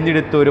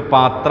തിരഞ്ഞെടുത്ത ഒരു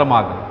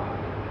പാത്രമാകും.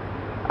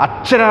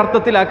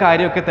 അക്ഷരാർത്ഥത്തിൽ ആ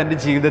കാര്യമൊക്കെ തൻ്റെ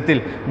ജീവിതത്തിൽ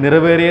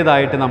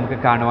നിറവേറിയതായിട്ട് നമുക്ക്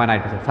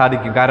കാണുവാനായിട്ട്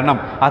സാധിക്കും. കാരണം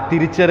ആ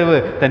തിരിച്ചറിവ്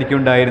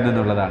തനിക്കുണ്ടായിരുന്നു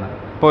എന്നുള്ളതാണ്.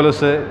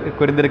 പൗലോസ്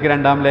കൊരിന്ത്യർക്ക്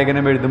 2-ാം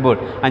ലേഖനം എഴുതുമ്പോൾ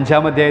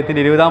 5-ാം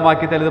അധ്യായത്തിൻ്റെ 20-ാം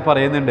വാക്യത്തിൽ അത്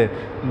പറയുന്നുണ്ട്,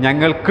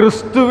 ഞങ്ങൾ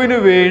ക്രിസ്തുവിനു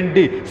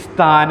വേണ്ടി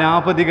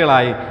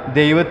സ്ഥാനാപതികളായി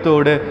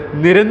ദൈവത്തോട്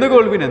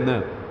നിരന്നുകൊള്ളുവിനെന്ന്.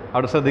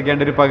 അവിടെ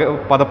ശ്രദ്ധിക്കേണ്ട ഒരു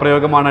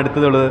പദപ്രയോഗമാണ്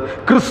അടുത്തതുള്ളത്.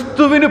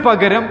 ക്രിസ്തുവിന്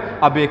പകരം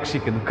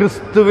അപേക്ഷിക്കുന്നു.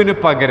 ക്രിസ്തുവിന്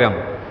പകരം.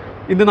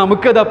 ഇന്ന്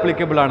നമുക്കത്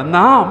അപ്ലിക്കബിളാണ്.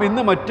 നാം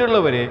ഇന്ന്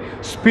മറ്റുള്ളവരെ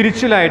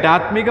സ്പിരിച്വലായിട്ട്,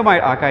 ആത്മീകമായി,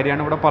 ആ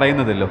കാര്യമാണ് ഇവിടെ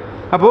പറയുന്നതല്ലോ.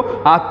 അപ്പോൾ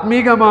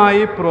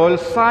ആത്മീകമായി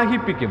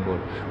പ്രോത്സാഹിപ്പിക്കുമ്പോൾ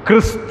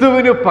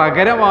ക്രിസ്തുവിന്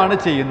പകരമാണ്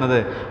ചെയ്യുന്നത്.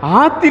 ആ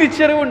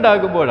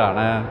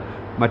തിരിച്ചറിവുണ്ടാകുമ്പോഴാണ്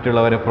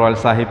മറ്റുള്ളവരെ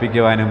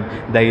പ്രോത്സാഹിപ്പിക്കുവാനും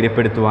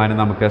ധൈര്യപ്പെടുത്തുവാനും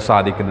നമുക്ക്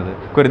സാധിക്കുന്നത്.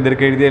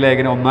 കൊരിന്ത്യർക്ക് എഴുതിയ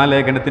ലേഖനം 1-ാം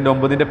ലേഖനത്തിൻ്റെ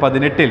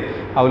 9:18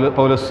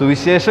 പൗലോസ്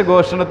സുവിശേഷ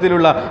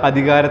ഘോഷണത്തിലുള്ള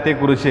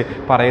അധികാരത്തെക്കുറിച്ച്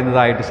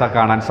പറയുന്നതായിട്ട്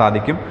കാണാൻ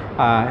സാധിക്കും.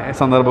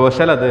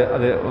 സന്ദർഭവശാൽ അത്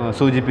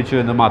സൂചിപ്പിച്ചു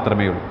എന്ന്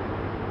മാത്രമേ ഉള്ളൂ.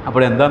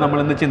 അപ്പോൾ എന്താ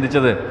നമ്മളിന്ന്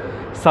ചിന്തിച്ചത്?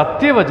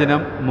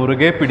 സത്യവചനം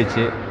മുറുകെ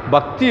പിടിച്ച്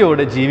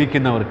ഭക്തിയോടെ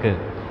ജീവിക്കുന്നവർക്ക്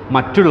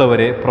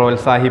മറ്റുള്ളവരെ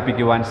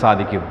പ്രോത്സാഹിപ്പിക്കുവാൻ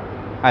സാധിക്കും,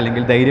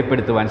 അല്ലെങ്കിൽ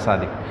ധൈര്യപ്പെടുത്തുവാൻ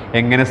സാധിക്കും.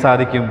 എങ്ങനെ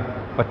സാധിക്കും?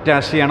 ഒറ്റ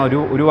ആശയമാണ്,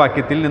 ഒരു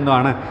വാക്യത്തിൽ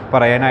നിന്നാണ്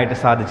പറയാനായിട്ട്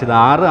സാധിച്ചത്.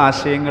 6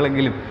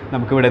 ആശയങ്ങളെങ്കിലും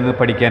നമുക്കിവിടെ നിന്ന്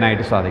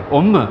പഠിക്കാനായിട്ട് സാധിക്കും.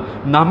 1,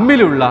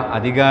 നമ്മിലുള്ള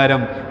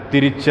അധികാരം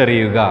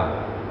തിരിച്ചറിയുക.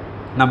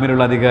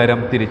 നമ്മിലുള്ള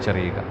അധികാരം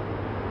തിരിച്ചറിയുക.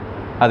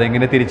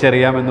 അതെങ്ങനെ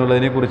തിരിച്ചറിയാം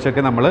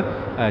എന്നുള്ളതിനെക്കുറിച്ചൊക്കെ നമ്മൾ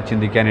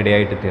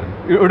ചിന്തിക്കാനിടയായിട്ട് തീർന്നു.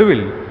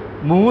 ഒടുവിൽ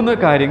 3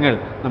 കാര്യങ്ങൾ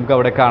നമുക്ക്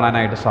അവിടെ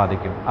കാണാനായിട്ട്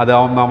സാധിക്കും. അത്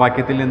 1-ാം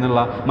വാക്യത്തിൽ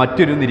നിന്നുള്ള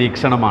മറ്റൊരു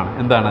നിരീക്ഷണമാണ്.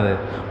 എന്താണത്?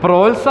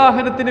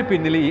 പ്രോത്സാഹനത്തിന്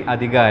പിന്നിൽ ഈ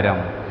അധികാരം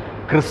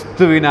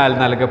ക്രിസ്തുവിനാൽ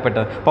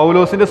നൽകപ്പെട്ടത്.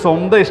 പൗലോസിൻ്റെ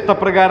സ്വന്തം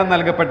ഇഷ്ടപ്രകാരം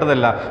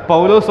നൽകപ്പെട്ടതല്ല,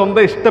 പൗലോസ്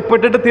സ്വന്തം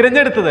ഇഷ്ടപ്പെട്ടിട്ട്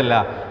തിരഞ്ഞെടുത്തതല്ല.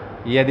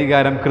 ഈ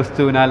അധികാരം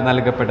ക്രിസ്തുവിനാൽ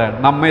നൽകപ്പെട്ടാണ്.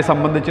 നമ്മെ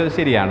സംബന്ധിച്ചത്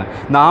ശരിയാണ്,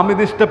 നാം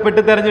ഇത്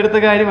ഇഷ്ടപ്പെട്ട് തിരഞ്ഞെടുത്ത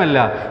കാര്യമല്ല.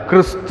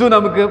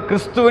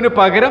 ക്രിസ്തുവിന്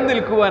പകരം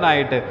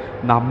നിൽക്കുവാനായിട്ട്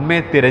നമ്മെ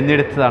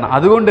തിരഞ്ഞെടുത്തതാണ്.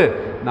 അതുകൊണ്ട്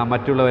നാം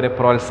മറ്റുള്ളവരെ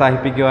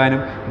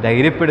പ്രോത്സാഹിപ്പിക്കുവാനും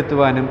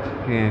ധൈര്യപ്പെടുത്തുവാനും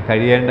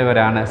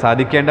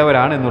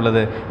സാധിക്കേണ്ടവരാണ്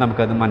എന്നുള്ളത്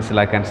നമുക്കത്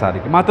മനസ്സിലാക്കാൻ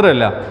സാധിക്കും.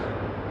 മാത്രമല്ല,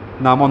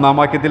 നാം 1-ാം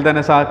വാക്യത്തിൽ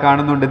തന്നെ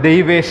കാണുന്നുണ്ട്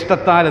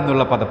ദൈവേഷ്ടത്താൽ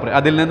എന്നുള്ള പദപ്രയോഗം.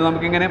 അതിൽ നിന്ന്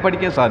നമുക്കിങ്ങനെ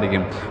പഠിക്കാൻ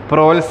സാധിക്കും,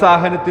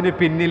 പ്രോത്സാഹനത്തിന്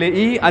പിന്നിലെ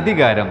ഈ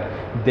അധികാരം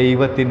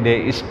ദൈവത്തിൻ്റെ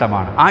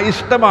ഇഷ്ടമാണ്. ആ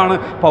ഇഷ്ടമാണ്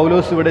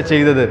പൗലോസ് ഇവിടെ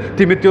ചെയ്തത്.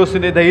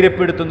 തിമോഥെയോസിനെ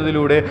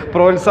ധൈര്യപ്പെടുത്തുന്നതിലൂടെ,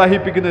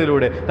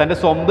 പ്രോത്സാഹിപ്പിക്കുന്നതിലൂടെ, തൻ്റെ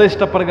സ്വന്തം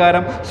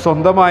ഇഷ്ടപ്രകാരം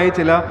സ്വന്തമായി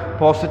ചില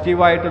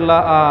പോസിറ്റീവായിട്ടുള്ള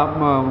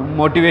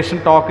മോട്ടിവേഷൻ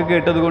ടോക്ക്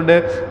കേട്ടതുകൊണ്ട്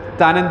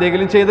താൻ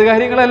എന്തെങ്കിലും ചെയ്ത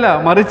കാര്യങ്ങളല്ല,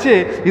 മറിച്ച്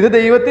ഇത്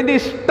ദൈവത്തിൻ്റെ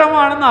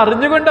ഇഷ്ടമാണെന്ന്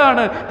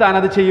അറിഞ്ഞുകൊണ്ടാണ് താൻ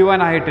അത്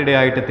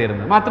ചെയ്യുവാനായിട്ടിടയായിട്ട്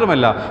തീരുന്നത്.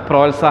 മാത്രമല്ല,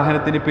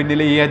 പ്രോത്സാഹനത്തിന്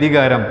പിന്നിലെ ഈ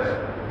അധികാരം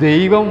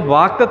ദൈവം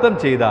വാഗ്ദത്തം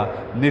ചെയ്ത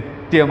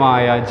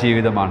നിത്യമായ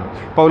ജീവിതമാണ്.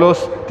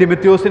 പൗലോസ്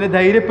തിമോഥെയോസിനെ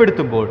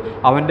ധൈര്യപ്പെടുത്തുമ്പോൾ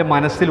അവൻ്റെ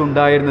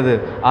മനസ്സിലുണ്ടായിരുന്നത്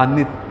ആ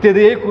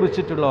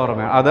നിത്യതയെക്കുറിച്ചിട്ടുള്ള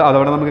ഓർമ്മയാണ്.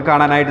 അതവിടെ നമുക്ക്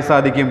കാണാനായിട്ട്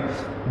സാധിക്കും.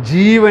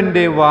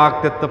 ജീവൻ്റെ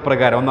വാഗ്ദത്ത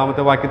പ്രകാരം,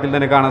 1-ാമത്തെ വാക്യത്തിൽ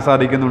തന്നെ കാണാൻ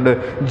സാധിക്കുന്നുണ്ട്,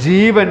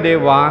 ജീവൻ്റെ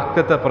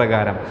വാഗ്ദത്ത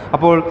പ്രകാരം.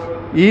 അപ്പോൾ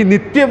ഈ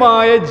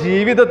നിത്യമായ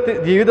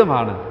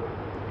ജീവിതമാണ്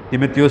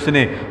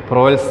തിമോഥെയോസിനെ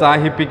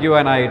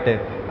പ്രോത്സാഹിപ്പിക്കുവാനായിട്ട്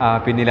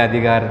പിന്നിലെ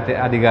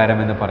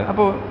അധികാരമെന്ന് പറയും.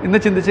 അപ്പോൾ ഇന്ന്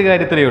ചിന്തിച്ച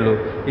കാര്യത്തിലേ ഉള്ളൂ.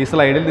 ഈ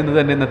സ്ലൈഡിൽ നിന്ന്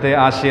തന്നെ ഇന്നത്തെ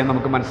ആശയം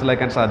നമുക്ക്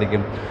മനസ്സിലാക്കാൻ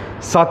സാധിക്കും.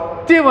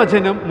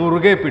 സത്യവചനം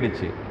മുറുകെ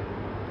പിടിച്ച്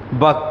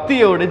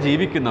ഭക്തിയോടെ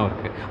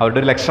ജീവിക്കുന്നവർക്ക് അവരുടെ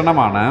ഒരു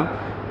ലക്ഷണമാണ്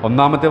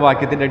 1-ാമത്തെ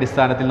വാക്യത്തിൻ്റെ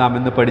അടിസ്ഥാനത്തിൽ നാം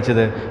ഇന്ന്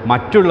പഠിച്ചത്,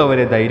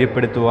 മറ്റുള്ളവരെ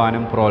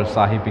ധൈര്യപ്പെടുത്തുവാനും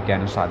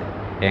പ്രോത്സാഹിപ്പിക്കാനും സാധിക്കും.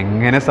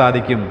 എങ്ങനെ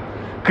സാധിക്കും?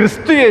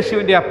 ക്രിസ്തു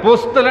യേശുവിൻ്റെ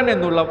അപ്പോസ്തലൻ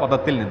എന്നുള്ള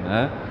പദത്തിൽ നിന്ന്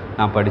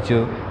നാം പഠിച്ചു,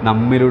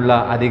 നമ്മിലുള്ള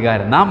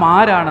അധികാരം, നാം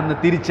ആരാണെന്ന്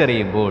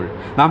തിരിച്ചറിയുമ്പോൾ,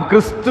 നാം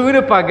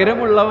ക്രിസ്തുവിന്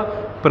പകരമുള്ള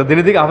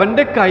പ്രതിനിധി,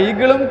 അവൻ്റെ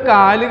കൈകളും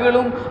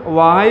കാലുകളും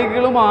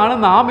വായുകളുമാണ്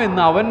നാം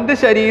എന്ന്, അവൻ്റെ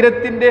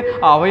ശരീരത്തിൻ്റെ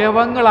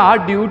അവയവങ്ങൾ ആ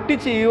ഡ്യൂട്ടി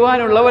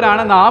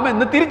ചെയ്യുവാനുള്ളവരാണ് നാം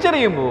എന്ന്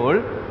തിരിച്ചറിയുമ്പോൾ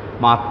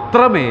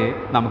മാത്രമേ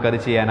നമുക്കത്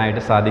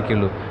ചെയ്യാനായിട്ട്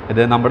സാധിക്കുള്ളൂ.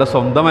 ഇത് നമ്മുടെ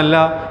സ്വന്തമല്ല,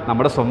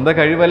 നമ്മുടെ സ്വന്തം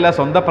കഴിവല്ല,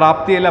 സ്വന്തം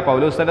പ്രാപ്തിയല്ല.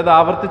 പൗലോസ് തന്നെ അത്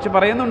ആവർത്തിച്ച്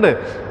പറയുന്നുണ്ട്.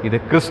 ഇത്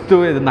ക്രിസ്തു,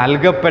 ഇത്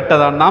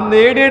നൽകപ്പെട്ടതാണ്, നാം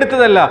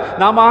നേടിയെടുത്തതല്ല,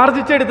 നാം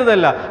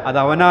ആർജിച്ചെടുത്തതല്ല, അത്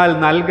അവനാൽ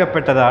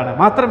നൽകപ്പെട്ടതാണ്.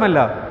 മാത്രമല്ല,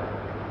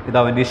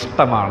 ഇതവൻ്റെ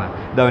ഇഷ്ടമാണ്.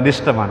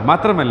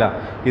 മാത്രമല്ല,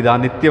 ഇത് ആ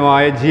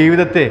നിത്യമായ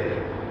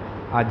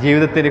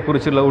ജീവിതത്തിനെ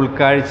കുറിച്ചുള്ള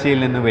ഉൾക്കാഴ്ചയിൽ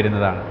നിന്ന്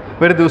വരുന്നതാണ്.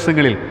 വരും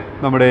ദിവസങ്ങളിൽ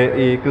നമ്മുടെ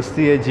ഈ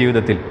ക്രിസ്തീയ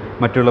ജീവിതത്തിൽ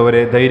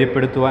മറ്റുള്ളവരെ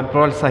ധൈര്യപ്പെടുത്തുവാൻ,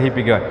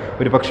 പ്രോത്സാഹിപ്പിക്കുവാൻ,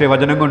 ഒരു പക്ഷേ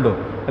വചനം കൊണ്ടോ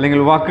അല്ലെങ്കിൽ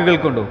വാക്കുകൾ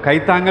കൊണ്ടോ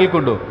കൈത്താങ്ങൽ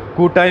കൊണ്ടോ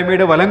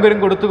കൂട്ടായ്മയുടെ വലങ്കരം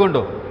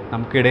കൊടുത്തുകൊണ്ടോ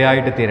നമുക്ക്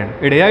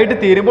ഇടയായിട്ട്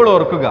തീരുമ്പോൾ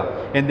ഓർക്കുക,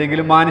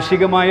 എന്തെങ്കിലും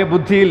മാനുഷികമായ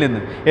ബുദ്ധിയിൽ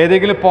നിന്ന്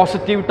ഏതെങ്കിലും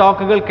പോസിറ്റീവ്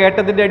ടോക്കുകൾ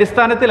കേട്ടതിൻ്റെ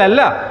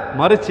അടിസ്ഥാനത്തിലല്ല,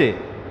 മറിച്ച്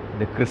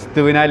ഇത്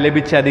ക്രിസ്തുവിനാൽ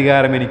ലഭിച്ച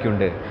അധികാരം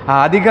എനിക്കുണ്ട്, ആ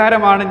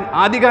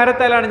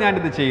അധികാരത്താലാണ്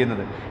ഞാനിത്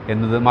ചെയ്യുന്നത്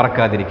എന്നത്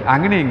മറക്കാതിരിക്കുക.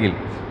 അങ്ങനെയെങ്കിൽ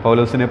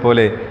പൗലോസിനെ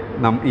പോലെ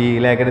നാം ഈ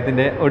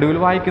ലേഖനത്തിൻ്റെ ഒടുവിൽ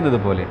വായിക്കുന്നത്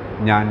പോലെ,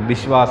 ഞാൻ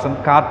വിശ്വാസം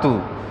കാത്തു,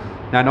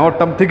 ഞാൻ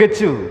ഓട്ടം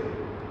തികച്ചു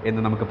എന്ന്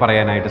നമുക്ക്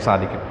പറയാനായിട്ട്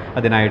സാധിക്കും.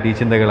 അതിനായിട്ട് ഈ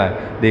ചിന്തകളെ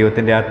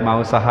ദൈവത്തിൻ്റെ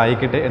ആത്മാവ്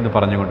സഹായിക്കട്ടെ എന്ന്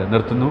പറഞ്ഞുകൊണ്ട്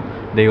നിർത്തുന്നു.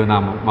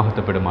 ദൈവനാമം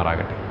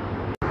മഹത്വപ്പെടുമാറാകട്ടെ.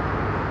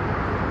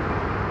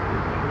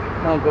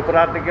 നമുക്ക്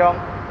പ്രാർത്ഥിക്കാം.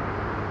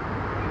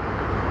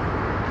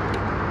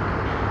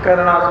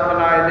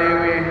 കരുണാസമ്പന്നനായ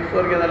ദൈവമേ,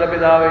 സ്വർഗീയ നല്ല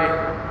പിതാവേ,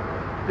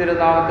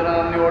 തിരുനാമത്തിന്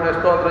നന്ദിയോടെ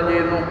സ്തോത്രം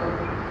ചെയ്യുന്നു.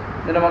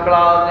 നിന്റെ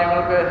മക്കളാൽ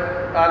ഞങ്ങൾക്ക്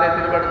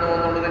ആലയത്തിൽ കടന്നു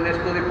വന്നുകൊണ്ട് നിന്നെ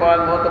സ്തുതിപ്പാൻ,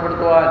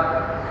 ബോധപ്പെടുത്തുവാൻ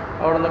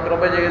അവിടുന്ന്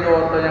കൃപ ചെയ്തു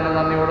ഓർത്ത് ഞങ്ങൾ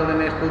നന്ദിയോടെ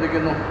നിന്നെ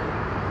സ്തുതിക്കുന്നു.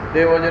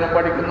 ദൈവവചനം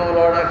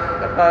പഠിക്കുന്നവരോട്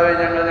കർത്താവെ,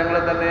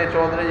 ഞങ്ങളെ തന്നെ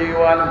ശോധന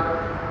ചെയ്യുവാനും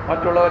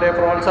മറ്റുള്ളവരെ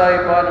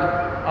പ്രോത്സാഹിപ്പാനും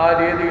ആ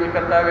രീതിയിൽ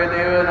കർത്താവെ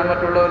ദൈവവചനം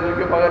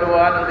മറ്റുള്ളവരിലേക്ക്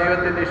പകരുവാനും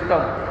ദൈവത്തിൻ്റെ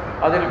ഇഷ്ടം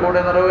അതിൽ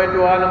കൂടെ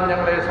നിറവേറ്റുവാനും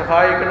ഞങ്ങളെ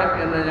സഹായിക്കണം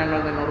എന്ന് ഞങ്ങൾ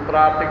നിന്നോട്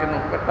പ്രാർത്ഥിക്കുന്നു.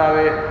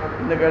 കർത്താവെ,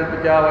 ഇന്ന്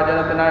കേൾപ്പിച്ച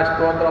വചനത്തിനായ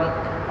സ്തോത്രം.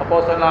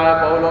 അപ്പോസ്തലനായ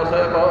പൗലോസ്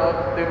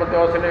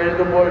തിമോഥെയോസിനെ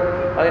എഴുതുമ്പോൾ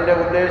അതിൻ്റെ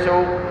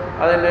ഉദ്ദേശവും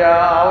അതിൻ്റെ ആ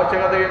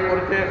ആവശ്യകതയും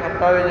കുറിച്ച്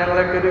കർത്താവെ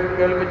ഞങ്ങളെ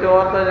കേൾപ്പിച്ച്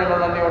ഓർത്ത് ഞങ്ങൾ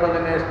നന്ദിയോടെ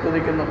നിന്നെ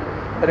സ്തുതിക്കുന്നു.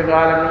 ഒരു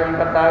കാലങ്ങളിൽ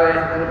കർത്താവെ,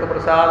 നിനക്ക്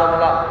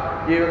പ്രസാദമുള്ള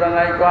ജീവിതം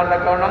നയിക്കുവാൻ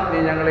തക്കവണ്ണം നീ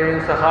ഞങ്ങളെയും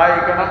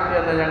സഹായിക്കണം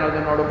എന്ന് ഞങ്ങൾ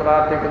നിന്നോട്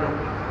പ്രാർത്ഥിക്കുന്നു.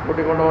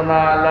 കൂട്ടിക്കൊണ്ടുവന്ന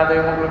എല്ലാ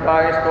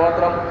ദൈവങ്ങൾക്കായ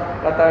സ്തോത്രം.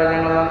 കർത്താവെ,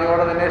 ഞങ്ങൾ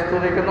നന്ദിയോടെ നിന്നെ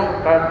സ്തുതിക്കുന്നു.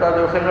 അടുത്ത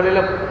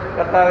ദിവസങ്ങളിലും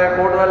കർത്താവെ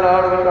കൂടുതൽ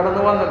ആളുകൾ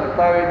കടന്നു വന്ന്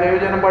കർത്താവെ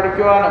ദൈവജനം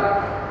പഠിക്കുവാനും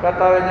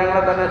കർത്താവെ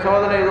ഞങ്ങളെ തന്നെ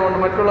ശോധന ചെയ്തുകൊണ്ട്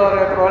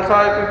മറ്റുള്ളവരെ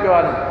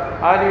പ്രോത്സാഹിപ്പിക്കുവാനും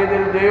ആ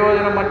രീതിയിൽ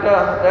ദൈവജനം മറ്റ്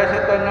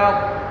ദേശത്തെങ്ങാം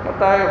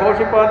കർത്താവെ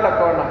ഘോഷിപ്പാൻ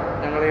തക്കവണ്ണം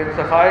ഞങ്ങളെയും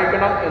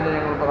സഹായിക്കണം എന്ന്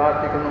ഞങ്ങൾ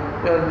പ്രാർത്ഥിക്കുന്നു.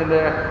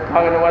 ഇതിൻ്റെ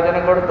മകന്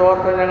വചനം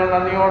കൊടുത്തോർത്ത് ഞങ്ങൾ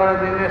നന്ദിയോടെ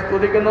നിന്നെ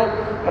സ്തുതിക്കുന്നു.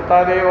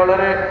 കർത്താവെ,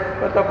 വളരെ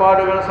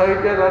ഒറ്റപ്പാടുകൾ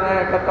സഹിച്ച് തന്നെ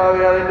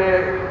കർത്താവെ അതിൻ്റെ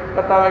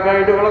കർത്താവ്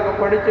ഗൈഡുകളൊക്കെ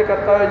പഠിച്ച്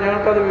കർത്താവ്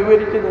ഞങ്ങൾക്കത്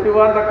വിവരിച്ച്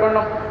തരുവാൻ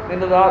തക്കണം.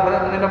 നിന്റെ ദാസനെ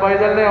നിന്റെ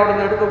പൈതലിനെ അവിടെ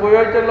നിന്ന് എടുത്ത്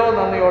ഉപയോഗിച്ചല്ലോ,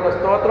 നന്ദിയോടെ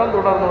സ്തോത്രം.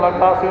 തുടർന്നുള്ള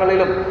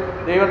ക്ലാസ്സുകളിലും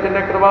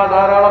ദൈവത്തിൻ്റെ കൃപ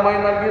ധാരാളമായി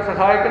നൽകി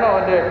സഹായിക്കണം.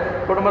 അവൻ്റെ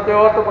കുടുംബത്തെ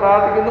ഓർത്ത്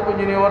പ്രാർത്ഥിക്കുന്നു,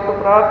 കുഞ്ഞിനെ ഓർത്ത്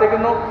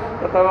പ്രാർത്ഥിക്കുന്നു.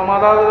 കർത്താവ്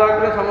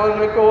മാതാപിതാക്കളെ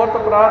സഹോദരങ്ങളൊക്കെ ഓർത്ത്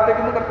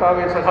പ്രാർത്ഥിക്കുന്നു.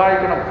 കർത്താവെ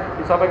സഹായിക്കണം.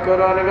 ഈ സഭയ്ക്ക്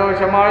ഒരു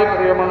അനുഗവശ്യമായി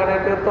പ്രിയ മകനെ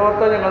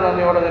തീർത്തോർത്ത് ഞങ്ങൾ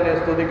നന്ദിയോടെ തന്നെ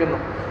സ്തുതിക്കുന്നു.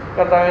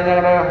 കർത്താവെ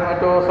ഞങ്ങളുടെ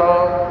മറ്റു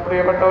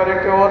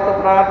പ്രിയപ്പെട്ടവരെയൊക്കെ ഓർത്ത്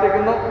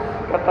പ്രാർത്ഥിക്കുന്നു.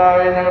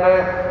 കർത്താവെ ഞങ്ങളുടെ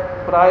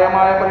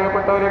പ്രായമായ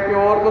പ്രിയപ്പെട്ടവരെയൊക്കെ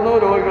ഓർക്കുന്നു.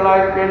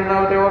 രോഗികളായി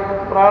കഴിയുന്നവരെ ഓർത്ത്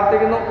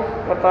പ്രാർത്ഥിക്കുന്നു.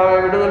 കർത്താവെ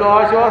വിടുതലും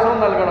ആശ്വാസവും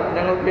നൽകണം.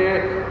 ഞങ്ങൾക്ക്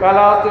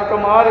കാലാവസ്ഥയൊക്കെ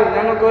മാറി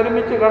ഞങ്ങൾക്ക്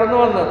ഒരുമിച്ച് കടന്നു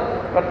വന്ന്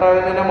കർത്താവെ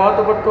നിന്നെ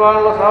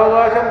മഹത്വപ്പെടുത്തുവാനുള്ള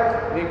സാവകാശം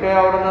നീക്ക്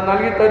അവിടെ നിന്ന്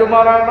നൽകി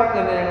തരുമാറാകണം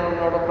എന്ന് ഞങ്ങൾ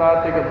നിന്നോട്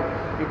പ്രാർത്ഥിക്കുന്നു.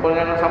 ഇപ്പോൾ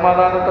ഞങ്ങൾ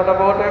സമാധാനത്തോടെ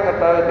പോകട്ടെ.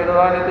 കർത്താവ്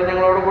തിരുധാന്യത്തിൽ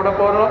ഞങ്ങളോട് കൂടെ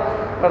പോകണം.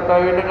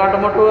 കർത്താവ് വീണ്ടും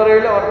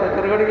കണ്ടുമുട്ടുവരയിൽ അവിടുത്തെ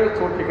ചെറുകടികളിൽ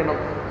സൂക്ഷിക്കണം.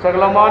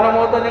 സകല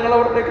മാനമോത്തം ഞങ്ങൾ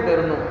അവിടത്തേക്ക്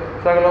തരുന്നു.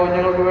 സകലവും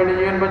ഞങ്ങൾക്ക് വേണ്ടി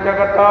ജീവൻ വെച്ച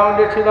കർത്താവും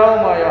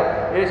രക്ഷിതാവുമായ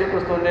യേശു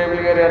ക്രിസ്തുവിൻ്റെ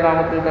വിളിയേറിയ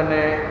നാമത്തിൽ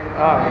തന്നെ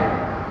ആമേൻ.